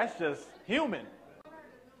Spanish, that's just human.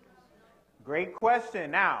 Great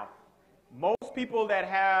question. Now, most people that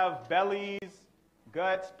have bellies,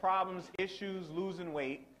 guts, problems, issues, losing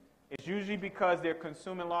weight, it's usually because they're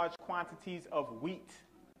consuming large quantities of wheat,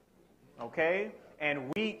 okay?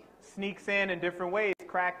 And wheat sneaks in different ways: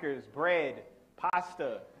 crackers, bread,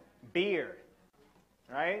 pasta, beer,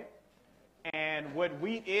 right? And what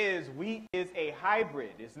wheat is a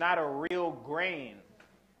hybrid. It's not a real grain.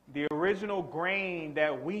 The original grain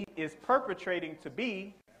that wheat is perpetrating to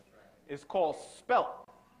be is called spelt.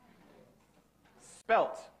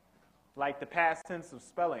 Spelt, like the past tense of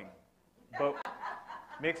spelling, but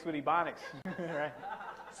mixed with ebonics, right?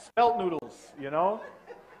 Spelt noodles,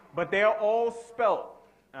 But they're all spelt.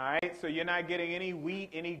 All right, so you're not getting any wheat,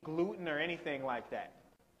 any gluten, or anything like that.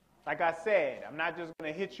 Like I said, I'm not just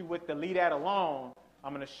going to hit you with the leave that alone.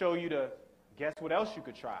 I'm going to show you to guess what else you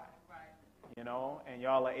could try. You know, and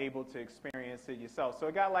y'all are able to experience it yourself. So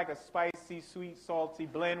it got like a spicy, sweet, salty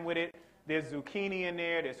blend with it. There's zucchini in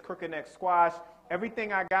there. There's crooked neck squash.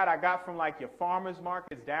 Everything I got from like your farmers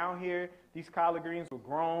markets down here. These collard greens were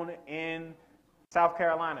grown in South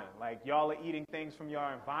Carolina. Like y'all are eating things from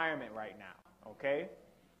your environment right now. Okay,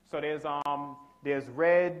 so there's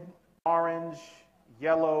red, orange,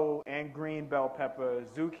 yellow, and green bell pepper,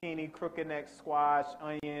 zucchini, crooked neck squash,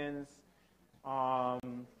 onions. I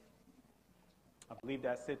believe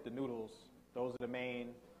that's it, the noodles. Those are the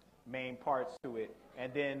main parts to it.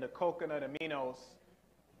 And then the coconut aminos,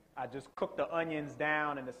 I just cooked the onions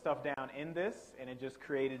down and the stuff down in this, and it just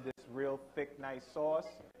created this real thick, nice sauce,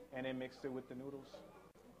 and then mixed it with the noodles.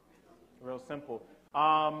 Real simple.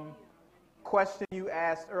 Question you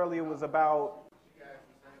asked earlier was about...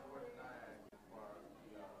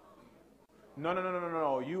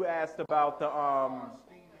 No. You asked about the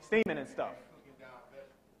steaming and stuff.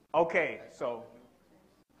 Okay, so...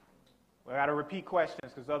 I got to repeat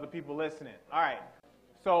questions because other people listening. All right.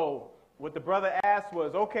 So what the brother asked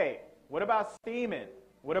was, okay, what about steaming?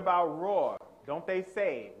 What about raw? Don't they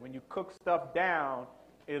say when you cook stuff down,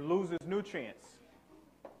 it loses nutrients?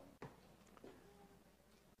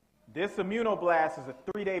 This immunoblast is a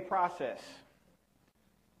 3-day process.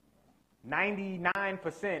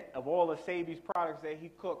 99% of all of Sabi's products that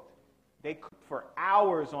he cooked, they cooked for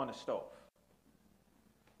hours on the stove.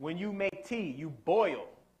 When you make tea, you boil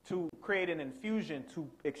to create an infusion to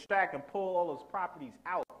extract and pull all those properties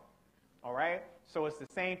out. All right? So it's the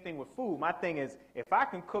same thing with food. My thing is, if I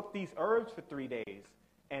can cook these herbs for 3 days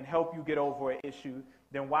and help you get over an issue,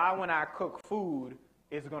 then why when I cook food,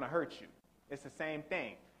 it's going to hurt you? It's the same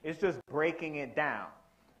thing. It's just breaking it down.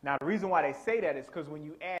 Now, the reason why they say that is because when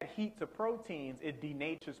you add heat to proteins, it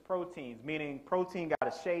denatures proteins, meaning protein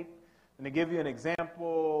got a shape. And to give you an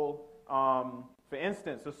example, for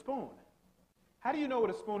instance, a spoon. How do you know what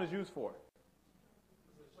a spoon is used for?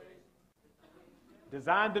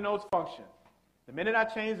 Design denotes function. The minute I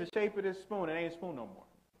change the shape of this spoon, it ain't a spoon no more.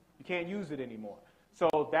 You can't use it anymore.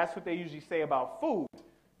 So that's what they usually say about food.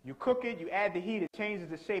 You cook it, you add the heat, it changes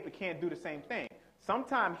the shape, it can't do the same thing.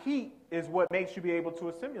 Sometimes heat is what makes you be able to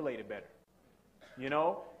assimilate it better. You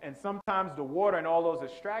know? And sometimes the water and all those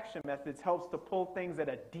extraction methods helps to pull things that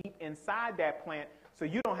are deep inside that plant so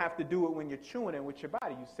you don't have to do it when you're chewing it with your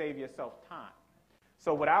body. You save yourself time.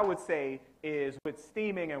 So what I would say is with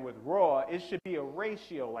steaming and with raw, it should be a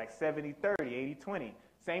ratio like 70-30, 80-20.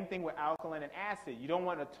 Same thing with alkaline and acid. You don't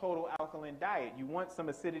want a total alkaline diet. You want some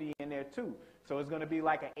acidity in there too. So it's going to be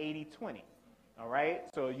like an 80-20. All right?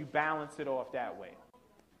 So you balance it off that way.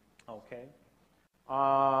 Okay.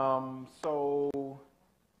 So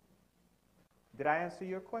did I answer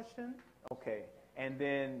your question? Okay. And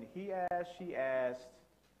then he asked, she asked,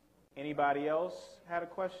 anybody else had a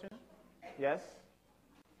question? Yes?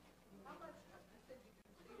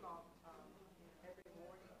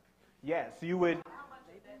 Yes, you would.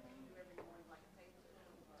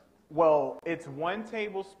 Well, it's 1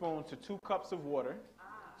 tablespoon to 2 cups of water.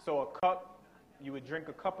 So a cup, you would drink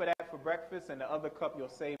a cup of that for breakfast, and the other cup you'll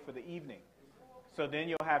save for the evening. So then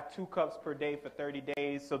you'll have 2 cups per day for 30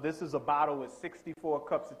 days. So this is a bottle with 64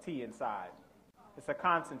 cups of tea inside. It's a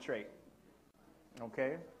concentrate.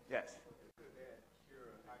 Okay? Yes.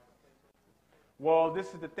 Well,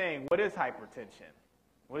 this is the thing. What is hypertension?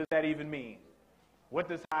 What does that even mean? What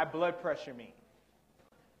does high blood pressure mean?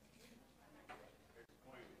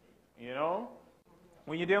 You know?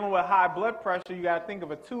 When you're dealing with high blood pressure, you got to think of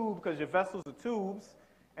a tube because your vessels are tubes,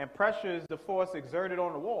 and pressure is the force exerted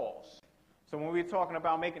on the walls. So when we were talking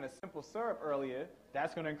about making a simple syrup earlier,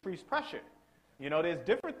 that's going to increase pressure. You know, there's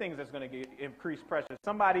different things that's going to increase pressure.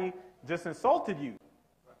 Somebody just insulted you.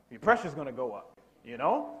 Your pressure's going to go up. You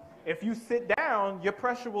know? If you sit down, your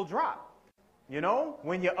pressure will drop. You know,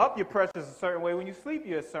 when you're up, your pressure is a certain way. When you sleep,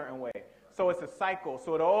 you're a certain way. So it's a cycle.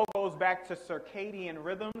 So it all goes back to circadian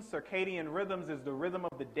rhythms. Circadian rhythms is the rhythm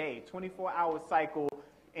of the day, 24-hour cycle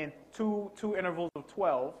in two intervals of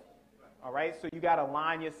 12. All right, so you got to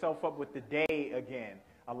line yourself up with the day again.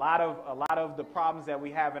 A lot of the problems that we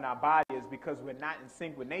have in our body is because we're not in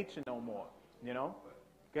sync with nature no more. You know,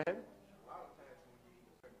 go ahead.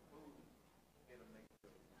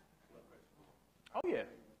 Oh yeah.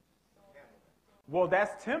 Well,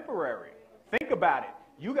 that's temporary. Think about it.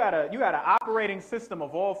 You got an operating system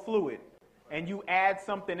of all fluid, and you add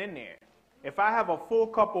something in there. If I have a full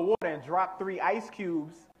cup of water and drop 3 ice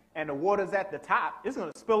cubes, and the water's at the top, it's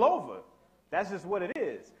going to spill over. That's just what it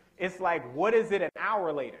is. It's like, what is it an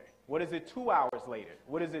hour later? What is it 2 hours later?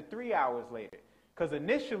 What is it 3 hours later? Because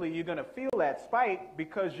initially you're going to feel that spike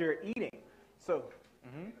because you're eating. So,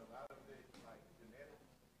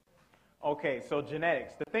 okay, so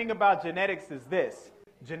genetics. The thing about genetics is this.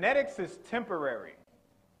 Genetics is temporary.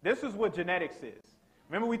 This is what genetics is.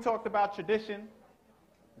 Remember we talked about tradition?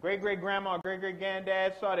 Great-great-grandma,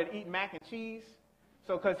 great-great-granddad started eating mac and cheese.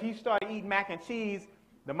 So because he started eating mac and cheese,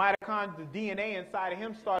 the mitochondria, the DNA inside of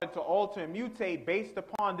him started to alter and mutate based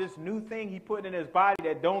upon this new thing he put in his body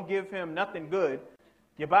that don't give him nothing good.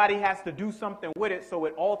 Your body has to do something with it, so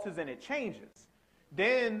it alters and it changes.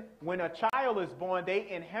 Then when a child is born, they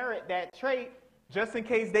inherit that trait just in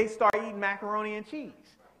case they start eating macaroni and cheese.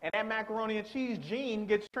 And that macaroni and cheese gene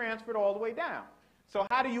gets transferred all the way down. So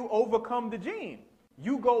how do you overcome the gene?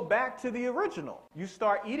 You go back to the original. You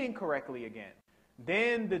start eating correctly again.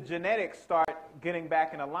 Then the genetics start getting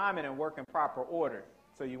back in alignment and work in proper order,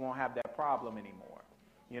 so you won't have that problem anymore.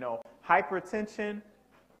 You know, hypertension,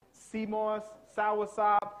 CMOS,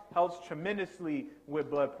 soursop helps tremendously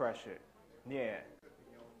with blood pressure. Yeah.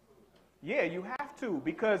 Yeah, you have to,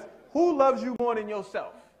 because who loves you more than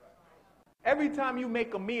yourself? Every time you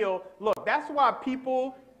make a meal, look, that's why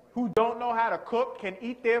people who don't know how to cook can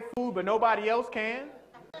eat their food, but nobody else can.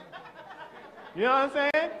 You know what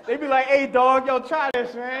I'm saying? They be like, hey, dog, yo, try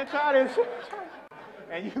this, man. Try this.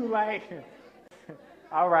 And you like,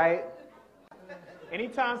 all right.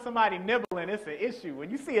 Anytime somebody nibbling, it's an issue. When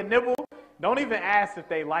you see a nibble, don't even ask if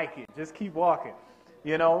they like it. Just keep walking,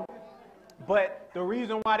 you know? But the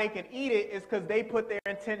reason why they can eat it is because they put their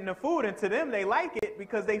intent in the food, and to them, they like it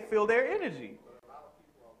because they feel their energy.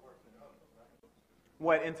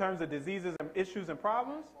 What, in terms of diseases and issues and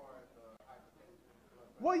problems?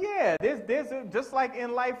 Well, yeah, just like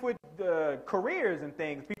in life with careers and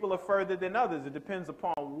things, people are further than others. It depends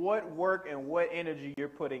upon what work and what energy you're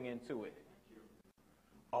putting into it.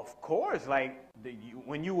 Of course, like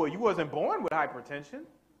when you wasn't born with hypertension.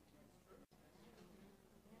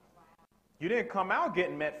 You didn't come out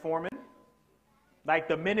getting metformin. Like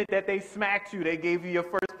the minute that they smacked you, they gave you your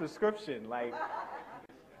first prescription, like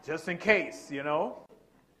just in case, you know.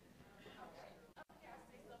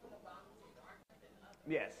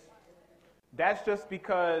 Yes. That's just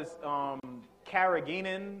because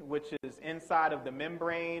carrageenan, which is inside of the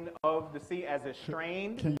membrane of the sea as a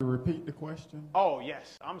strain. Can you repeat the question? Oh,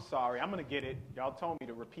 yes. I'm sorry. I'm going to get it. Y'all told me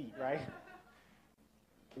to repeat, right?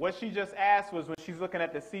 What she just asked was when she's looking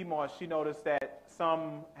at the sea moss, she noticed that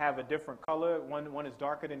some have a different color. One is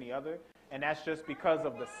darker than the other. And that's just because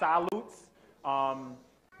of the solutes.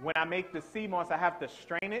 When I make the sea moss, I have to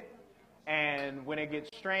strain it. And when it gets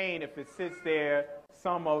strained, if it sits there,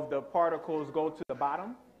 some of the particles go to the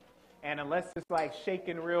bottom. And unless it's like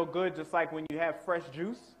shaken real good, just like when you have fresh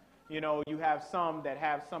juice, you know, you have some that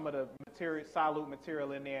have some of the material, solute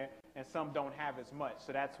material in there, and some don't have as much.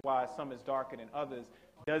 So that's why some is darker than others.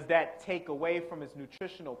 Does that take away from its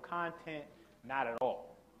nutritional content? Not at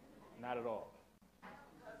all. Not at all.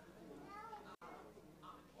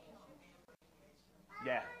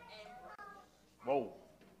 Yeah. Whoa.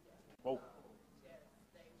 Whoa.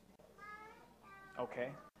 Okay.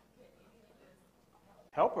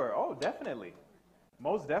 Help her. Oh, definitely.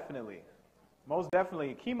 Most definitely. Most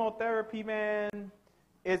definitely. Chemotherapy, man.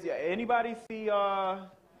 Is anybody see the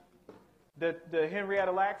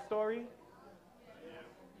Henrietta Lacks story?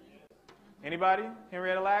 Anybody?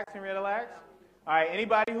 Henrietta Lacks? Henrietta Lacks? All right.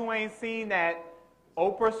 Anybody who ain't seen that?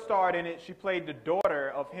 Oprah starred in it. She played the daughter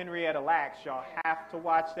of Henrietta Lacks. Y'all have to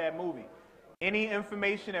watch that movie. Any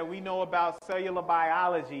information that we know about cellular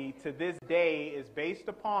biology to this day is based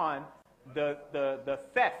upon the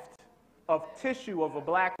theft of tissue of a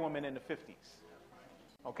black woman in the 50s.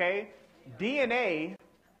 Okay? DNA,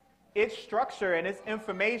 its structure and its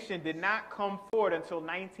information did not come forward until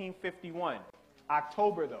 1951.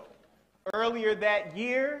 October, though. Earlier that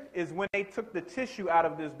year is when they took the tissue out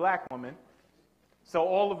of this black woman. So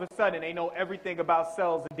all of a sudden, they know everything about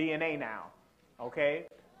cells and DNA now. Okay?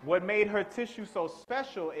 What made her tissue so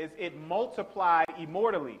special is it multiplied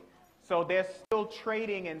immortally. So they're still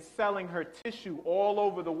trading and selling her tissue all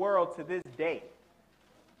over the world to this day.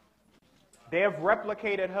 They have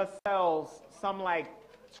replicated her cells, some like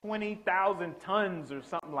 20,000 tons or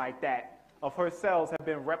something like that of her cells have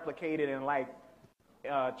been replicated and like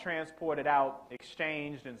transported out,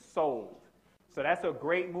 exchanged, and sold. So that's a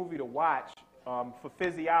great movie to watch for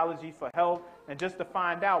physiology, for health, and just to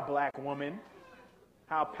find out, black woman,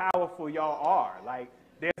 how powerful y'all are. Like,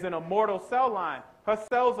 there's an immortal cell line. Her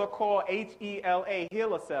cells are called HeLa,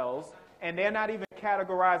 HeLa cells, and they're not even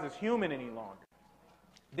categorized as human any longer.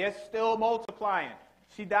 They're still multiplying.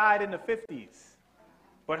 She died in the 50s.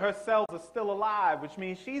 but her cells are still alive, which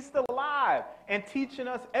means she's still alive and teaching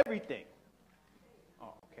us everything.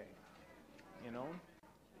 Oh, okay. You know?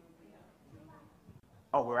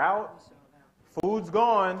 Oh, we're out? Food's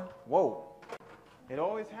gone. Whoa. It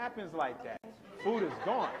always happens like that. Food is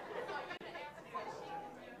gone.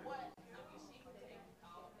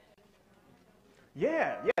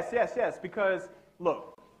 Yeah, yes. Because,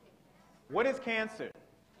 look, what is cancer?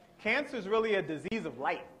 Cancer is really a disease of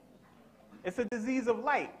light. It's a disease of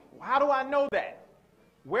light. How do I know that?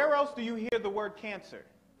 Where else do you hear the word cancer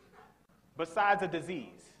besides a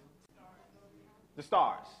disease? The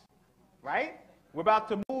stars, right? We're about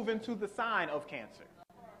to move into the sign of Cancer.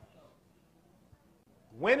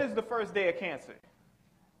 When is the first day of Cancer?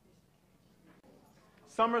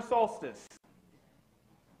 Summer solstice.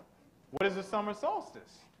 What is the summer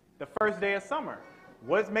solstice? The first day of summer.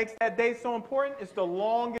 What makes that day so important? It's the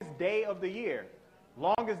longest day of the year.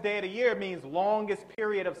 Longest day of the year means longest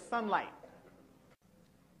period of sunlight.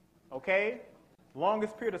 Okay?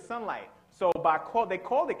 Longest period of sunlight. So they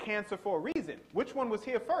called it Cancer for a reason. Which one was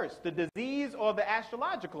here first? The disease or the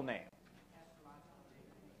astrological name?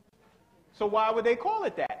 So why would they call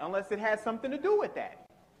it that unless it has something to do with that?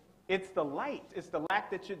 It's the light. It's the lack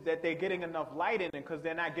that they're getting enough light in, and because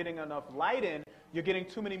they're not getting enough light in, you're getting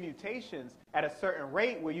too many mutations at a certain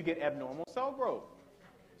rate where you get abnormal cell growth.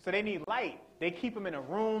 So they need light. They keep them in a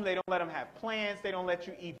room. They don't let them have plants. They don't let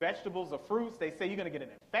you eat vegetables or fruits. They say you're going to get an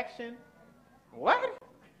infection. What?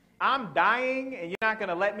 I'm dying and you're not going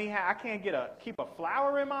to let me I can't keep a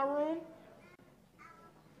flower in my room?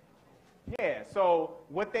 Yeah, so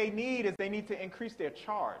what they need is they need to increase their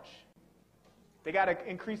charge. They got to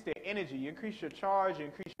increase their energy. You increase your charge, you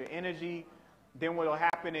increase your energy, then what will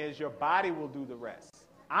happen is your body will do the rest.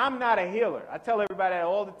 I'm not a healer. I tell everybody that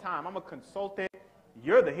all the time. I'm a consultant.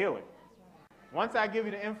 You're the healer. Once I give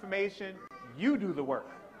you the information, you do the work.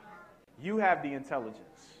 You have the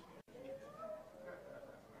intelligence.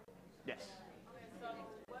 Yes. Okay, so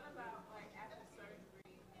what about like after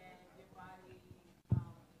surgery and your body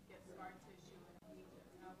gets scar tissue and lesions?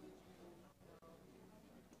 How would you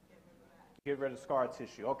get rid of that? Get rid of scar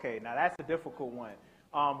tissue. Okay, now that's a difficult one.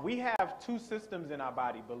 We have two systems in our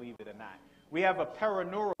body, believe it or not. We have a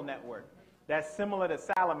peroneural network that's similar to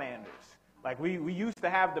salamanders. Like we used to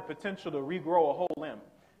have the potential to regrow a whole limb.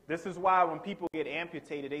 This is why when people get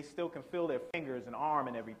amputated, they still can feel their fingers and arm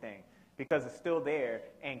and everything, because it's still there.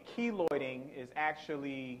 And keloiding is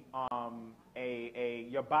actually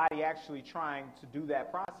your body actually trying to do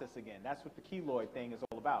that process again. That's what the keloid thing is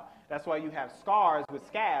all about. That's why you have scars with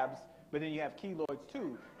scabs, but then you have keloids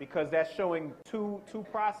too, because that's showing two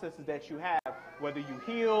processes that you have, whether you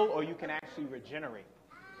heal or you can actually regenerate.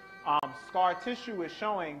 Scar tissue is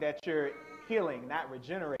showing that you're healing, not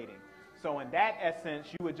regenerating. So in that essence,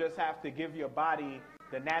 you would just have to give your body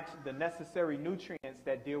the necessary nutrients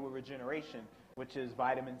that deal with regeneration, which is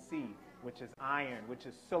vitamin C, which is iron, which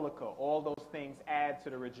is silica. All those things add to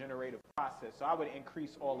the regenerative process. So I would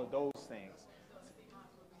increase all of those things.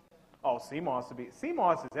 Oh,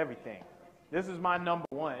 CMOS is everything. This is my number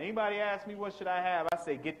one. Anybody ask me what should I have, I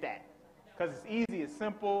say get that. Because it's easy, it's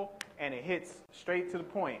simple, and it hits straight to the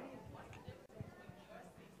point.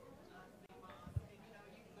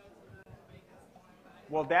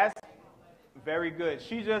 Well, that's very good.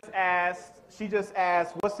 She just asked,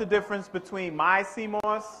 what's the difference between my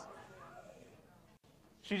CMOS?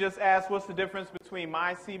 She just asked, what's the difference between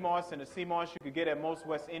my CMOS and the CMOS you could get at most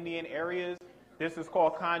West Indian areas? This is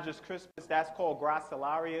called Conjus crispus. That's called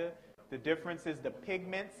gracilaria. The difference is the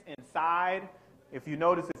pigments inside. If you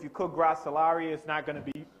notice, if you cook gracilaria, it's not going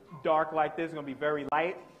to be dark like this. It's going to be very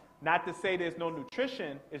light. Not to say there's no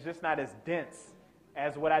nutrition. It's just not as dense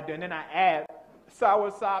as what I do. And then I add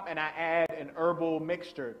soursop and I add an herbal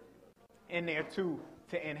mixture in there too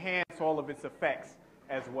to enhance all of its effects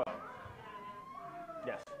as well.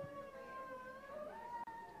 Yes.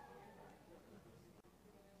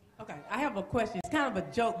 Okay, I have a question. It's kind of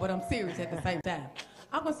a joke, but I'm serious at the same time.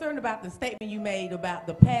 I'm concerned about the statement you made about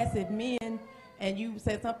the passive men, and you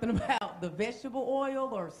said something about the vegetable oil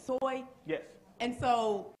or soy. Yes. And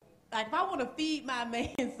so, like, if I want to feed my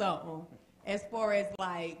man something, as far as,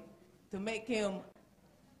 like, to make him,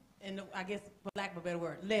 and I guess, for lack of a better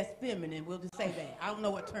word, less feminine, we'll just say that. I don't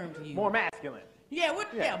know what term to use. More masculine. Yeah,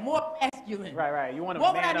 more masculine. Right. You want him what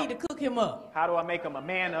a man would I up. need to cook him up? How do I make him a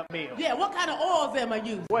man-up meal? Yeah, what kind of oils am I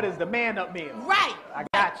using? What is the man-up meal? Right. I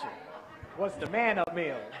got you. What's the man-up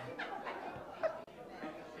meal?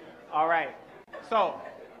 All right. So,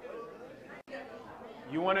 do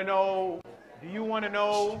you want to know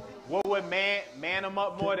what would man him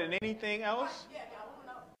up more than anything else?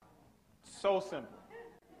 So simple.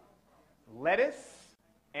 Lettuce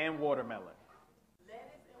and watermelon.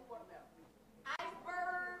 Lettuce and watermelon.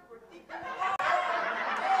 Iceberg,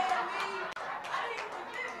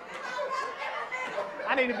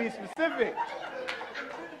 I need to be specific.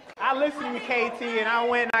 I listened to KT and I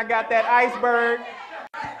went and I got that iceberg,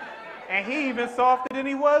 and he even softer than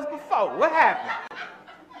he was before. What happened?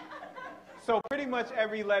 So pretty much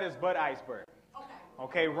every lettuce but iceberg.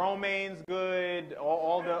 Okay, romaine's good,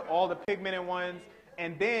 all the pigmented ones,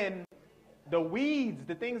 and then the weeds,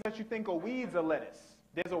 the things that you think are weeds are lettuce.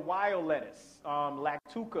 There's a wild lettuce,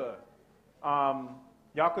 lactuca.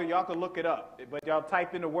 Y'all could look it up, but y'all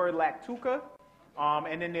type in the word lactuca,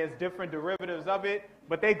 and then there's different derivatives of it.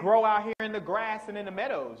 But they grow out here in the grass and in the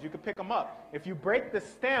meadows. You can pick them up. If you break the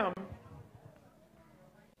stem,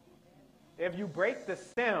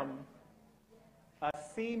 a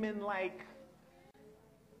semen-like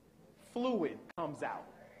fluid comes out.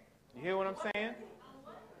 You hear what I'm saying?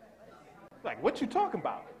 Like, what you talking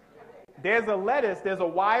about? There's a lettuce, there's a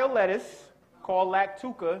wild lettuce called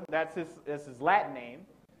lactuca. That's his Latin name.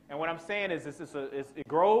 And what I'm saying is it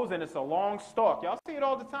grows and it's a long stalk. Y'all see it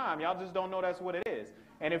all the time. Y'all just don't know that's what it is.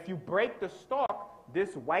 And if you break the stalk,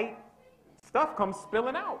 this white stuff comes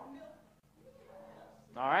spilling out.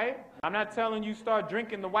 All right? I'm not telling you start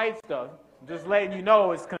drinking the white stuff. I'm just letting you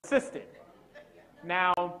know it's consistent.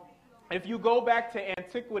 Now, if you go back to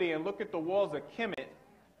antiquity and look at the walls of Kemet,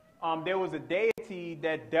 there was a deity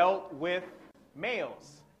that dealt with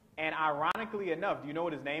males. And ironically enough, do you know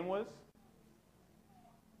what his name was?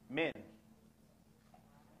 Men.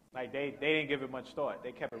 Like, they didn't give it much thought.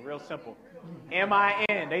 They kept it real simple.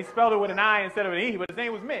 M-I-N. They spelled it with an I instead of an E, but his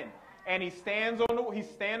name was Men. And he's standing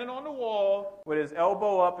on the wall with his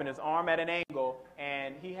elbow up and his arm at an angle,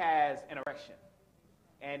 and he has an erection.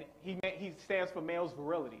 And he stands for male's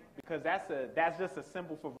virility, because that's just a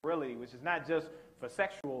symbol for virility, which is not just for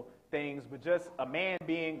sexual things, but just a man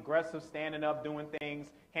being aggressive, standing up, doing things,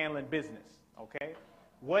 handling business, okay?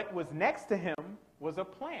 What was next to him was a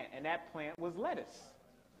plant, and that plant was lettuce,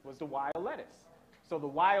 was the wild lettuce. So the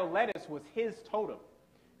wild lettuce was his totem.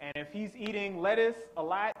 And if he's eating lettuce a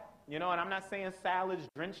lot, you know, and I'm not saying salads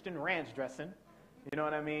drenched in ranch dressing, you know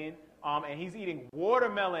what I mean? And he's eating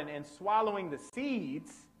watermelon and swallowing the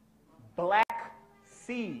seeds, black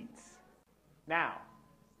seeds. Now,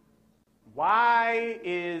 why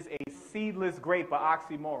is a seedless grape an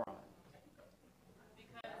oxymoron?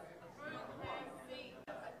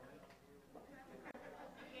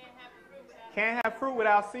 Can't have fruit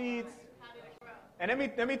without seeds. And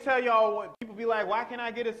let me tell y'all what people be like, why can't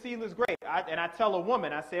I get a seedless grape? And I tell a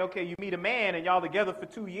woman, I say, okay, you meet a man and y'all together for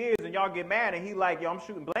 2 years and y'all get mad and he like, yo, I'm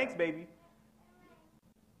shooting blanks, baby.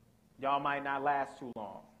 Y'all might not last too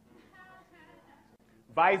long.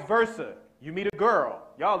 Vice versa. You meet a girl,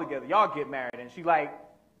 y'all together, y'all get married, and she like,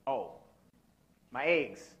 oh, my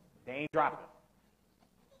eggs, they ain't dropping.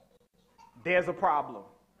 There's a problem.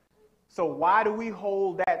 So why do we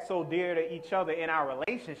hold that so dear to each other in our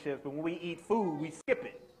relationships, but when we eat food, we skip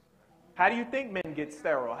it? How do you think men get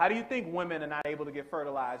sterile? How do you think women are not able to get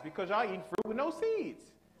fertilized? Because y'all eating fruit with no seeds.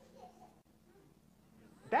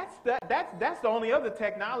 That's the only other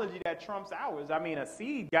technology that trumps ours. I mean, a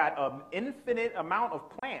seed got an infinite amount of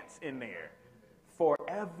plants in there.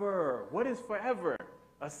 Forever. What is forever?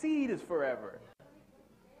 A seed is forever.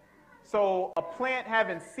 So a plant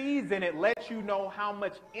having seeds in it lets you know how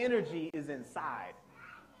much energy is inside.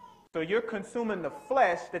 So you're consuming the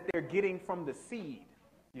flesh that they're getting from the seed.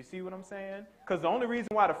 You see what I'm saying? Because the only reason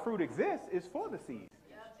why the fruit exists is for the seeds.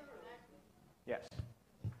 Yes.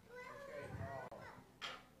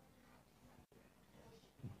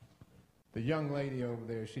 The young lady over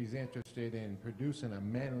there, she's interested in producing a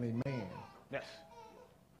manly man. Yes.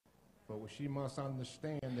 But what she must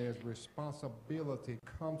understand, there's responsibility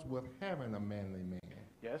comes with having a manly man.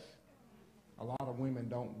 Yes. A lot of women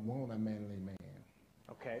don't want a manly man.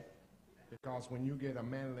 Okay. Because when you get a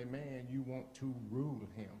manly man, you want to rule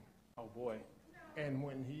him. Oh, boy. And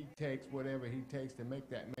when he takes whatever he takes to make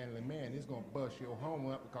that manly man, it's going to bust your home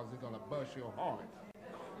up because it's going to bust your heart.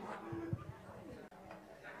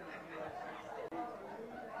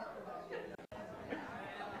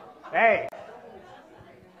 Hey,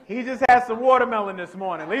 he just had some watermelon this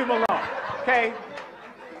morning. Leave him alone, okay?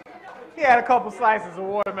 He had a couple slices of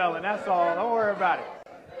watermelon, that's all. Don't worry about it.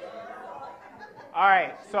 All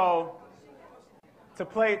right, so to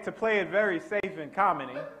play it very safe in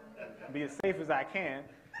comedy, be as safe as I can,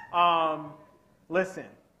 listen,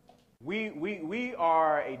 we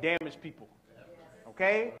are a damaged people,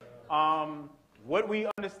 okay? What we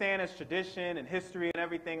understand as tradition and history and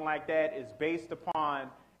everything like that is based upon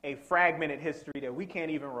a fragmented history that we can't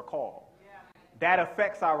even recall. That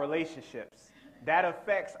affects our relationships. that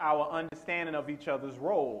affects our understanding of each other's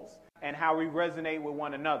roles and how we resonate with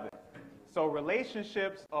one another. So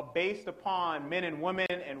relationships are based upon men and women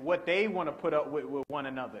and what they want to put up with one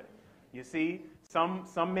another. You see,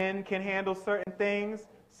 some men can handle certain things,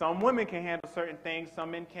 some women can handle certain things,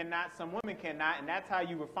 some men cannot, some women cannot, and that's how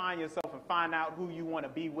you refine yourself and find out who you want to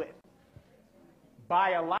be with.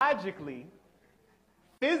 Biologically,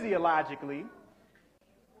 physiologically,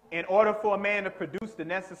 in order for a man to produce the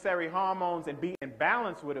necessary hormones and be in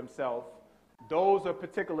balance with himself, those are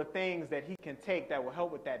particular things that he can take that will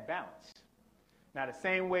help with that balance. Now, the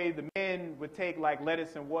same way the men would take like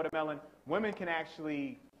lettuce and watermelon, women can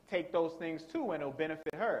actually take those things too, and it'll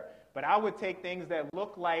benefit her. But I would take things that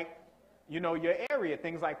look like, your area,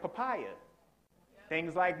 things like papaya,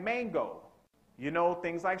 things like mango,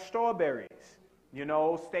 things like strawberries,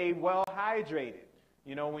 stay well hydrated.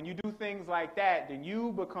 When you do things like that, then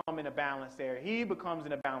you become in a balanced area. He becomes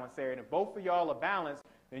in a balanced area. And if both of y'all are balanced,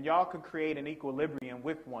 then y'all can create an equilibrium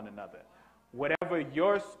with one another. Whatever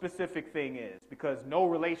your specific thing is, because no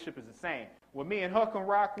relationship is the same. What me and her can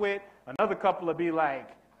rock with, another couple will be like,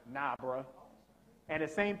 nah, bro. And the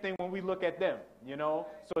same thing when we look at them,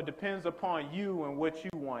 So it depends upon you and what you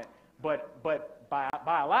want. But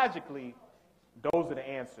biologically, those are the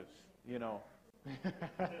answers,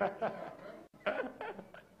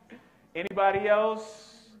 Anybody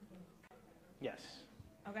else? Yes.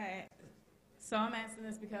 Okay. So I'm asking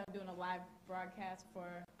this because I'm doing a live broadcast for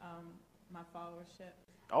my followership.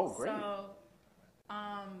 Oh, great. So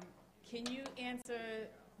can you answer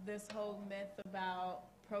this whole myth about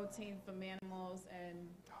protein from animals and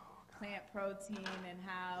plant protein and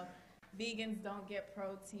how vegans don't get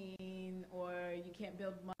protein or you can't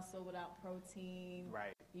build muscle without protein?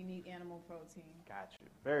 Right. You need animal protein. Got you.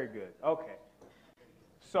 Very good. Okay.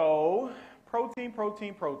 So protein.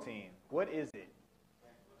 What is it?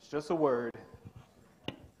 It's just a word.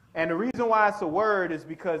 And the reason why it's a word is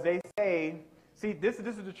because they say, see, this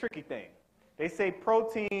is the tricky thing. They say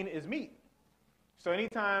protein is meat. So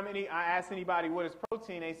anytime I ask anybody what is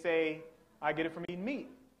protein, they say, I get it from eating meat.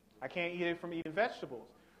 I can't eat it from eating vegetables.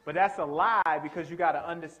 But that's a lie because you got to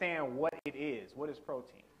understand what it is. What is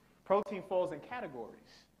protein? Protein falls in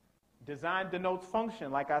categories. Design denotes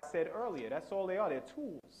function, like I said earlier. That's all they are. They're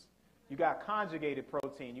tools. You got conjugated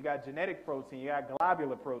protein. You got genetic protein. You got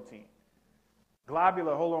globular protein.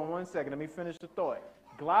 Globular, hold on one second. Let me finish the thought.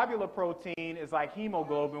 Globular protein is like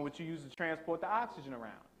hemoglobin, which you use to transport the oxygen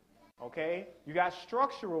around. Okay? You got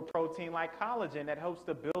structural protein like collagen that helps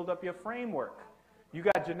to build up your framework. You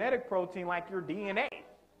got genetic protein like your DNA.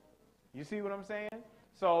 You see what I'm saying?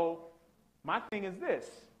 So my thing is this.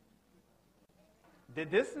 Did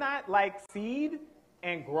this not like seed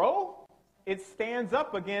and grow? It stands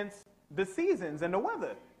up against the seasons and the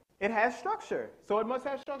weather. It has structure, so it must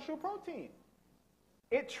have structural protein.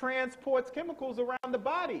 It transports chemicals around the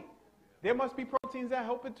body. There must be proteins that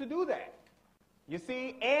help it to do that. You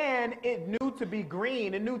see, and it knew to be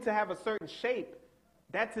green. It knew to have a certain shape.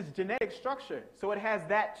 That's its genetic structure, so it has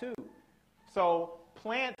that too. So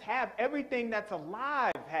plants have everything that's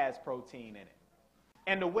alive has protein in it.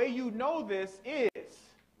 And the way you know this is,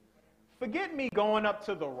 forget me going up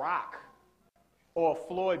to The Rock or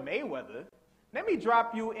Floyd Mayweather. Let me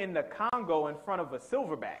drop you in the Congo in front of a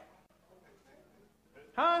silverback.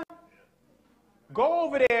 Huh? Go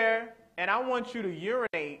over there, and I want you to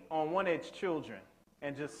urinate on one of its children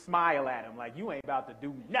and just smile at him like you ain't about to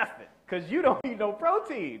do nothing because you don't eat no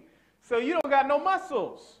protein. So you don't got no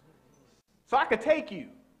muscles. So I could take you.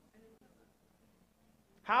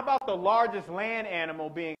 How about the largest land animal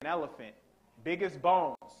being an elephant? Biggest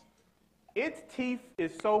bones. Its teeth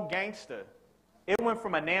is so gangster, it went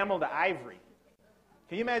from enamel to ivory.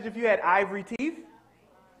 Can you imagine if you had ivory teeth?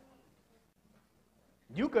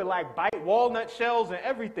 You could like bite walnut shells and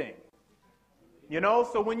everything.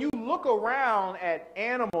 So when you look around at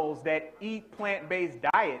animals that eat plant-based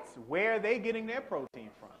diets, where are they getting their protein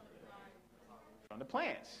from? From the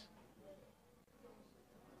plants.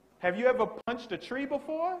 Have you ever punched a tree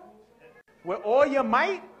before? With all your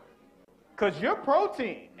might? Because you're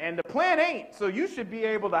protein, and the plant ain't. So you should be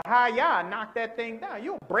able to hi-ya, knock that thing down.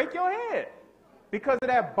 You'll break your head because of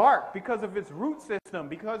that bark, because of its root system,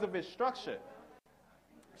 because of its structure.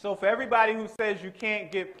 So for everybody who says you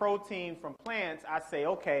can't get protein from plants, I say,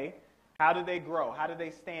 okay, how do they grow? How do they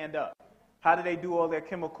stand up? How do they do all their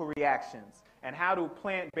chemical reactions? And how do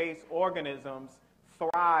plant-based organisms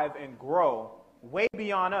thrive and grow way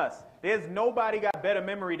beyond us? There's nobody got better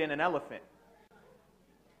memory than an elephant.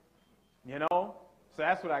 So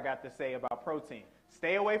that's what I got to say about protein.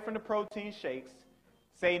 Stay away from the protein shakes.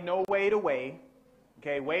 Say no way to whey.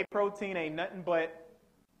 Okay, whey protein ain't nothing but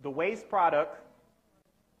the waste product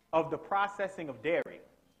of the processing of dairy.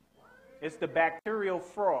 It's the bacterial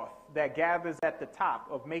froth that gathers at the top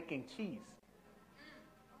of making cheese.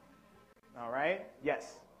 All right?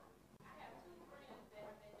 Yes.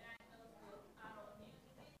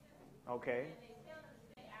 Okay.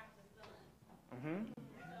 Mm-hmm.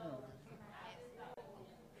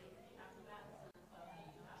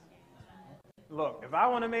 Look, if I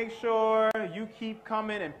want to make sure you keep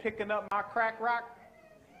coming and picking up my crack rock,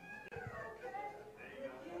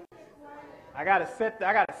 I gotta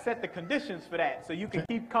set the conditions for that so you can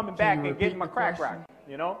keep coming back and getting my crack rock.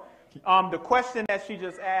 You know, the question that she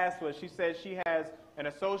just asked was, she said she has an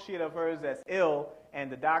associate of hers that's ill and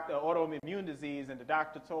the doctor, autoimmune disease, and the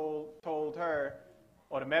doctor told her,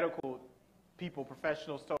 or the medical people,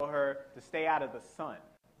 professionals told her to stay out of the sun.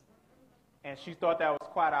 And she thought that was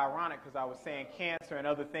quite ironic because I was saying cancer and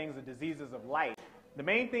other things are diseases of light. The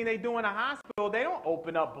main thing they do in a hospital, they don't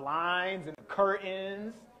open up blinds and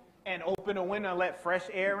curtains and open a window and let fresh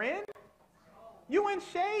air in. You in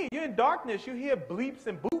shade, you're in darkness, you hear bleeps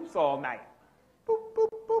and boops all night. Boop, boop,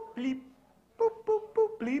 boop, bleep, boop, boop,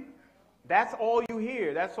 boop, bleep. That's all you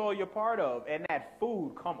hear, that's all you're part of. And that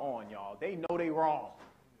food, come on, y'all, they know they wrong.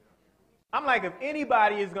 I'm like, if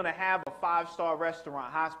anybody is going to have a 5-star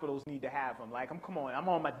restaurant, hospitals need to have them. Like, come on, I'm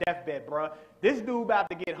on my deathbed, bro. This dude about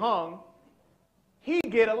to get hung, he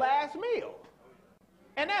get a last meal.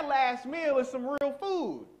 And that last meal is some real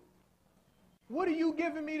food. What are you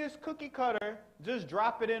giving me this cookie cutter? Just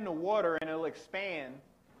drop it in the water and it'll expand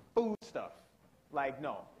food stuff. Like,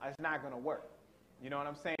 no, it's not going to work. You know what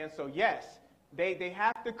I'm saying? So, yes, they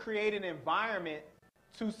have to create an environment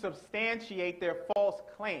to substantiate their false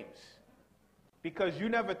claims. Because you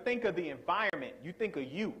never think of the environment, you think of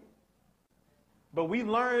you. But we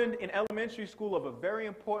learned in elementary school of a very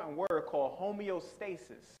important word called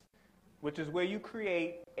homeostasis, which is where you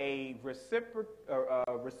create a reciprocal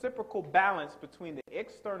balance between the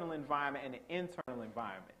external environment and the internal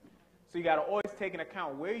environment. So you got to always take into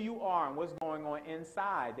account where you are and what's going on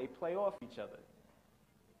inside. They play off each other.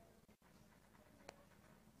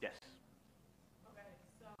 Yes. Okay,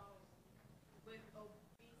 so with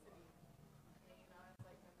obesity, you know, it's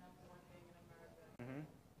like the #1 thing in America. Mm-hmm.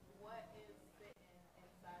 What is sitting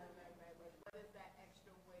inside of that bag? Like, what is that extra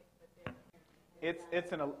weight that they're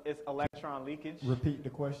It's electron leakage. Repeat the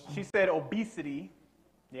question. She said obesity.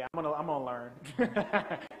 Yeah, I'm gonna learn.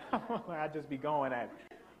 I just be going at it.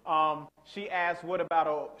 She asked what about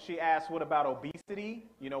obesity?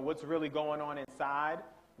 You know, what's really going on inside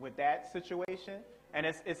with that situation? And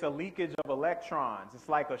it's a leakage of electrons. It's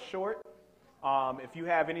like a short. If you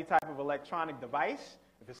have any type of electronic device,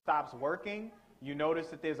 if it stops working, you notice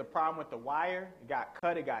that there's a problem with the wire. It got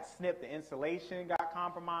cut, it got snipped, the insulation got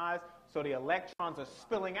compromised, so the electrons are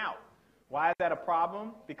spilling out. Why is that a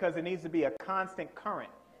problem? Because it needs to be a constant current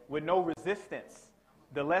with no resistance.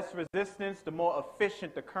 The less resistance, the more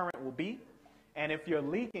efficient the current will be. And if you're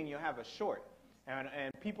leaking, you'll have a short.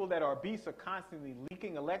 And people that are obese are constantly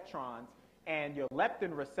leaking electrons, and your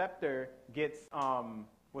leptin receptor gets,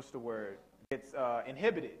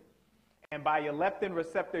 inhibited. And by your leptin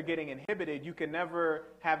receptor getting inhibited, you can never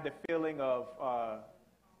have the feeling of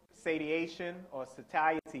satiation or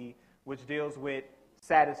satiety, which deals with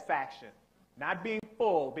satisfaction. Not being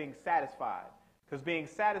full, being satisfied. Because being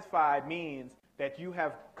satisfied means that you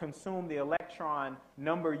have consumed the electron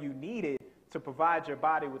number you needed to provide your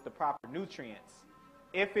body with the proper nutrients.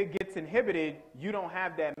 If it gets inhibited, you don't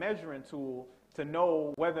have that measuring tool to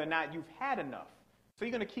know whether or not you've had enough. So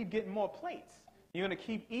you're going to keep getting more plates. You're going to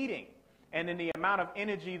keep eating. And then the amount of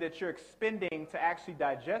energy that you're expending to actually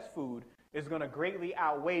digest food is going to greatly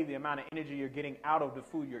outweigh the amount of energy you're getting out of the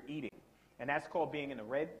food you're eating. And that's called being in the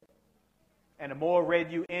red. And the more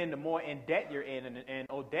red you're in, the more in debt you're in. And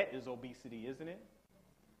debt is obesity, isn't it?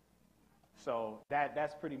 So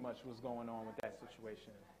that's pretty much what's going on with that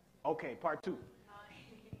situation. Okay, part 2.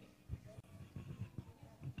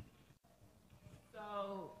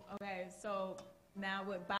 So now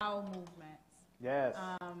with bowel movements. Yes.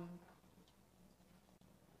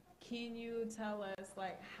 Can you tell us,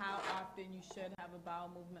 like, how often you should have a bowel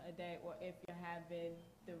movement a day, or if you're having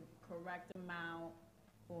the correct amount,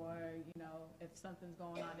 or, you know, if something's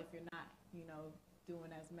going on, if you're not, you know,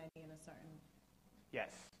 doing as many in a certain...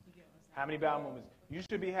 Yes. How many bowel movements? You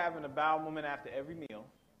should be having a bowel movement after every meal.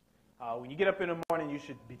 When you get up in the morning, you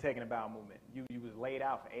should be taking a bowel movement. You was laid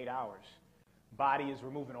out for 8 hours. Body is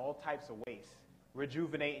removing all types of waste,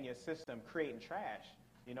 rejuvenating your system, creating trash,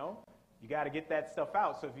 you know? You got to get that stuff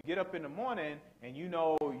out. So if you get up in the morning and you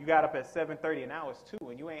know you got up at 7:30 and now it's 2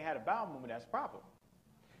 and you ain't had a bowel movement, that's a problem.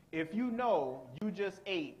 If you know you just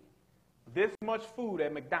ate this much food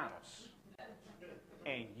at McDonald's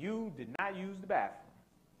and you did not use the bathroom.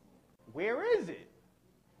 Where is it?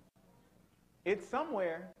 It's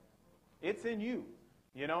somewhere. It's in you,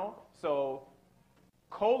 you know? So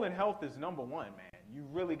colon health is number one, man. You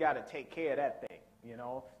really got to take care of that thing, you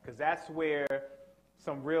know, because that's where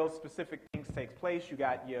some real specific things take place. You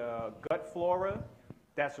got your gut flora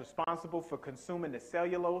that's responsible for consuming the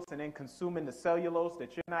cellulose, and then consuming the cellulose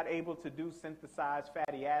that you're not able to do synthesize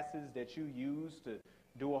fatty acids that you use to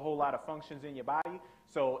do a whole lot of functions in your body.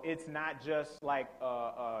 So it's not just like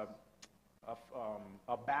a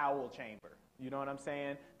bowel chamber. You know what I'm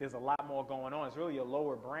saying? There's a lot more going on. It's really your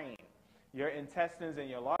lower brain. Your intestines and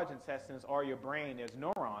your large intestines are your brain. There's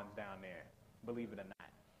neurons down there, believe it or not.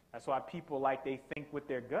 That's why people they think with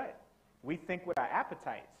their gut. We think with our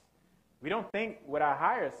appetites. We don't think with our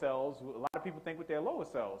higher cells. A lot of people think with their lower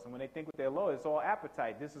cells. And when they think with their lower, it's all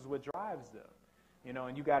appetite. This is what drives them. You know,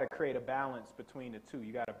 and you got to create a balance between the two.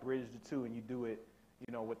 You got to bridge the two, and you do it,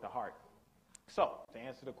 you know, with the heart. So, to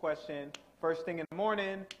answer the question, first thing in the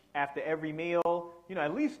morning, after every meal, you know,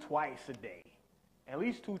 at least twice a day. At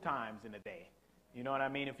least 2 times in a day. You know what I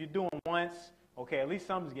mean? If you're doing once, okay, at least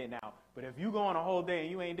something's getting out. But if you go on a whole day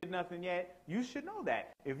and you ain't did nothing yet, you should know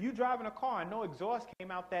that. If you driving a car and no exhaust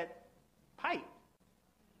came out that pipe,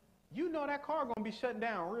 you know that car going to be shutting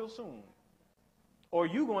down real soon. Or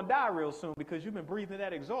you going to die real soon because you've been breathing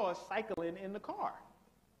that exhaust cycling in the car.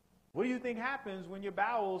 What do you think happens when your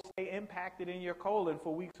bowels stay impacted in your colon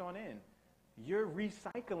for weeks on end? You're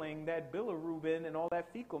recycling that bilirubin and all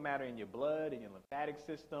that fecal matter in your blood and your lymphatic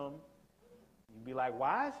system. You'd be like,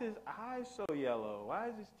 why is his eyes so yellow? Why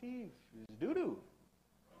is his teeth? It's doo-doo.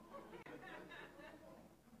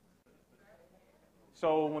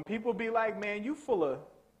 So when people be like, man, you full of,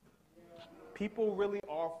 people really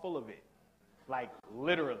are full of it. Like,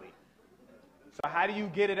 literally. So how do you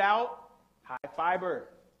get it out? High fiber.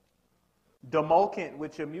 Demulcent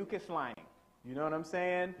with your mucus lining. You know what I'm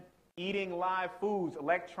saying? Eating live foods,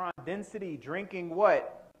 electron density, drinking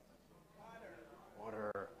what?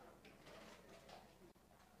 Water.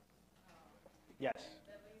 Yes.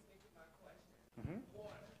 That leads me to my question. Mm-hmm.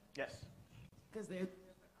 Yes. Because there's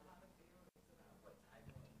a lot of theories about what type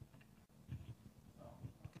of,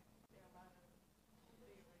 there are a lot of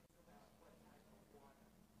theories about what type of water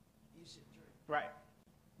you should drink. Right.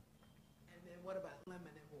 And then what about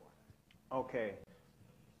lemon and water? Okay.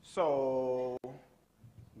 So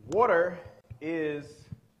water is,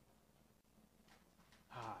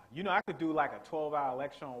 you know, I could do like a 12-hour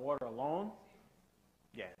lecture on water alone.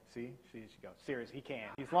 Yeah, see? She goes, serious, he can.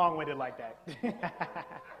 He's long-winded like that.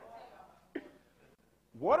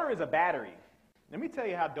 Water is a battery. Let me tell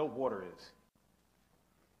you how dope water is.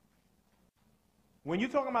 When you're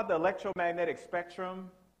talking about the electromagnetic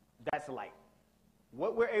spectrum, that's light.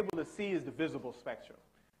 What we're able to see is the visible spectrum.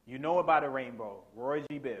 You know about a rainbow, Roy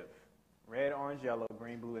G. Biv. Red, orange, yellow,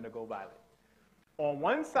 green, blue, indigo, violet. On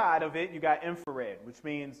one side of it, you got infrared, which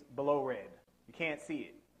means below red. You can't see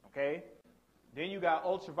it, okay? Then you got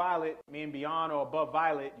ultraviolet, meaning beyond or above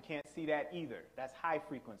violet. You can't see that either. That's high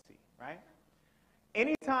frequency, right?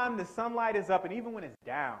 Anytime the sunlight is up, and even when it's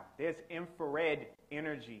down, there's infrared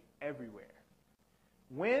energy everywhere.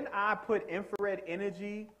 When I put infrared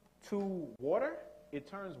energy to water, it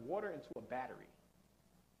turns water into a battery.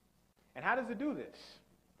 And how does it do this?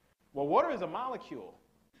 Well, water is a molecule.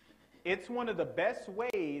 It's one of the best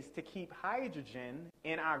ways to keep hydrogen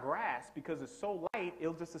in our grass because it's so light,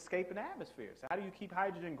 it'll just escape in the atmosphere. So how do you keep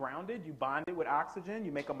hydrogen grounded? You bond it with oxygen,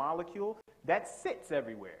 you make a molecule that sits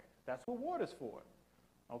everywhere. That's what water's for.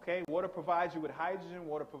 Okay? Water provides you with hydrogen,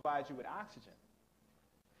 water provides you with oxygen.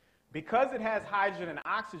 Because it has hydrogen and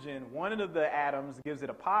oxygen, one of the atoms gives it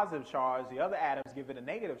a positive charge, the other atoms give it a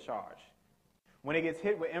negative charge. When it gets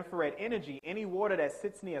hit with infrared energy, any water that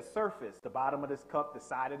sits near a surface, the bottom of this cup, the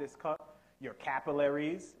side of this cup, your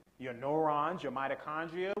capillaries, your neurons, your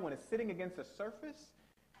mitochondria, when it's sitting against a surface,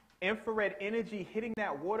 infrared energy hitting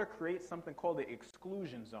that water creates something called the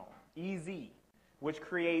exclusion zone, EZ, which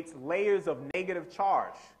creates layers of negative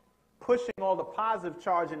charge, pushing all the positive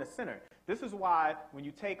charge in the center. This is why when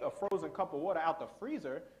you take a frozen cup of water out the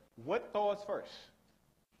freezer, what thaws first?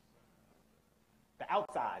 The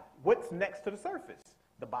outside. What's next to the surface?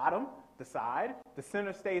 The bottom, the side. The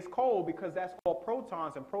center stays cold because that's called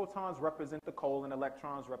protons, and protons represent the cold and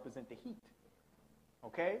electrons represent the heat.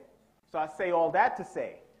 Okay? So I say all that to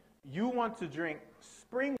say, you want to drink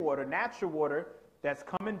spring water, natural water, that's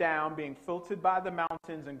coming down, being filtered by the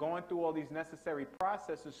mountains and going through all these necessary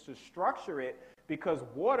processes to structure it, because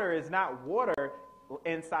water is not water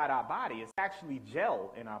inside our body. It's actually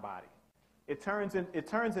gel in our body. It turns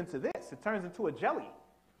into this. It turns into a jelly.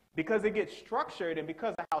 Because it gets structured, and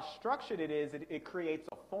because of how structured it is, it creates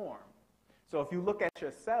a form. So if you look at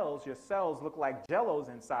your cells look like jellos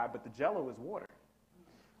inside, but the jello is water.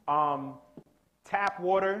 Tap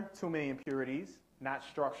water, too many impurities, not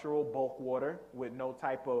structural, bulk water with no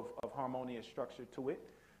type of harmonious structure to it.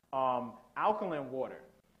 Alkaline water.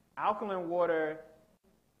 Alkaline water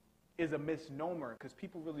is a misnomer because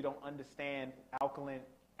people really don't understand alkaline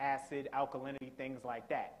acid, alkalinity, things like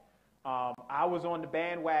that. I was on the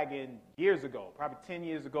bandwagon years ago, probably 10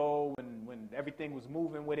 years ago when everything was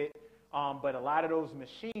moving with it. But a lot of those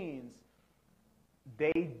machines,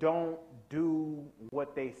 they don't do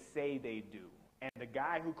what they say they do. And the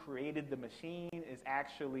guy who created the machine is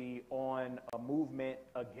actually on a movement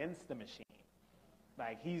against the machine.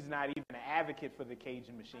 Like, he's not even an advocate for the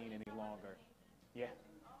Cajun machine any longer. Yeah.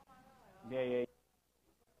 Yeah.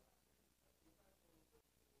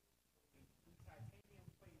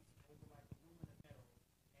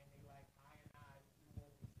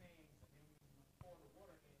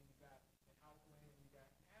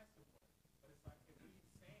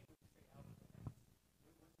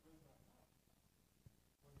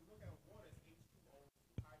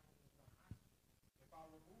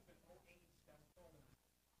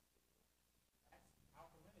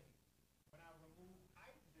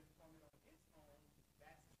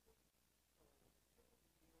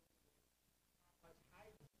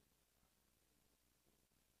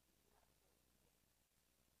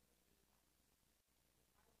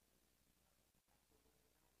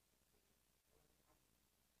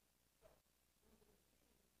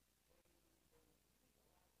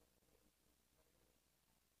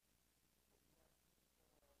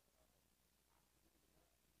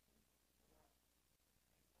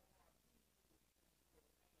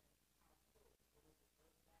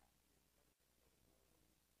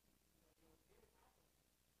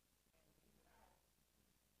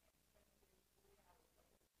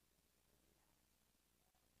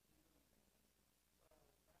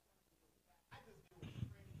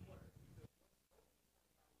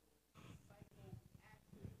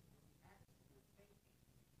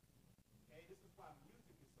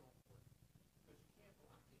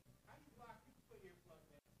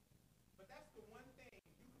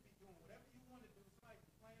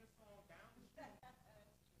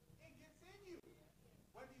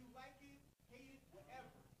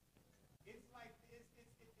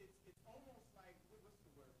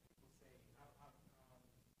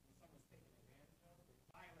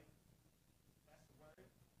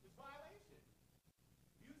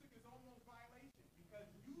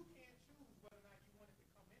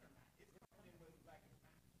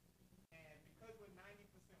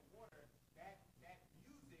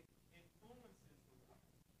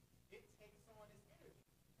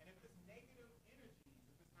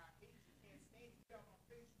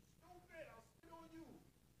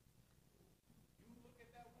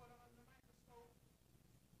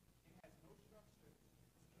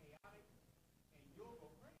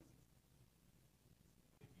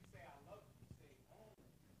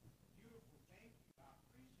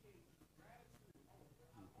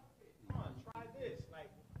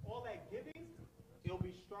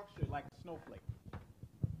 Structured like a snowflake.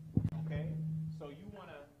 Okay? So you want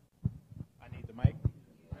to... I need the mic.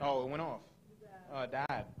 Oh, it went off.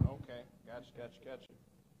 Died. Okay. Gotcha.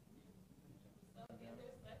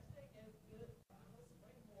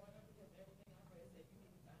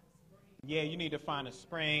 Yeah, you need to find a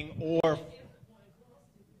spring or...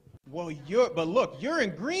 Well, you're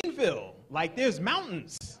in Greenville. Like, there's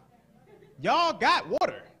mountains. Y'all got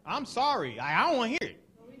water. I'm sorry. I don't want to hear it.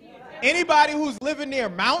 Anybody who's living near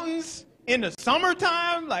mountains in the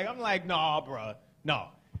summertime, I'm like, nah, bruh, no.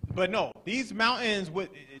 But no, these mountains,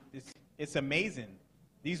 it's amazing.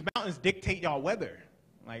 These mountains dictate y'all weather.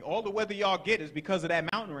 Like, all the weather y'all get is because of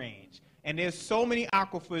that mountain range. And there's so many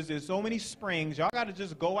aquifers, there's so many springs, y'all got to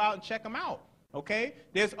just go out and check them out, okay?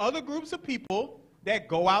 There's other groups of people that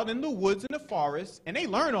go out in the woods and the forest, and they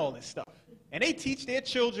learn all this stuff. And they teach their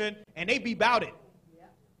children, and they be about it.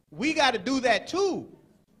 We got to do that too.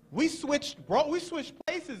 We switched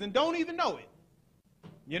places and don't even know it.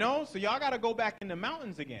 You know? So y'all got to go back in the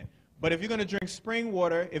mountains again. But if you're going to drink spring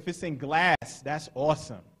water, if it's in glass, that's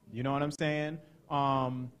awesome. You know what I'm saying?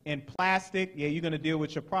 In plastic, yeah, you're going to deal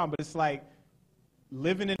with your problem. But it's like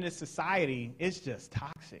living in this society, it's just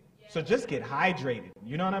toxic. So just get hydrated.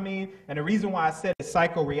 You know what I mean? And the reason why I said it's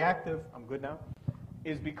psychoreactive, I'm good now,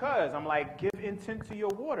 is because I'm like, give intent to your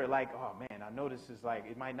water. Like, oh, man, I know this is like,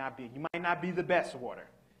 you might not be the best water.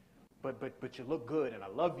 But you look good, and I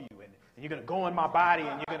love you, and you're going to go in my body,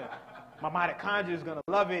 and you're going to, My mitochondria is going to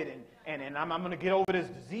love it, and I'm going to get over this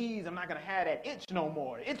disease. I'm not going to have that itch no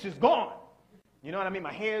more. The itch is gone. You know what I mean?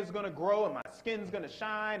 My hair is going to grow, and my skin's going to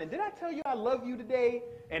shine. And did I tell you I love you today?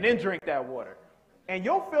 And then drink that water. And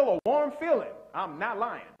you'll feel a warm feeling. I'm not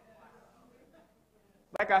lying.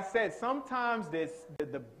 Like I said, sometimes the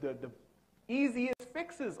easiest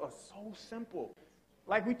fixes are so simple.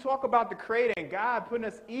 Like we talk about the Creator and God putting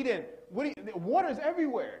us eating. Water's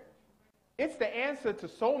everywhere. It's the answer to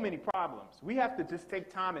so many problems. We have to just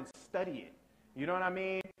take time and study it. You know what I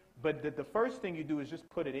mean? But the first thing you do is just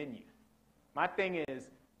put it in you. My thing is,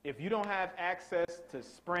 if you don't have access to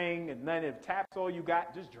spring and none of taps all you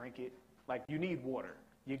got, just drink it. Like, you need water.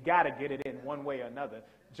 You got to get it in one way or another.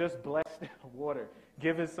 Just bless the water.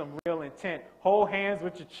 Give it some real intent. Hold hands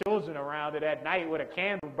with your children around it at night with a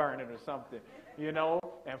candle burning or something, you know,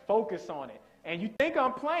 and focus on it. And you think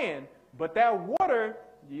I'm playing, but that water,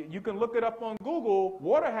 you can look it up on Google.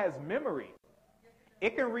 Water has memory.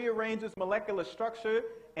 It can rearrange its molecular structure,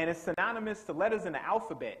 and it's synonymous to letters in the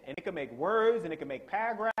alphabet. And it can make words, and it can make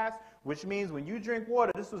paragraphs, which means when you drink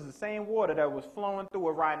water, this was the same water that was flowing through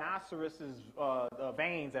a rhinoceros's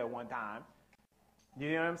veins at one time.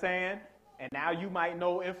 You know what I'm saying? And now you might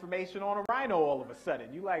know information on a rhino all of a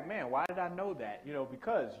sudden. You're like, man, why did I know that? You know,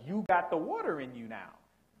 because you got the water in you now.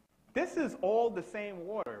 This is all the same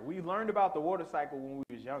water. We learned about the water cycle when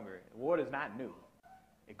we was younger. Water is not new.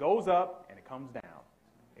 It goes up, and it comes down.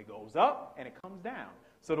 It goes up, and it comes down.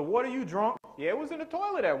 So the water you drunk, yeah, it was in the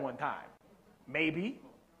toilet at one time. Maybe.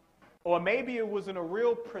 Or maybe it was in a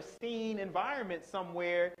real pristine environment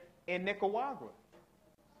somewhere in Nicaragua.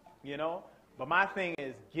 You know? But my thing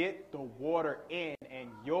is, get the water in, and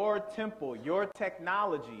your temple, your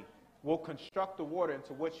technology will construct the water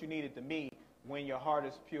into what you need it to be when your heart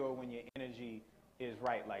is pure, when your energy is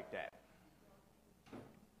right like that.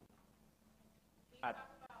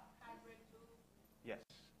 Yes.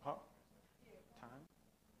 Huh? Time?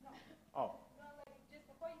 Oh. Just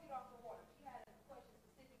before you get off the water, she had a question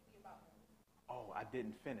specifically about that. Oh, I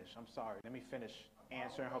didn't finish. I'm sorry. Let me finish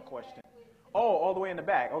answering her question. Oh, all the way in the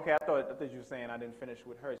back. Okay, I thought you were saying I didn't finish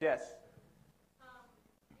with hers. Yes.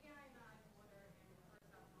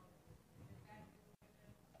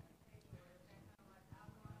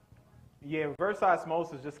 Yeah, reverse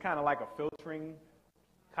osmosis is just kind of like a filtering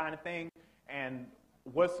kind of thing. And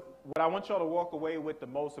what I want y'all to walk away with the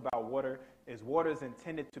most about water is water is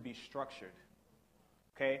intended to be structured.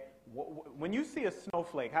 Okay? When you see a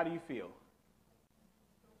snowflake, how do you feel?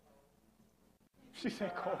 She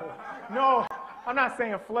said cold. No, I'm not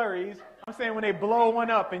saying flurries. I'm saying when they blow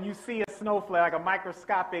one up and you see a snowflake, like a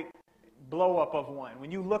microscopic blow up of one.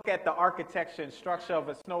 When you look at the architecture and structure of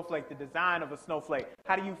a snowflake, the design of a snowflake,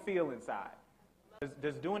 how do you feel inside?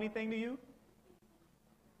 Does it do anything to you?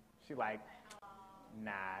 She like,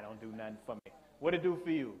 nah, don't do nothing for me. What it do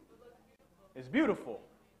for you? It's beautiful.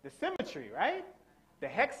 The symmetry, right? The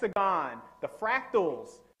hexagon, the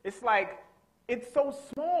fractals. It's like, it's so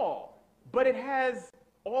small, but it has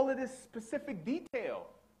all of this specific detail.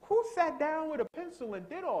 Who sat down with a pencil and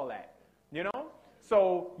did all that? You know?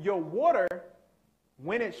 So your water,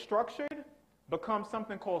 when it's structured, becomes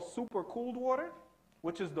something called supercooled water,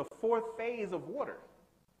 which is the fourth phase of water.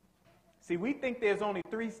 See, we think there's only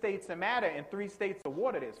 3 states of matter and 3 states of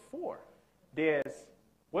water. There's 4.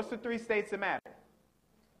 What's the 3 states of matter?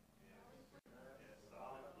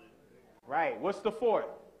 Right. What's the 4th?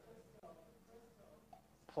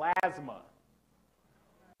 Plasma.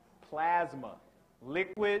 Plasma.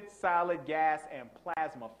 Liquid, solid, gas, and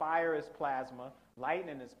plasma. Fire is plasma.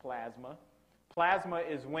 Lightning is plasma. Plasma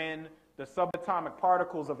is when the subatomic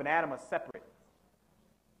particles of an atom are separate.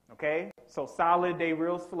 Okay? So solid, they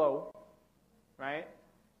real slow. Right?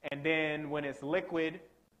 And then when it's liquid,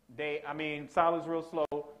 solid's real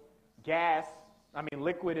slow. Gas,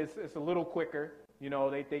 liquid is a little quicker. You know,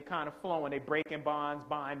 they kind of flow and they breaking bonds,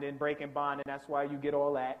 bonding, breaking bonding. That's why you get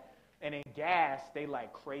all that. And in gas, they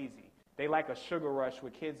like crazy. They like a sugar rush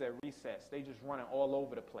with kids at recess. They just running all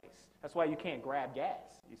over the place. That's why you can't grab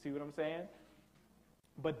gas. You see what I'm saying?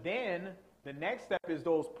 But then the next step is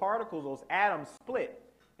those particles, those atoms split.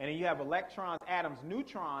 And then you have electrons, atoms,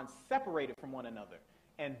 neutrons separated from one another.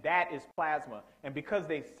 And that is plasma. And because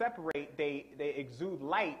they separate, they exude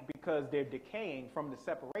light because they're decaying from the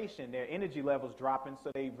separation. Their energy levels dropping,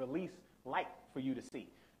 so they release light for you to see.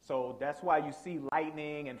 So that's why you see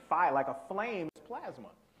lightning and fire, like a flame is plasma.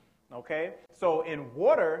 Okay? So in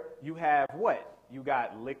water, you have what? You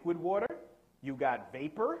got liquid water, you got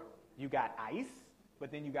vapor, you got ice,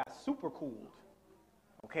 but then you got supercooled.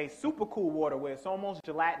 Okay, supercooled water where it's almost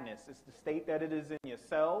gelatinous. It's the state that it is in your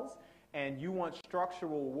cells, and you want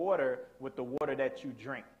structural water with the water that you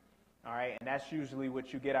drink. All right, and that's usually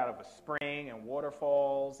what you get out of a spring and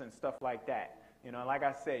waterfalls and stuff like that. You know, like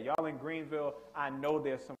I said, y'all in Greenville, I know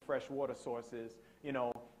there's some fresh water sources, you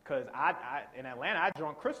know, because in Atlanta, I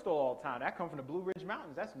drink Crystal all the time. That comes from the Blue Ridge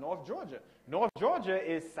Mountains. That's North Georgia. North Georgia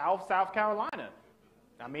is South Carolina.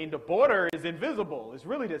 I mean, the border is invisible. It's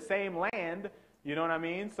really the same land, you know what I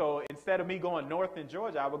mean? So instead of me going north in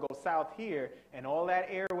Georgia, I would go south here, and all that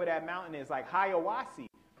area where that mountain is, like Hiawassee.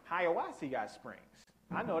 Hiawassee got springs.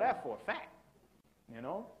 I know that for a fact, you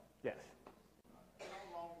know? Yes.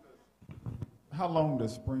 How long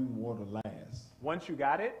does spring water last? Once you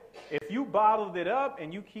got it, if you bottled it up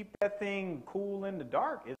and you keep that thing cool in the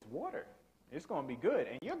dark, it's water. It's going to be good,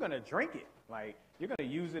 and you're going to drink it. Like, you're going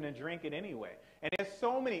to use it and drink it anyway. And there's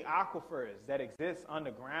so many aquifers that exist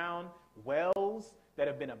underground, wells that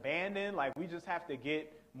have been abandoned. Like, we just have to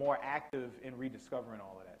get more active in rediscovering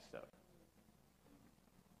all of that stuff.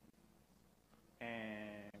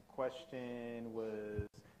 And question was,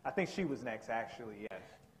 I think she was next, actually, yes.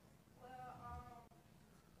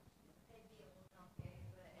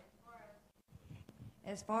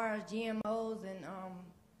 As far as GMOs and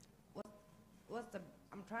what's the,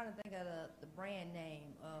 I'm trying to think of the brand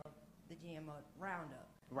name of the GMO, Roundup.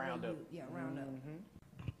 Roundup. Yeah, Roundup.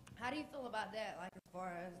 Mm-hmm. How do you feel about that, like as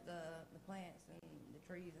far as the plants and the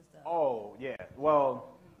trees and stuff? Oh, yeah.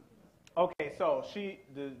 Well, okay, so she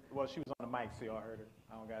was on the mic, so y'all heard her.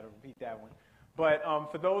 I don't got to repeat that one. But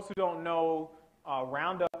for those who don't know,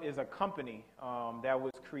 Roundup is a company that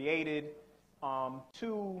was created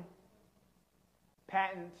to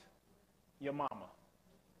patent your mama.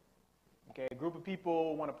 Okay, a group of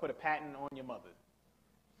people want to put a patent on your mother.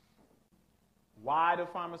 Why do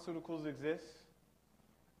pharmaceuticals exist?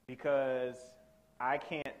 Because I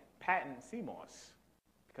can't patent sea moss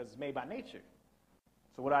because it's made by nature.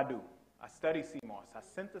 So what do? I study sea moss. I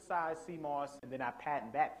synthesize sea moss, and then I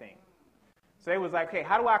patent that thing. So it was like, hey,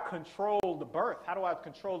 how do I control the birth? How do I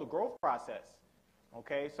control the growth process?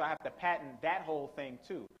 Okay, so I have to patent that whole thing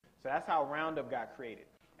too. So that's how Roundup got created.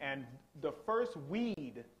 And the first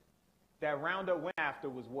weed that Roundup went after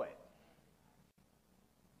was what?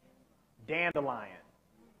 Dandelion.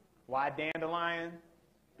 Why dandelion?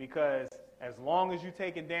 Because as long as you're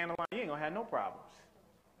taking dandelion, you ain't going to have no problems.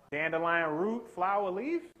 Dandelion root, flower,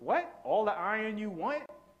 leaf, what? All the iron you want,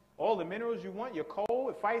 all the minerals you want, you're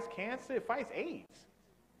cold, it fights cancer, it fights AIDS.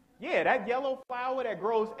 Yeah, that yellow flower that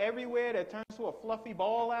grows everywhere that turns to a fluffy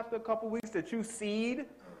ball after a couple weeks that you seed,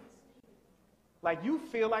 like you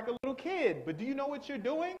feel like a little kid, but do you know what you're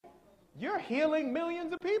doing? You're healing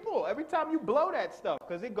millions of people every time you blow that stuff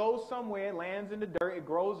because it goes somewhere, it lands in the dirt, it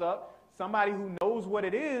grows up. Somebody who knows what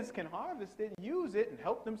it is can harvest it, use it, and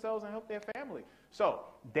help themselves and help their family. So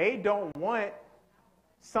they don't want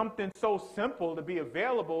something so simple to be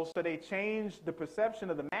available, so they change the perception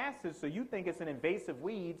of the masses so you think it's an invasive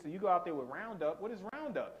weed, so you go out there with Roundup. What is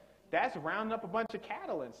Roundup? That's rounding up a bunch of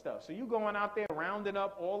cattle and stuff. So you going out there rounding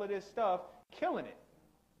up all of this stuff, killing it.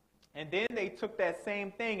 And then they took that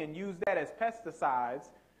same thing and used that as pesticides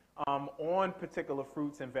on particular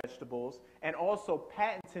fruits and vegetables, and also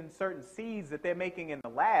patenting certain seeds that they're making in the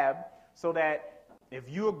lab, so that if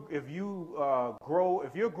you're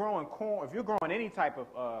growing corn, if you're growing any type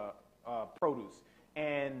of produce,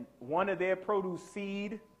 and one of their produce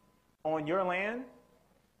seed on your land,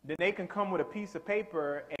 then they can come with a piece of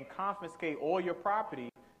paper and confiscate all your property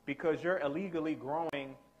because you're illegally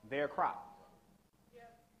growing their crop.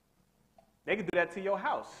 They can do that to your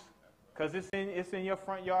house because it's in your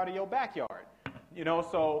front yard or your backyard. You know,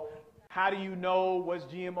 so how do you know what's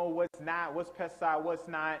GMO, what's not, what's pesticide, what's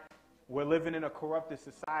not? We're living in a corrupted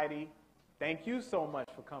society. Thank you so much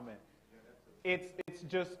for coming.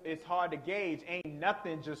 It's hard to gauge. Ain't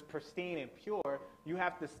nothing just pristine and pure. You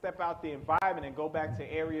have to step out the environment and go back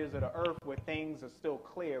to areas of the earth where things are still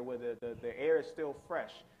clear, where the air is still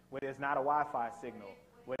fresh, where there's not a Wi-Fi signal,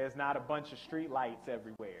 where there's not a bunch of street lights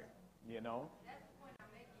everywhere. You know? That's the point I'm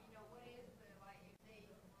making. You know, what is the, like, if they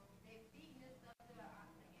feed this stuff to the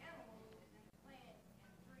animals and the plant and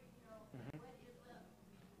the tree, you know, what is left?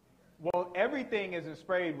 Well, everything isn't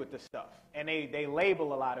sprayed with the stuff, and they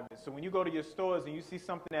label a lot of it. So when you go to your stores and you see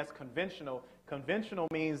something that's conventional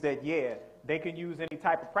means that, yeah, they can use any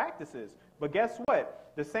type of practices. But guess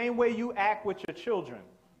what? The same way you act with your children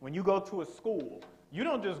when you go to a school, you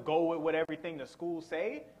don't just go with what everything the school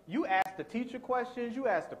say. You ask the teacher questions, you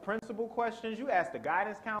ask the principal questions, you ask the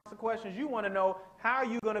guidance counselor questions. You want to know, how are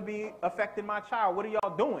you going to be affecting my child? What are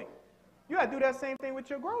y'all doing? You got to do that same thing with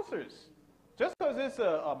your grocers. Just because it's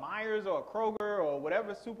a Myers or a Kroger or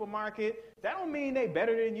whatever supermarket, that don't mean they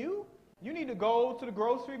better than you. You need to go to the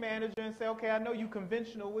grocery manager and say, okay, I know you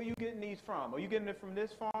conventional. Where you getting these from? Are you getting it from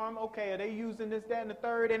this farm? Okay, are they using this, that, and the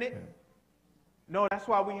third in it? No, that's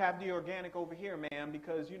why we have the organic over here, ma'am,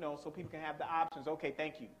 because, you know, so people can have the options. Okay,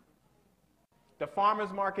 thank you. The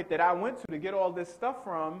farmer's market that I went to get all this stuff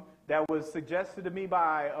from that was suggested to me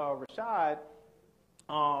by Rashad,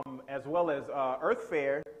 as well as Earth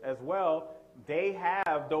Fair as well, they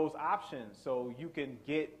have those options. So you can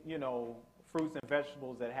get, you know, fruits and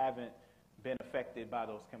vegetables that haven't been affected by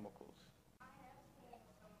those chemicals. I have seen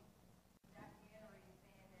some documentaries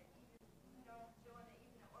saying that even, you know, showing that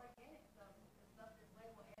even the organic stuff, the stuff that's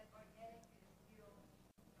labeled as organic is still,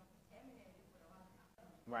 you know, contaminated with a lot of stuff.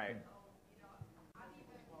 Right. So, you know, I've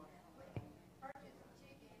even purchased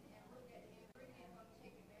chicken and looked at the ingredients on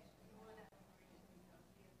chicken, vegetables, all that ingredients, you know,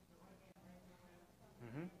 see if the organic regimen.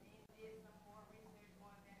 Mm-hmm. And then did some more research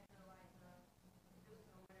going back to like the producer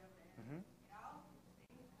or whatever. Mm-hmm. And all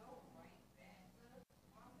things go right back to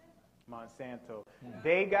Monsanto. Monsanto.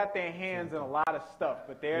 They got their hands in a lot of stuff,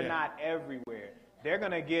 but they're not everywhere. They're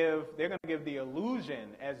gonna give the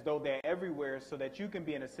illusion as though they're everywhere, so that you can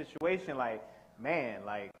be in a situation like, man,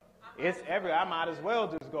 like it's everywhere. I might as well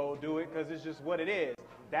just go do it because it's just what it is.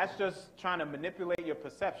 That's just trying to manipulate your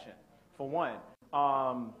perception, for one.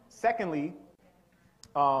 Secondly,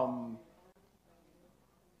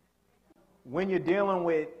 when you're dealing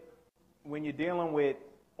with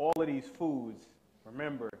all of these foods,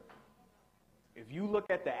 remember, if you look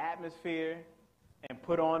at the atmosphere and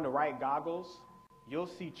put on the right goggles, you'll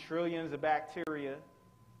see trillions of bacteria,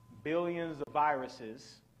 billions of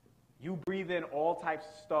viruses. You breathe in all types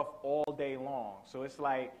of stuff all day long. So it's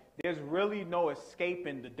like there's really no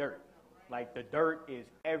escaping the dirt. Like the dirt is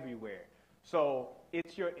everywhere. So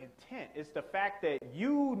it's your intent. It's the fact that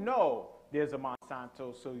you know there's a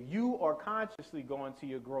Monsanto, so you are consciously going to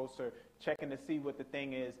your grocer, checking to see what the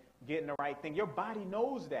thing is, getting the right thing. Your body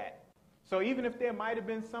knows that. So even if there might have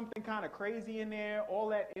been something kind of crazy in there, all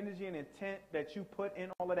that energy and intent that you put in,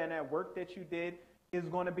 all of that work that you did is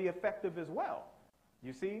going to be effective as well.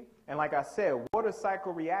 You see? And like I said, water's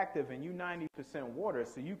psychoreactive and you 90% water,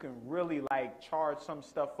 so you can really like charge some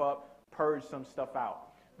stuff up, purge some stuff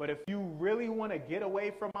out. But if you really want to get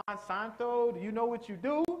away from Monsanto, do you know what you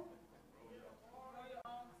do?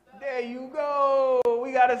 There you go.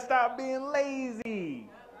 We got to stop being lazy.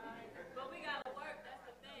 But we got to work, that's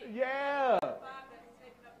the thing. Yeah.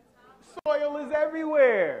 Soil is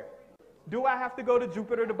everywhere. Do I have to go to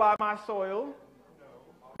Jupiter to buy my soil?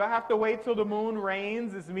 Do I have to wait till the moon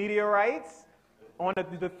rains its meteorites on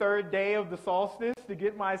the third day of the solstice to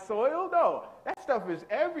get my soil? No. That stuff is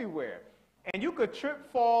everywhere. And you could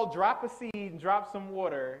trip, fall, drop a seed, and drop some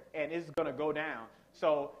water, and it's going to go down.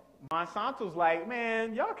 So Monsanto's like,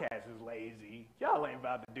 man, y'all cats is lazy. Y'all ain't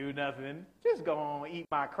about to do nothing. Just go on and eat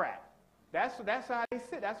my crap. That's how they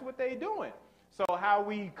sit. That's what they doing. So how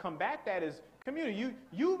we combat that is community.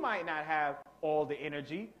 You might not have all the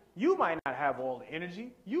energy. You might not have all the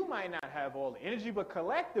energy. You might not have all the energy, but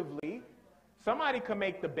collectively, somebody can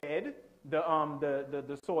make the bed,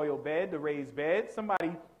 the soil bed, the raised bed.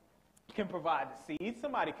 Somebody can provide the seeds.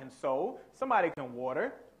 Somebody can sow. Somebody can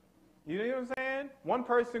water. You know what I'm saying? One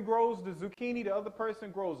person grows the zucchini, the other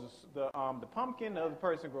person grows the pumpkin, the other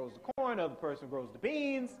person grows the corn, the other person grows the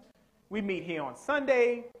beans. We meet here on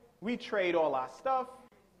Sunday. We trade all our stuff,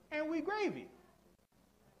 and we gravy.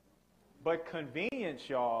 But convenience,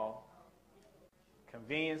 y'all.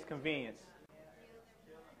 Convenience.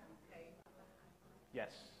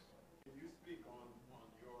 Yes. Can you speak on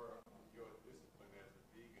your discipline as a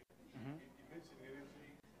vegan? Mm-hmm. You mentioned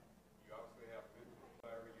energy. You also have mental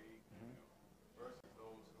clarity, Mm-hmm. versus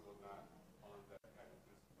those who are not on that kind of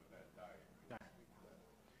discipline, that diet. Can you speak to that?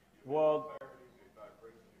 Well, Clarity, the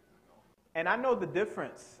vibration, and I know the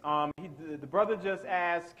difference. The brother just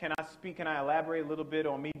asked, can I elaborate a little bit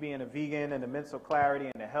on me being a vegan and the mental clarity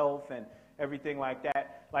and the health and everything like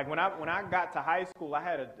that? Like when I got to high school, I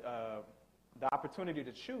had the opportunity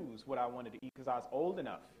to choose what I wanted to eat because I was old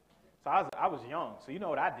enough. So I was young. So you know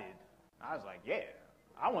what I did? I was like, yeah,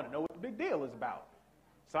 I want to know what the big deal is about.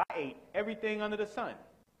 So I ate everything under the sun,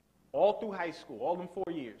 all through high school, all in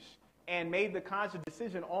 4 years, and made the conscious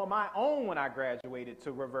decision on my own when I graduated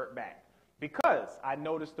to revert back. Because I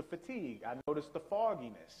noticed the fatigue. I noticed the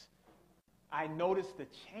fogginess. I noticed the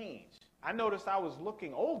change. I noticed I was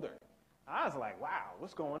looking older. I was like, wow,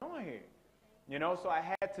 what's going on here? You know, so I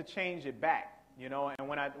had to change it back, you know, and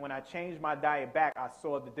when I changed my diet back, I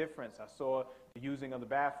saw the difference. I saw the using of the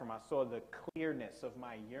bathroom. I saw the clearness of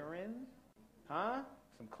my urine.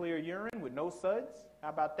 Some clear urine with no suds. How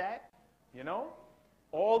about that? You know?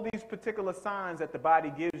 All these particular signs that the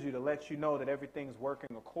body gives you to let you know that everything's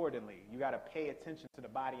working accordingly. You got to pay attention to the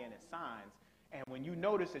body and its signs. And when you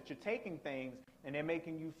notice that you're taking things and they're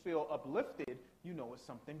making you feel uplifted, you know it's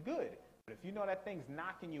something good. But if you know that thing's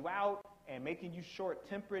knocking you out and making you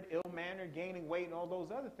short-tempered, ill-mannered, gaining weight, and all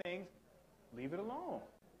those other things, leave it alone.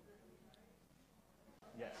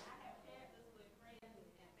 Yes.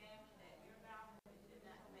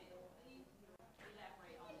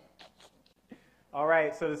 All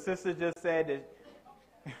right, so the sister just said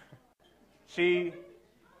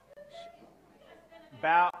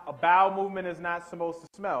that a bowel movement is not supposed to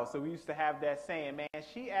smell. So we used to have that saying, man,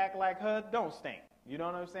 she act like her don't stink. You know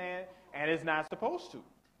what I'm saying? And it's not supposed to.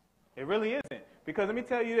 It really isn't. Because let me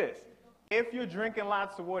tell you this. If you're drinking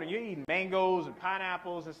lots of water, you're eating mangoes and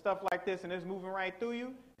pineapples and stuff like this, and it's moving right through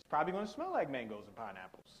you, it's probably going to smell like mangoes and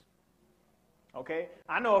pineapples. Okay?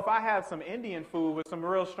 I know if I have some Indian food with some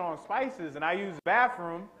real strong spices and I use the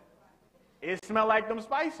bathroom, it smells like them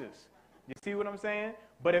spices. You see what I'm saying?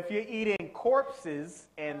 But if you're eating corpses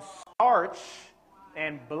and starch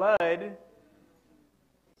and blood,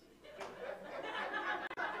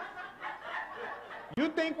 you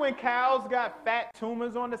think when cows got fat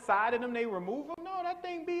tumors on the side of them, they remove them? No, that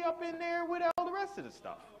thing be up in there with all the rest of the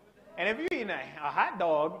stuff. And if you're eating a hot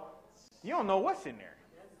dog, you don't know what's in there.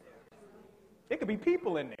 It could be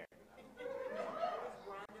people in there.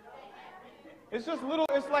 It's just little,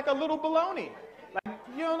 it's like a little bologna. Like,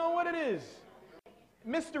 you don't know what it is.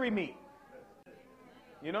 Mystery meat.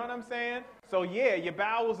 You know what I'm saying? So yeah, your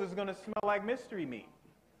bowels is going to smell like mystery meat.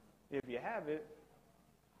 If you have it,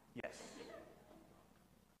 yes.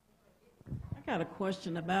 I got a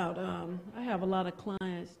question about, I have a lot of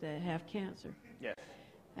clients that have cancer. Yes.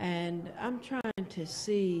 And I'm trying to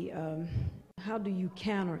see how do you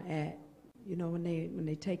counteract, you know, when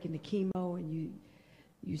they taking the chemo and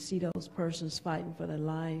you see those persons fighting for their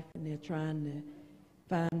life and they're trying to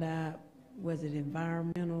find out, was it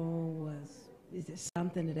environmental, is it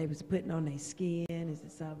something that they was putting on their skin, is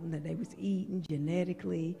it something that they was eating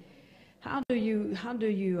genetically? How do you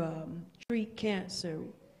treat cancer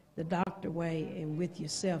the doctor way and with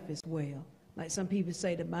yourself as well? Like some people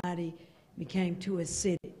say the body became too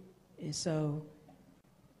acidic, and so,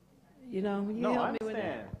 you know, you no, help I me with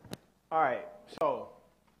understand. that? All right, so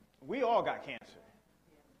we all got cancer.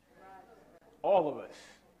 All of us.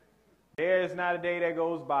 There's not a day that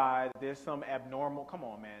goes by that there's some abnormal. Come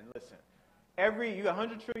on, man, listen. You got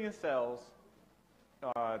 100 trillion cells.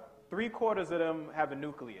 3/4 of them have a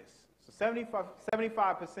nucleus. So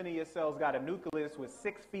 75% of your cells got a nucleus with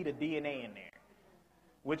 6 feet of DNA in there,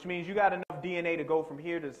 which means you got enough DNA to go from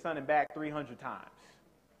here to the sun and back 300 times.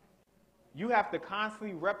 You have to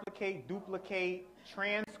constantly replicate, duplicate,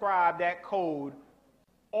 transcribe that code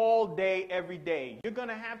all day, every day. You're going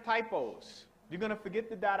to have typos. You're going to forget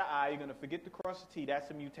the dot of I. You're going to forget to cross the T. That's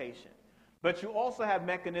a mutation. But you also have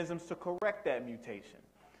mechanisms to correct that mutation.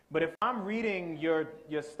 But if I'm reading your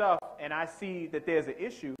stuff and I see that there's an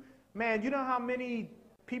issue, man, you know how many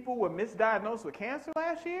people were misdiagnosed with cancer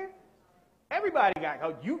last year? Everybody got,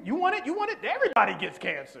 oh, you want it? You want it? Everybody gets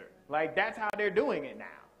cancer. Like, that's how they're doing it now.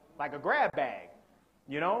 Like a grab bag,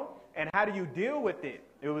 you know? And how do you deal with it?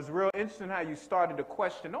 It was real interesting how you started the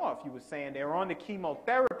question off. You were saying they're on the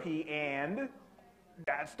chemotherapy and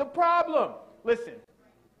that's the problem. Listen,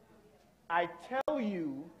 I tell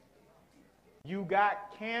you, you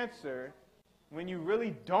got cancer when you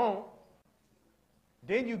really don't.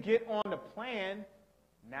 Then you get on the plan.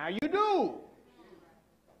 Now you do.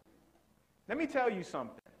 Let me tell you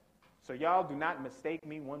something. So y'all do not mistake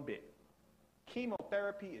me one bit.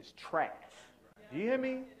 Chemotherapy is trash. Do you hear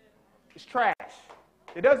me? It's trash.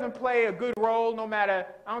 It doesn't play a good role no matter,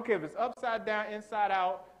 I don't care if it's upside down, inside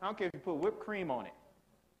out. I don't care if you put whipped cream on it.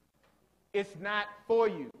 It's not for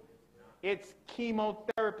you. It's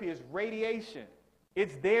chemotherapy. It's radiation.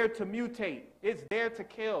 It's there to mutate. It's there to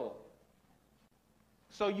kill.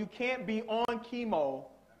 So you can't be on chemo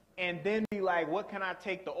and then be like, what can I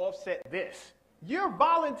take to offset this? You're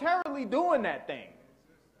voluntarily doing that thing.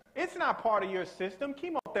 It's not part of your system.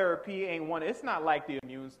 Chemotherapy ain't one. It's not like the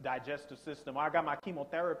immune digestive system. I got my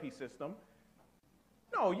chemotherapy system.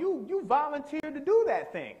 No, you volunteered to do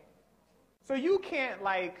that thing. So you can't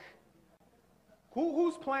like,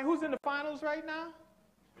 who's playing? Who's in the finals right now?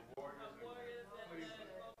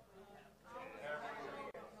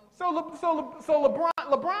 So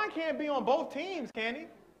LeBron can't be on both teams, can he?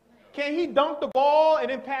 Can he dunk the ball and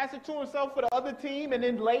then pass it to himself for the other team and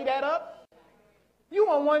then lay that up? You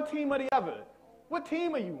on one team or the other? What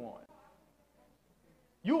team are you on?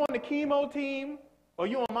 You on the chemo team or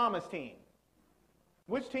you on mama's team?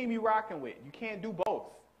 Which team you rocking with? You can't do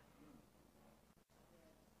both.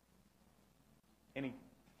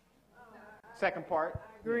 Second part.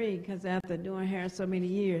 I agree, because after doing hair so many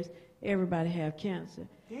years, everybody have cancer.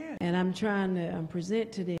 Yeah. And I'm trying to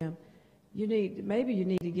present to them, maybe you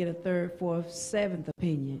need to get a third, fourth, seventh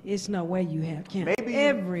opinion. It's no way you have cancer.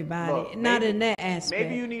 Everybody, not in that aspect.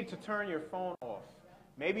 Maybe you need to turn your phone off.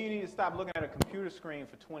 Maybe you need to stop looking at a computer screen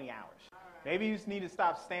for 20 hours. Maybe you just need to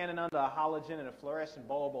stop standing under a halogen and a fluorescent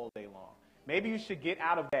bulb all day long. Maybe you should get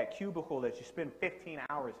out of that cubicle that you spend 15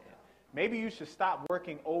 hours in. Maybe you should stop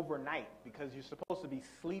working overnight because you're supposed to be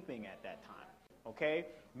sleeping at that time, okay?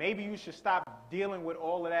 Maybe you should stop dealing with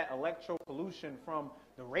all of that electro pollution from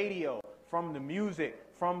the radio, from the music,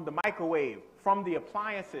 from the microwave, from the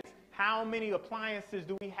appliances. How many appliances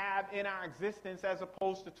do we have in our existence as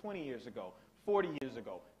opposed to 20 years ago, 40 years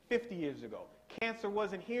ago, 50 years ago? Cancer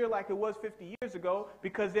wasn't here like it was 50 years ago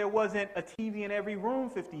because there wasn't a TV in every room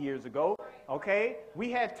 50 years ago, okay? We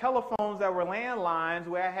had telephones that were landlines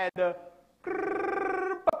where I had to...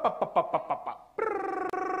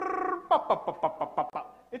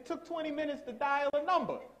 It took 20 minutes to dial a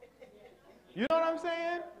number. You know what I'm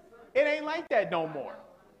saying? It ain't like that no more.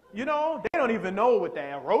 You know, they don't even know what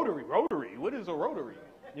that rotary. What is a rotary?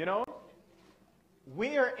 You know?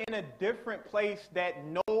 We are in a different place that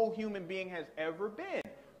no human being has ever been.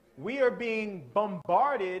 We are being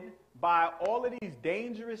bombarded by all of these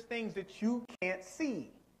dangerous things that you can't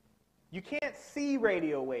see. You can't see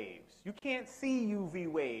radio waves. You can't see UV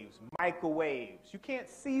waves, microwaves. You can't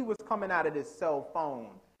see what's coming out of this cell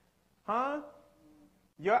phone. Huh?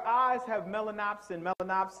 Your eyes have melanopsin.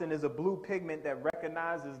 Melanopsin is a blue pigment that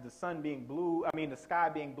recognizes the sky being blue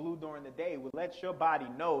during the day. Will let your body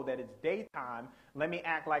know that it's daytime. Let me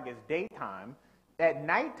act like it's daytime. At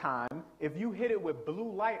nighttime, if you hit it with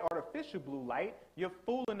blue light, artificial blue light, you're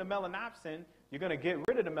fooling the melanopsin. You're going to get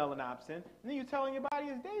rid of the melanopsin, and then you're telling your body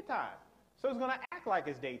it's daytime. So it's going to act like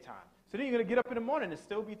it's daytime. So then you're going to get up in the morning and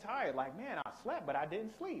still be tired. Like, man, I slept, but I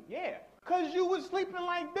didn't sleep. Yeah, because you was sleeping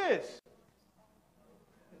like this.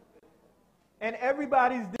 And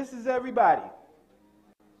this is everybody.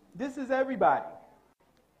 This is everybody.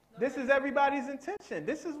 This is everybody's intention.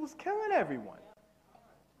 This is what's killing everyone.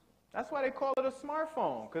 That's why they call it a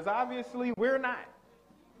smartphone, because obviously we're not.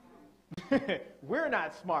 We're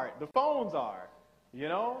not smart. The phones are, you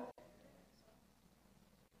know?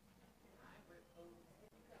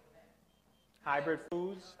 Hybrid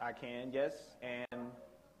foods, I can, yes. And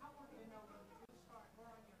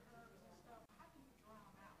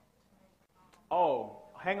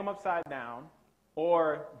hang them upside down,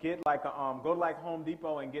 or get like go to like Home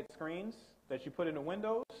Depot and get screens that you put in the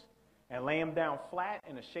windows and lay them down flat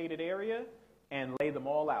in a shaded area and lay them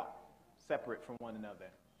all out separate from one another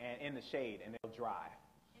and in the shade, and they'll dry.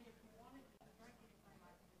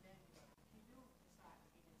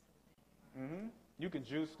 You can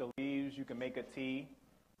juice the leaves, you can make a tea,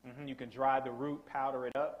 you can dry the root, powder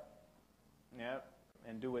it up,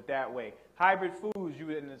 and do it that way. Hybrid foods,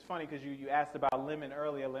 and it's funny because you asked about lemon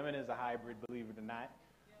earlier. Lemon is a hybrid, believe it or not.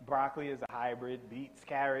 Broccoli is a hybrid, beets,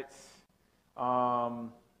 carrots,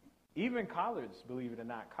 even collards, believe it or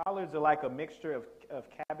not. Collards are like a mixture of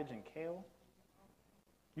cabbage and kale.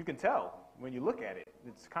 You can tell when you look at it.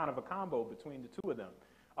 It's kind of a combo between the two of them.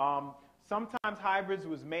 Sometimes hybrids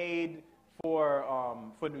was made for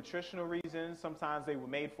nutritional reasons. Sometimes they were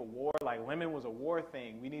made for war. Like lemon was a war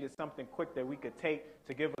thing. We needed something quick that we could take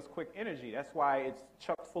to give us quick energy. That's why it's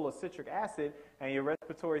chock full of citric acid, and your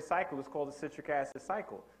respiratory cycle is called the citric acid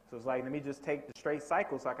cycle. So it's like, let me just take the straight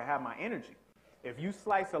cycle so I can have my energy. If you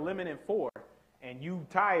slice a lemon in 4 and you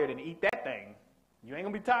tired and eat that thing, you ain't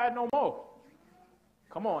gonna be tired no more.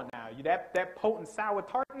 Come on now, that potent sour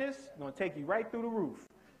tartness is gonna take you right through the roof,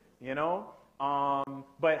 you know?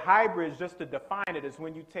 But hybrids, just to define it, is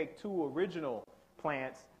when you take 2 original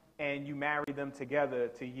plants and you marry them together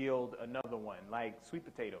to yield another one, like sweet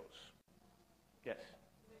potatoes. Yes?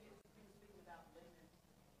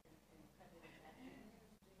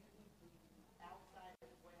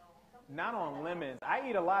 Not on lemons. I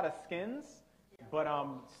eat a lot of skins, but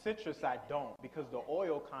citrus I don't, because the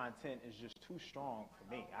oil content is just too strong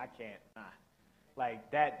for me. I can't.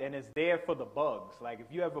 Like that, and it's there for the bugs. Like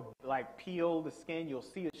if you ever like peel the skin, you'll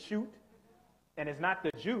see it shoot, and it's not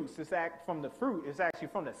the juice. It's from the fruit. It's actually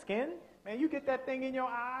from the skin. Man, you get that thing in your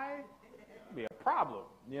eye, it'll be a problem,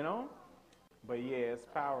 you know. But yeah, it's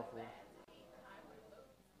powerful.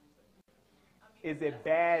 Is it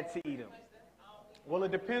bad to eat them? Well,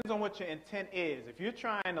 it depends on what your intent is. If you're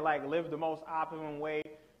trying to like live the most optimum way,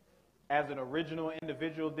 as an original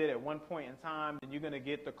individual did at one point in time, then you're going to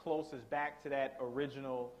get the closest back to that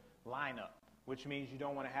original lineup, which means you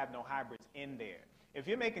don't want to have no hybrids in there. If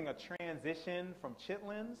you're making a transition from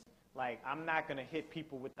chitlins, Like, I'm not going to hit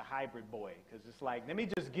people with the hybrid boy, because it's like, let me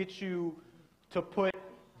just get you to put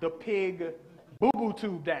the pig boo-boo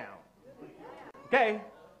tube down. Okay?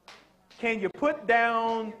 Can you put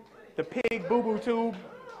down the pig boo-boo tube?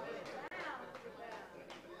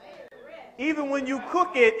 Even when you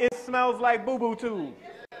cook it, it smells like boo-boo tube.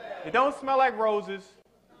 It don't smell like roses.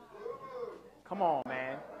 Come on,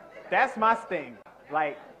 man. That's my thing.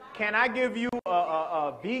 Like, can I give you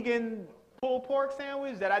a vegan pulled pork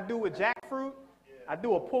sandwich that I do with jackfruit? I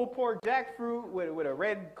do a pulled pork jackfruit with a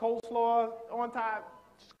red coleslaw on top.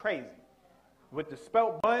 It's crazy. With the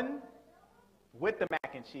spelt bun, with the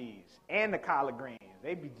mac and cheese, and the collard greens.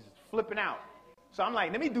 They be just flipping out. So I'm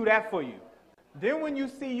like, let me do that for you. Then when you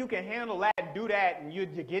see you can handle that and do that, and you're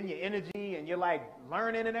getting your energy, and you're like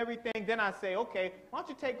learning and everything, then I say, okay, why don't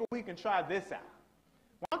you take a week and try this out?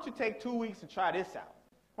 Why don't you take 2 weeks and try this out?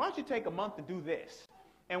 Why don't you take a month to do this?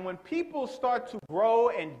 And when people start to grow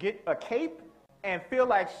and get a cape and feel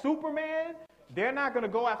like Superman, they're not going to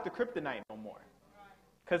go after kryptonite no more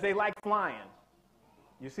because they like flying.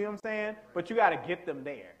 You see what I'm saying? But you got to get them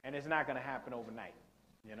there, and it's not going to happen overnight,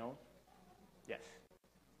 you know? Yes.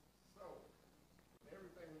 So,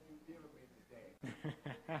 everything that you've given me today,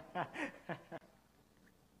 I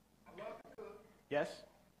love to cook. Yes.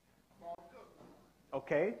 I'm all cook.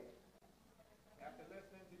 Okay. After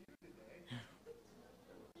listening to you today,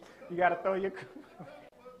 You got to throw your...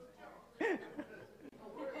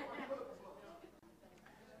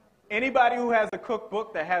 Anybody who has a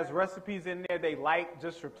cookbook that has recipes in there they like,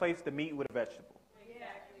 just replace the meat with a vegetable.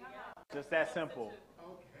 Just that simple.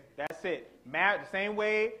 That's it. The same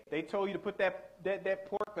way they told you to put that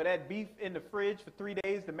pork or that beef in the fridge for 3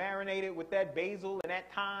 days to marinate it with that basil and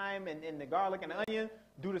that thyme and the garlic and the onion,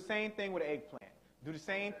 do the same thing with an eggplant. Do the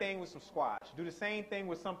same thing with some squash. Do the same thing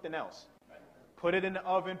with something else. Put it in the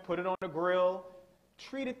oven, put it on the grill.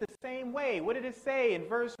 Treat it the same way. What did it say in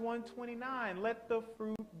verse 129? Let the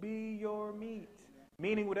fruit be your meat.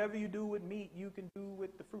 Meaning whatever you do with meat, you can do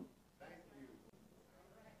with the fruit.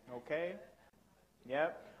 Okay?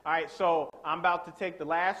 Yep. All right, so I'm about to take the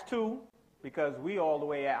last two because we all the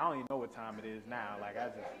way at, I don't even know what time it is now. Like, I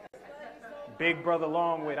just, big brother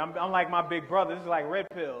long with. I'm like my big brother. This is like Red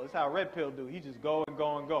Pill. This is how Red Pill do. He just go and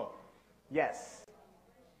go and go. Yes.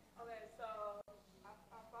 Okay, so I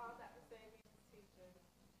followed Dr. Sabi's teaching,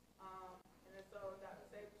 and then so Dr.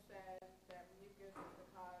 Sabi said that mucus is the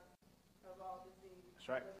cause of all disease. That's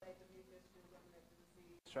right. Eliminate the mucus to eliminate the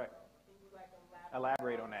disease. That's right. Can you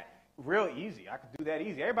Elaborate on that. Real easy. I could do that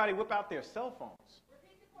easy. Everybody whip out their cell phones.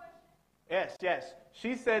 Repeat the question. Yes, yes.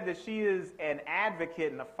 She said that she is an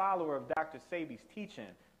advocate and a follower of Dr. Sabi's teaching.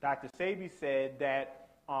 Dr. Sabi said that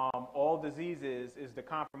all diseases is the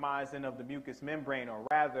compromising of the mucous membrane, or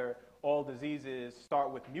rather, all diseases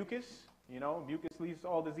start with mucus. You know, mucus leads to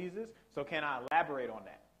all diseases. So can I elaborate on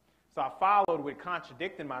that? So I followed with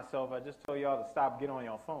contradicting myself. I just told y'all to stop getting on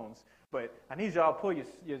your phones. But I need y'all to pull your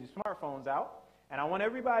smartphones out. And I want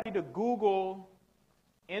everybody to Google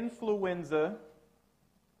influenza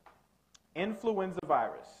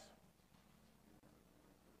virus.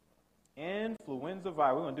 Influenza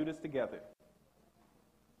virus. We're going to do this together.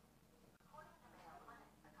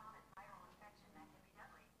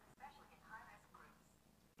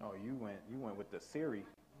 Oh, you went with the Siri.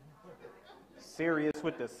 Serious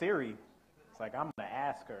with the Siri. It's like, I'm going to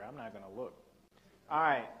ask her. I'm not going to look. All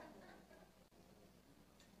right.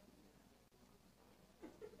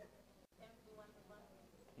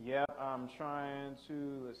 Yeah, I'm trying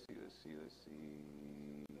to, let's see. Let's see.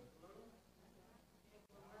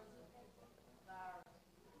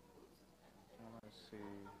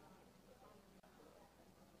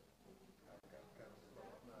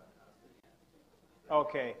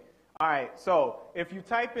 Okay. All right. So if you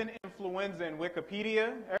type in influenza in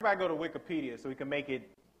Wikipedia, everybody go to Wikipedia so we can make it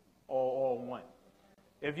all one.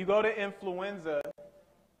 If you go to influenza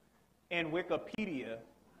in Wikipedia,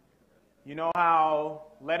 you know how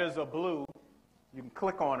letters are blue, you can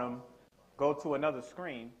click on them, go to another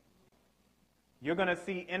screen. You're going to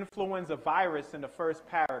see influenza virus in the first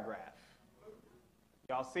paragraph.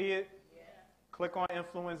 Y'all see it? Yeah. Click on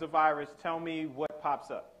influenza virus. Tell me what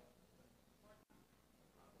pops up.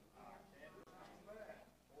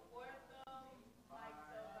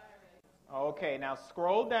 Okay, now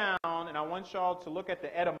scroll down, and I want y'all to look at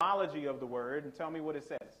the etymology of the word and tell me what it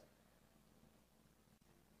says.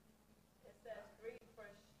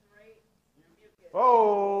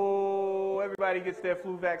 Oh, everybody gets their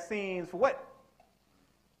flu vaccines for what?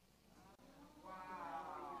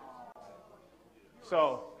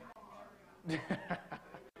 So,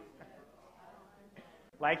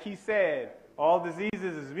 like he said, all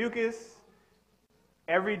diseases is mucus,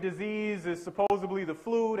 Every disease is supposedly the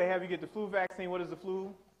flu. They have you get the flu vaccine. What is the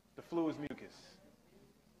flu? The flu is mucus.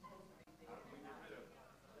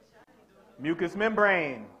 Mucous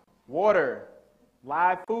membrane, water,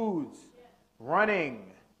 live foods,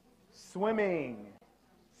 running, swimming,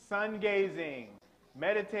 sun gazing,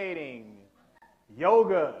 meditating,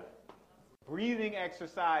 yoga, breathing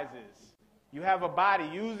exercises. You have a body,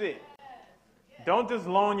 use it. Don't just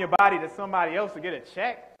loan your body to somebody else to get a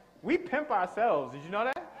check. We pimp ourselves. Did you know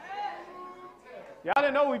that? Y'all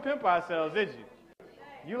didn't know we pimp ourselves, did you?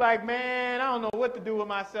 You like, man, I don't know what to do with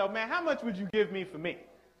myself. Man, how much would you give me for me?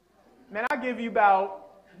 Man, I'll give you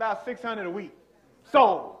about $600 a week.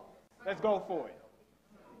 So, let's go for it.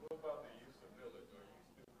 What about the use of village? Are you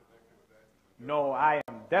still connected with that? No, I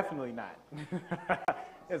am definitely not.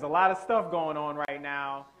 There's a lot of stuff going on right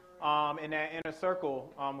now in that inner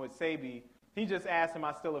circle with Sabi. He just asked, am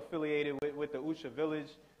I still affiliated with the Usha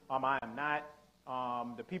village? I am not.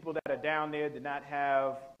 The people that are down there did not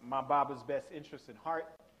have my Baba's best interest in heart.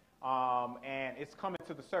 And it's coming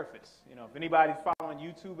to the surface. You know, if anybody's following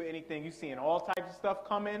YouTube or anything, you're seeing all types of stuff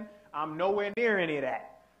coming. I'm nowhere near any of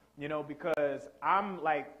that. You know, because I'm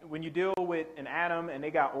like, when you deal with an atom and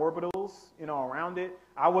they got orbitals, you know, around it,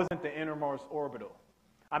 I wasn't the innermost orbital.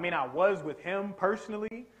 I mean, I was with him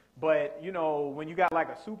personally, but, you know, when you got like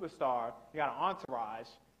a superstar, you got an entourage,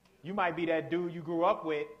 you might be that dude you grew up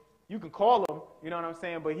with. You can call him, you know what I'm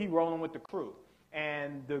saying, but he rolling with the crew.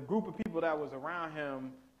 And the group of people that was around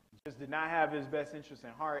him just did not have his best interest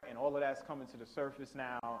in heart, and all of that's coming to the surface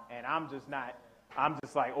now, and I'm just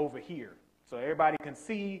like over here. So everybody can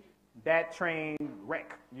see that train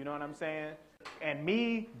wreck, you know what I'm saying? And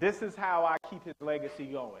me, this is how I keep his legacy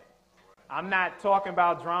going. I'm not talking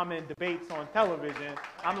about drama and debates on television.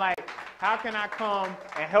 I'm like, how can I come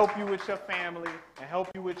and help you with your family and help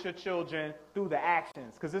you with your children through the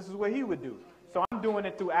actions? Because this is what he would do. So I'm doing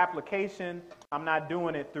it through application. I'm not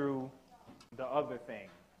doing it through the other thing.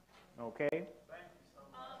 Okay?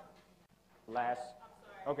 Last.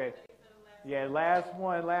 Okay. Yeah, last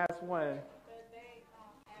one.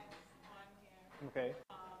 Okay.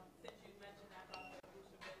 Since you mentioned that about the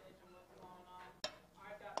Busha Village and what's going on,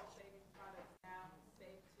 are Dr. Sabi's products now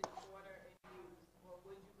safe to order and use, or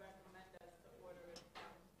would you recommend us to order it?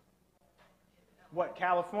 What,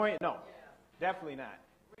 California? No, definitely not.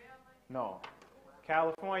 Really? No.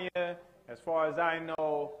 California, as far as I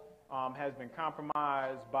know, has been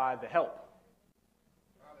compromised by the help.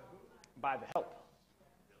 By the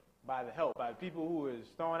people who is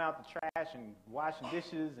throwing out the trash and washing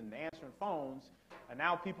dishes and answering phones are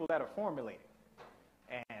now people that are formulating.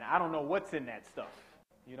 And I don't know what's in that stuff.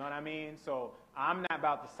 You know what I mean? So I'm not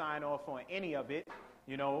about to sign off on any of it.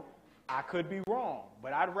 You know, I could be wrong,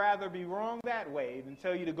 but I'd rather be wrong that way than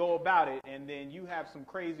tell you to go about it and then you have some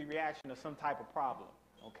crazy reaction to some type of problem.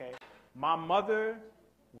 Okay? My mother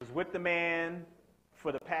was with the man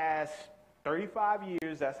for the past 35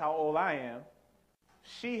 years. That's how old I am.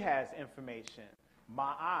 She has information.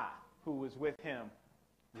 My aunt, who was with him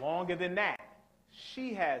longer than that,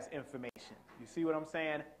 she has information. You see what I'm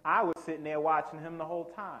saying? I was sitting there watching him the whole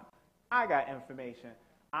time. I got information.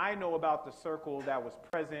 I know about the circle that was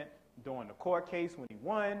present during the court case when he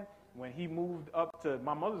won, when he moved up to,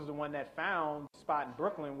 my mother's the one that found the spot in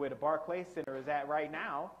Brooklyn where the Barclays Center is at right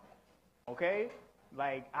now. Okay?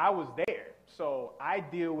 Like, I was there. So I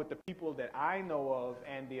deal with the people that I know of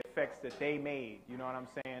and the effects that they made, you know what I'm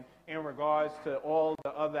saying? In regards to all the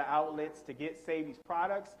other outlets to get Sabi's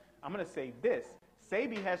products, I'm going to say this.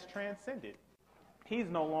 Sabi has transcended. He's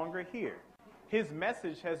no longer here. His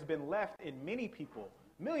message has been left in many people,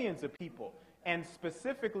 millions of people, and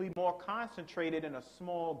specifically more concentrated in a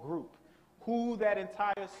small group. Who that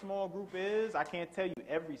entire small group is, I can't tell you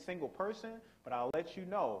every single person, but I'll let you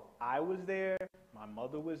know. I was there, my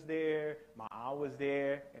mother was there, my aunt was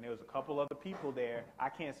there, and there was a couple other people there. I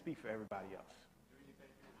can't speak for everybody else.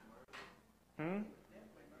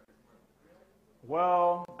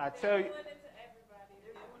 Well, I tell you.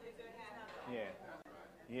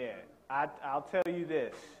 Yeah. I'll tell you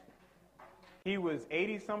this. He was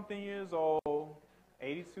 80-something years old,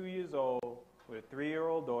 82 years old, with a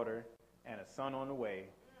 3-year-old daughter and a son on the way.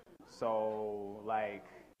 So, like,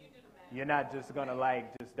 you're not just going to,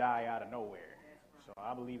 like, just die out of nowhere. So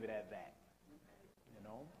I'll leave it at that, you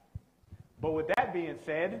know. But with that being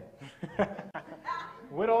said,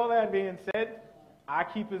 with all that being said, I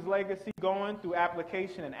keep his legacy going through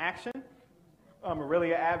application and action. I'm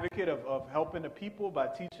really an advocate of helping the people by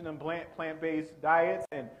teaching them plant-based diets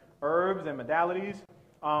and herbs and modalities.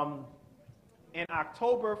 In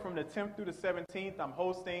October, from the 10th through the 17th, I'm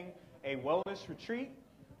hosting a wellness retreat.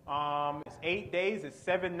 It's 8 days. It's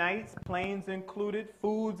 7 nights. Planes included.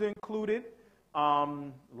 Food's included.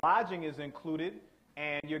 Lodging is included.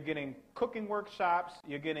 And you're getting cooking workshops.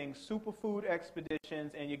 You're getting superfood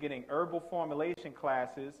expeditions. And you're getting herbal formulation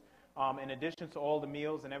classes. In addition to all the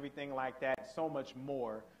meals and everything like that. So much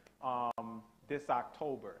more this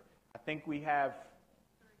October. I think we have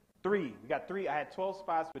 3. We got 3. I had 12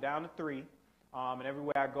 spots. We're down to 3. And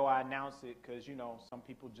everywhere I go, I announce it because, you know, some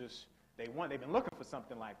people just, they've been looking for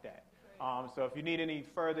something like that. So if you need any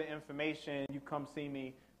further information, you come see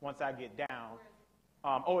me once I get down.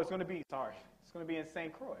 It's going to be in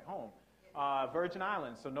St. Croix, home. Virgin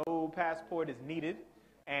Islands, so no passport is needed.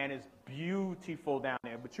 And it's beautiful down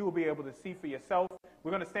there. But you will be able to see for yourself.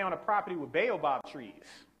 We're going to stay on a property with baobab trees.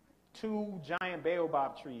 2 giant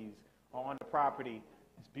baobab trees are on the property.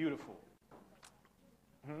 It's beautiful.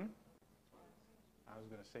 I was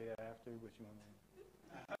going to say that after, but you want me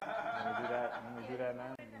to do that? Want me to do that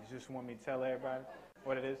now? You just want me to tell everybody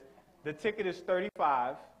what it is? The ticket is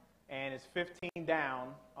 $35, and it's 15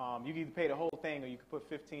 down. You can either pay the whole thing, or you can put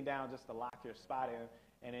 15 down just to lock your spot in.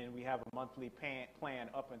 And then we have a monthly plan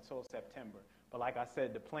up until September. But like I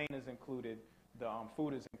said, the plane is included, the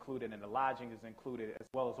food is included, and the lodging is included, as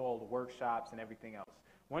well as all the workshops and everything else.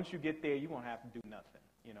 Once you get there, you won't have to do nothing.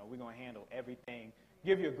 You know, we're going to handle everything,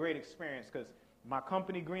 give you a great experience, because my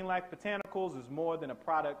company, Green Life Botanicals, is more than a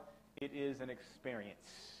product. It is an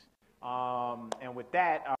experience. And with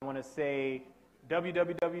that, I want to say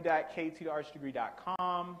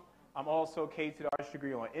www.kttheartsdegree.com. I'm also KT the Arts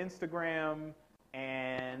Degree on Instagram.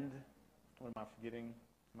 And what am I forgetting?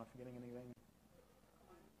 Am I forgetting anything?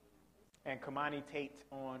 And Kamani Tate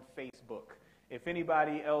on Facebook. If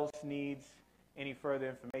anybody else needs any further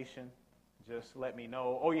information, just let me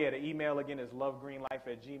know. Oh, yeah, the email again is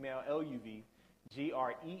lovegreenlife@gmail,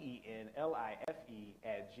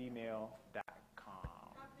 LUVGREENLIFE@gmail.com.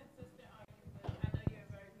 How consistent are you? I know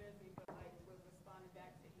you're very busy, but like with responding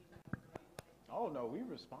back to emails. Oh, no, we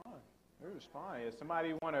respond. We respond. If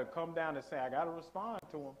somebody want to come down and say, I got to respond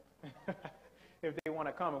to them if they want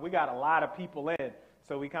to come. And we got a lot of people in,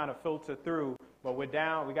 so we kind of filter through. But we're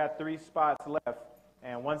down. We got 3 spots left.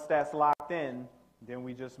 And once that's locked in, then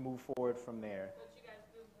we just move forward from there. But you guys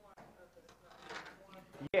do more of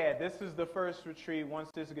Yeah, this is the first retreat.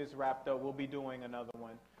 Once this gets wrapped up, we'll be doing another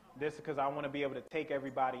one. This is because I want to be able to take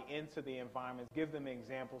everybody into the environments, give them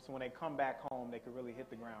examples, so when they come back home, they can really hit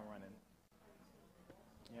the ground running.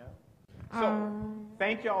 Yeah. So,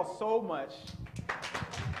 thank y'all so much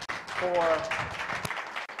for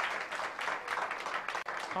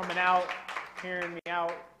coming out, hearing me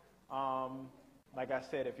out. Like I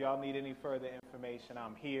said, if y'all need any further information,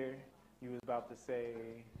 I'm here. You was about to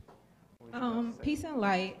say... Peace and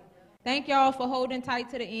light. Thank y'all for holding tight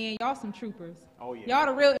to the end. Y'all some troopers. Oh, yeah. Y'all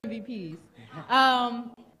the real MVPs.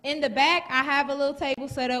 In the back, I have a little table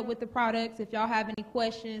set up with the products. If y'all have any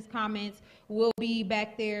questions, comments, we'll be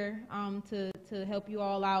back there to help you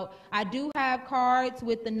all out. I do have cards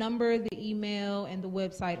with the number, the email, and the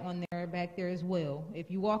website on there back there as well. If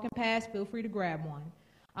you're walking past, feel free to grab one.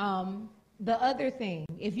 The other thing,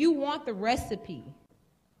 if you want the recipe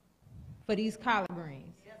for these collard greens,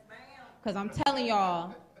 because I'm telling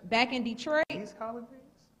y'all, back in Detroit, these collard greens?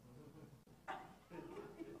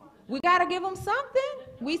 We got to give them something.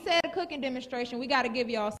 We said a cooking demonstration. We got to give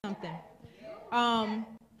y'all something.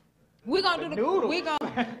 We're going to do the noodles. We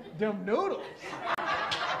gonna, them noodles.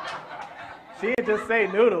 She didn't just say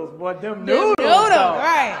noodles, but them noodles.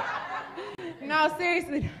 Right. No,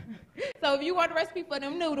 seriously. So if you want the recipe for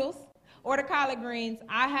them noodles or the collard greens,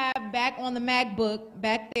 I have back on the MacBook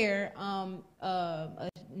back there a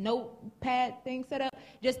notepad thing set up.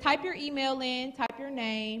 Just type your email in, type your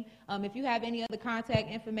name. If you have any other contact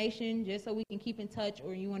information, just so we can keep in touch,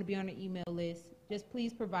 or you want to be on the email list, just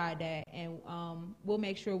please provide that, and we'll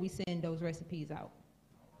make sure we send those recipes out.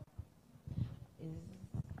 I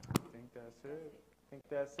think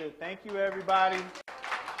that's it. Thank you, everybody.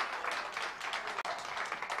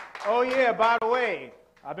 Oh, yeah, by the way,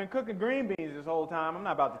 I've been cooking green beans this whole time. I'm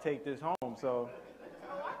not about to take this home, so.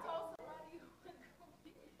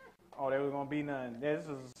 Oh, there was going to be none. This is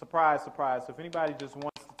a surprise. So if anybody just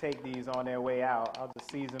wants to take these on their way out, I'll just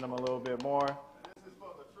season them a little bit more. This is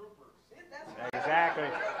for the troopers. Exactly.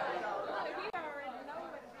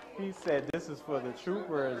 He said this is for the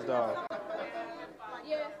troopers, though.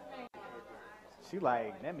 Yes, ma'am. She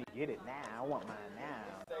like, let me get it now. I want mine now.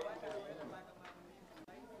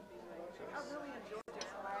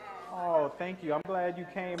 Oh, thank you. I'm glad you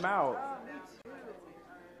came out.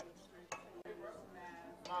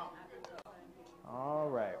 All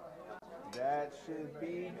right. That should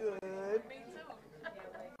be good.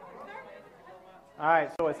 All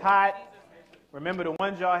right, so it's hot. Remember the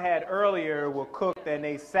ones y'all had earlier were cooked and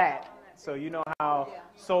they sat. So you know how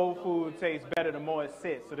soul food tastes better the more it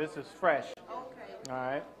sits. So this is fresh. Okay. All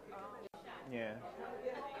right. Yeah.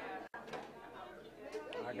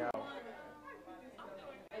 I got it.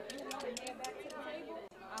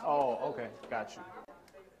 Oh, okay. Got you.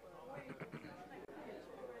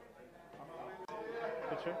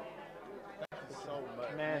 Picture? Thank you so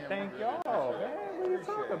much. Man, thank y'all. Man, what are you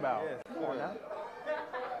talking about? Yes, Come on now.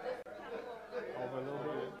 Over a little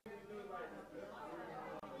bit.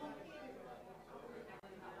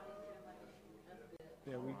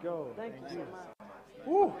 There we go. Thank you so much.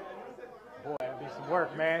 Woo! Boy, that'd be some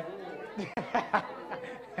work, man.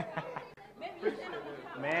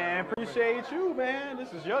 Man, appreciate you, man.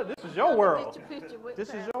 This is your world. This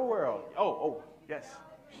is your world. Oh, yes.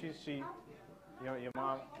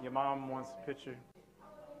 Your mom wants a picture.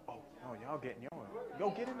 Oh, no, y'all getting yours. Go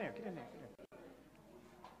get in there. Get in there.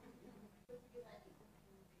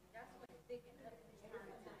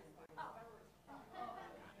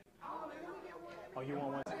 Oh, you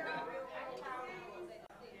want one?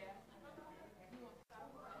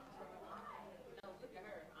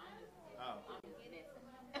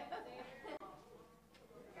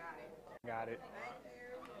 Got it.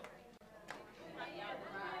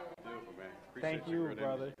 Beautiful, man. Thank you,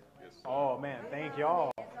 brother. Yes, Oh, man, thank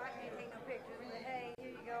y'all. So I can't take no pictures, but hey, here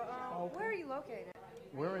you go. Where are you located?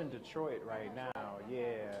 We're in Detroit right now.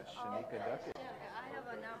 Yeah, Shanika Duckett. I have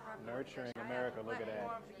a nonprofit. Nurturing America. Look at that.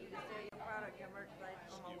 Platform for you to sell your product, your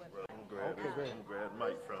merchandise on my website. I'm glad. Okay, great. I'm glad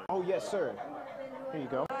Mike from. Oh, yes, sir. Here you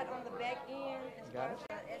go. A lot on the back end as Got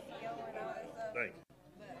far as SEO and all that stuff. Thank you.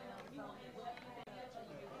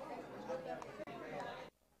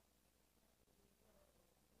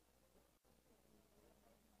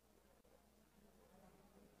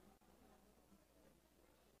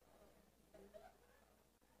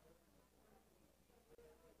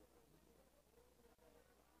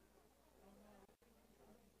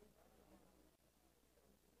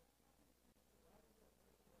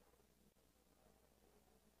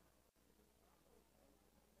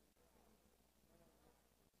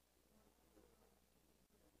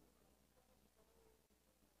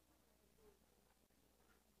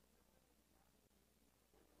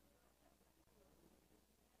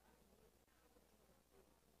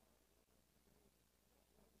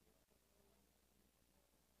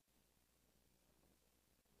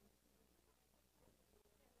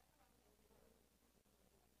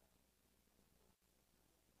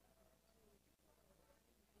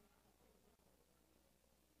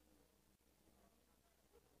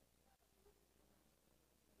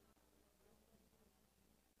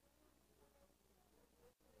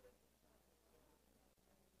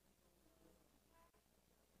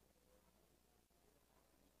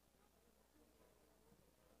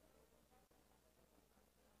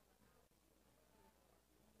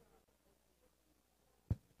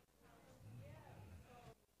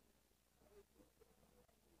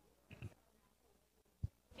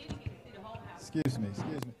 Excuse me.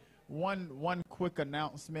 One quick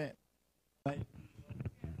announcement.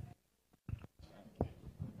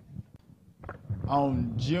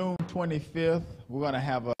 On June 25th, we're going to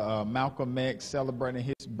have a Malcolm X celebrating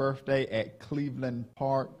his birthday at Cleveland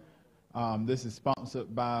Park. This is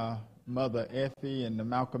sponsored by Mother Effie and the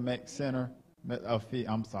Malcolm X Center.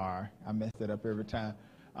 I'm sorry, I messed it up every time.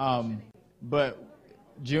 But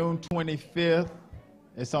June 25th,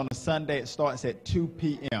 it's on a Sunday. It starts at 2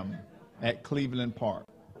 p.m. at Cleveland Park.